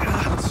that,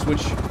 let's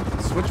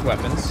switch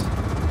weapons.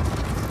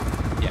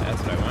 Yeah,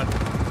 that's what I want.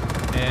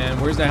 And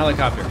where's the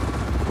helicopter?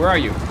 Where are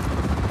you?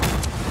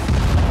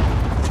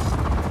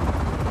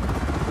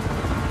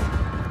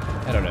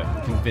 I don't know.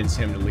 Convince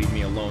him to leave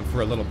me alone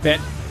for a little bit.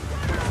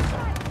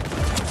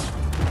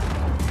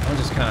 I'll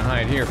just kind of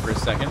hide here for a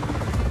second.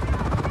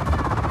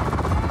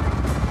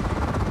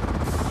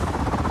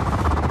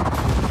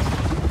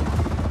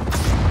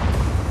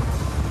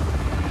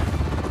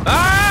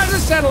 Ah, the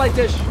satellite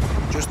dish.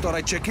 Just thought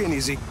I'd check in,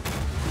 Easy.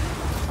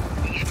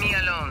 Leave me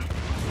alone.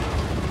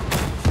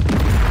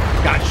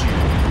 Got you.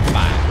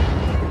 Bye.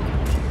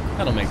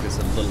 That'll make this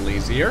a little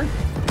easier.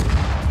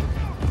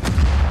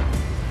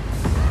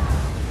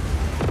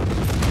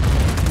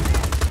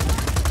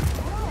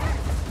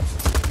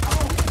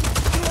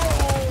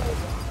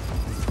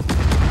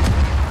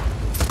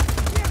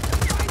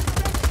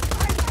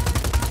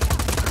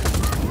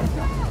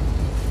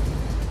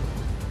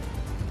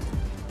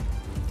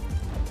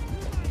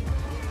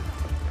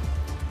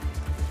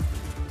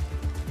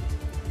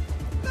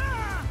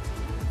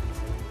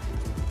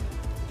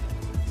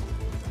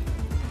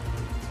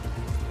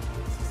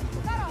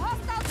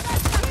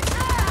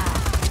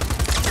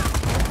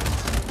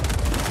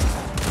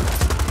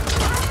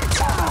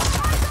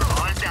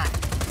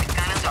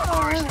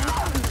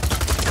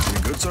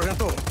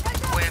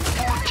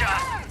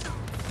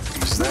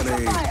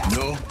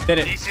 Did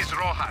it. This is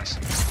Rojas.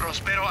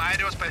 Prospero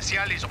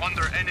Aerospecial is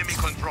under enemy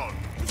control.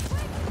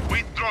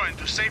 Withdrawing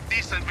to safe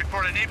distance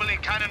before enabling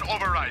cannon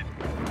override.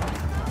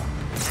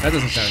 That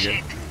doesn't sound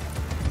good.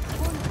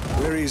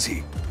 Where is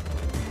he?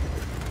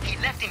 He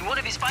left in one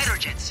of his fighter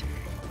jets.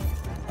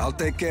 I'll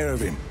take care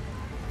of him.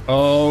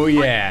 Oh,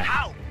 yeah.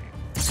 How?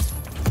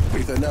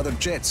 With another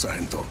jet,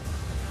 Sargento.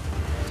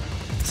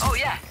 Oh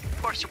yeah,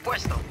 por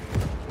supuesto.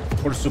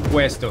 Por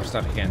supuesto,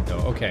 sargento.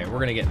 Okay, we're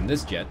gonna get in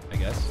this jet, I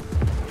guess.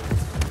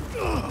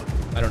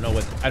 I don't know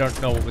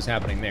what was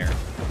happening there.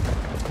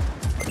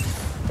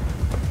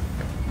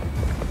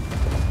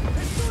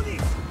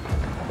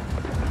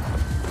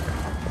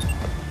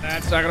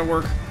 That's not gonna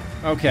work.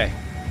 Okay.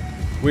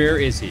 Where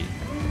is he?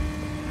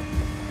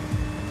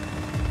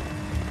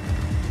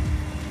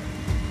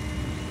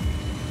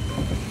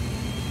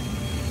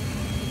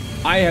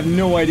 I have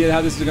no idea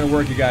how this is gonna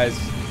work, you guys.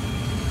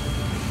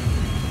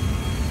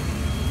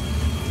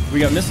 We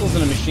got missiles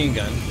and a machine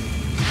gun.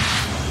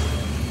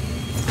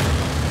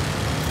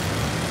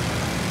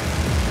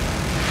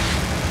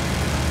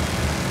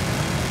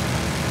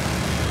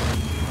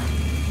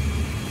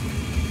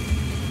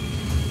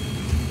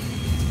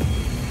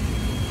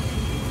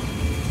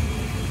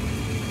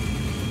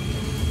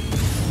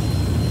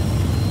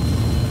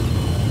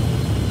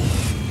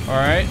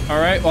 All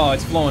right. Well,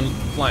 it's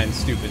flying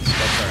stupid. So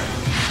that's all right.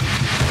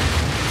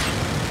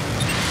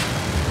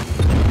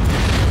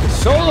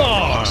 So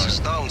long. Losses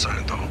down,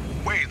 Sargento.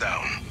 Way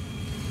down.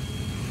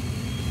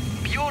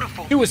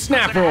 Beautiful. Do a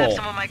snap I'm gonna have roll.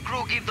 some of my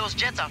crew give those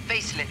jets a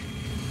facelift.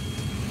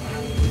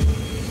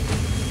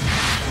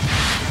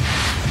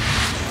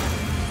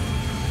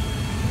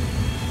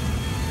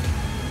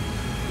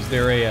 Is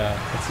there a,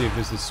 let's see if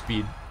there's a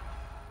speed.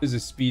 There's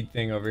a speed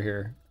thing over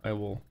here. I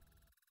will,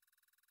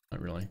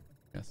 not really,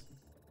 yes.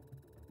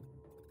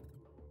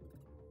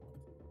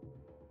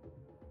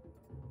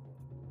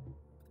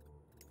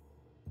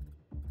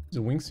 It's a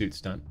wingsuit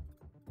stunt.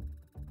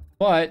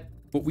 But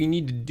what we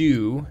need to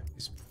do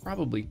is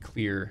probably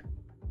clear.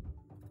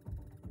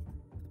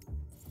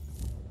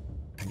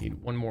 I need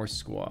one more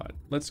squad.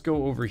 Let's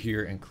go over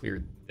here and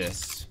clear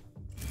this.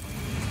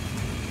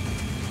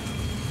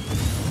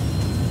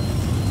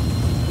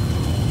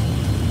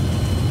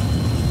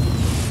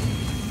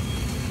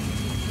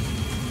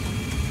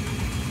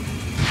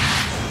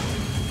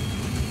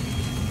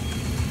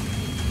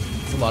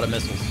 It's a lot of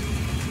missiles.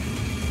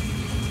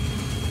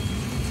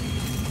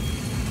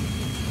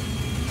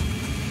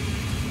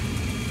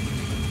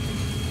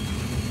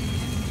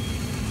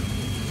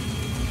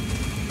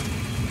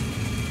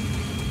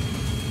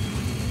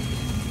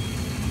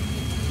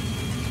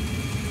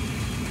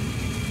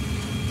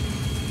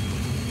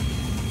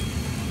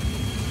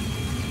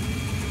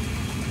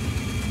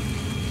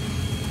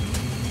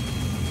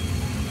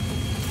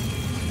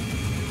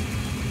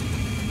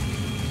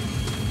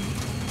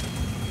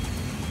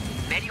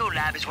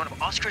 Lab is one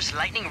of Oscar's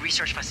lightning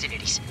research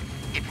facilities.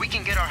 If we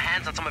can get our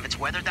hands on some of its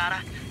weather data,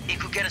 it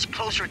could get us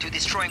closer to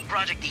destroying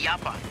Project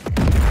Iapa.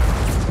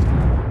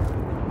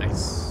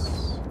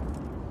 Nice.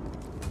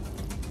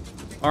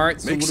 All right,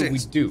 so Makes what do we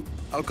sense. do?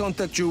 I'll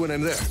contact you when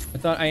I'm there. I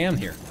thought I am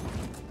here.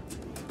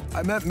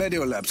 I'm at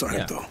Medio Lab,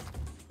 Sargento.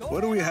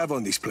 What do we have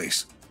on this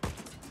place?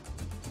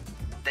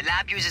 The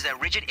lab uses a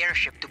rigid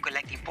airship to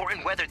collect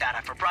important weather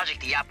data for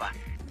Project Iapa.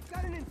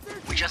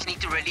 We just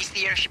need to release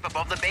the airship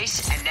above the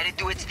base and let it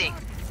do its thing.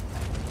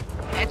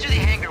 Head to the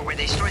hangar where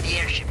they store the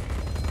airship.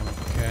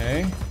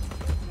 Okay.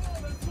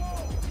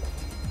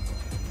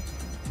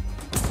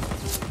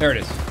 There it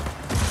is.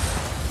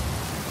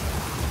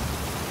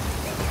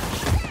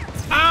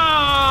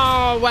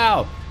 Oh,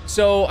 wow.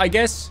 So I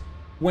guess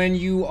when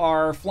you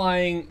are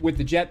flying with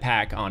the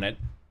jetpack on it,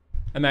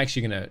 I'm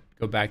actually going to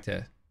go back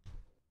to...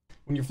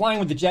 When you're flying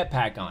with the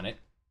jetpack on it,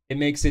 it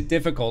makes it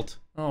difficult.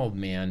 Oh,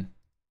 man.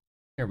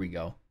 There we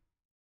go.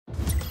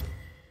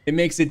 It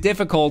makes it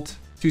difficult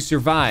to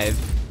survive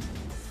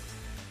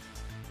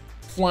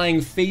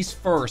flying face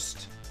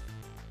first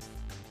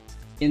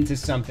into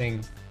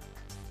something.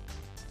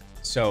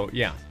 So,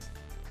 yeah.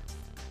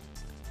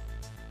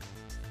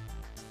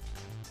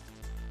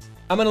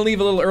 I'm gonna leave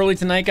a little early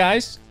tonight,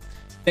 guys.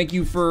 Thank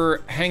you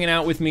for hanging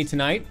out with me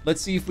tonight. Let's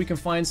see if we can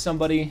find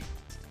somebody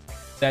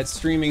that's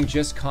streaming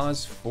Just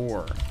Cause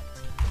 4.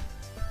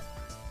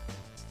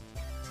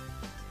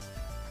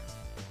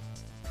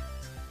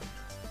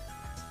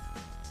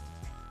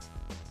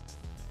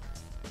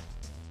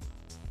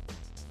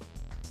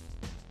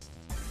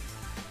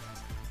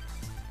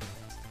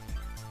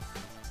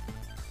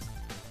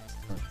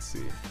 Let's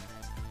see.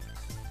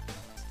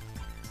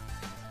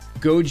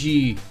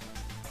 Goji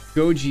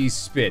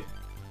Spit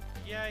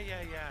Yeah, I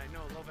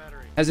know, low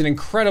battery. has an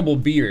incredible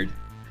beard,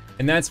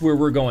 and that's where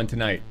we're going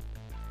tonight.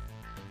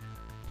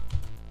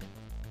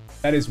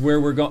 That is where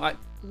we're going.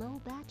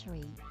 Low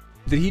battery.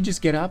 Did he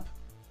just get up?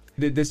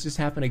 Did this just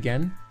happen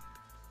again?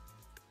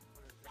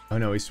 Oh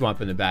no, he's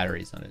swapping the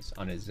batteries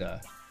on his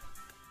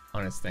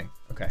thing.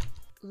 Okay.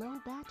 Low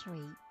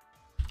battery.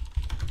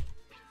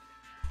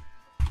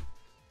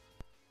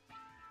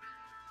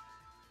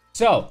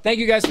 So, thank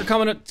you guys for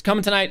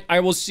coming tonight. I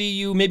will see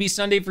you maybe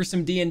Sunday for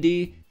some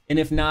D&D, and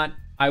if not,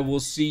 I will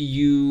see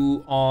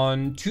you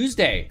on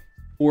Tuesday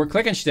for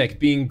Click and Stick,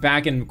 being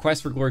back in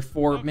Quest for Glory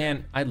 4.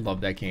 Man, I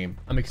love that game.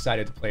 I'm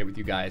excited to play it with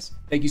you guys.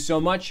 Thank you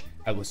so much.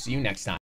 I will see you next time.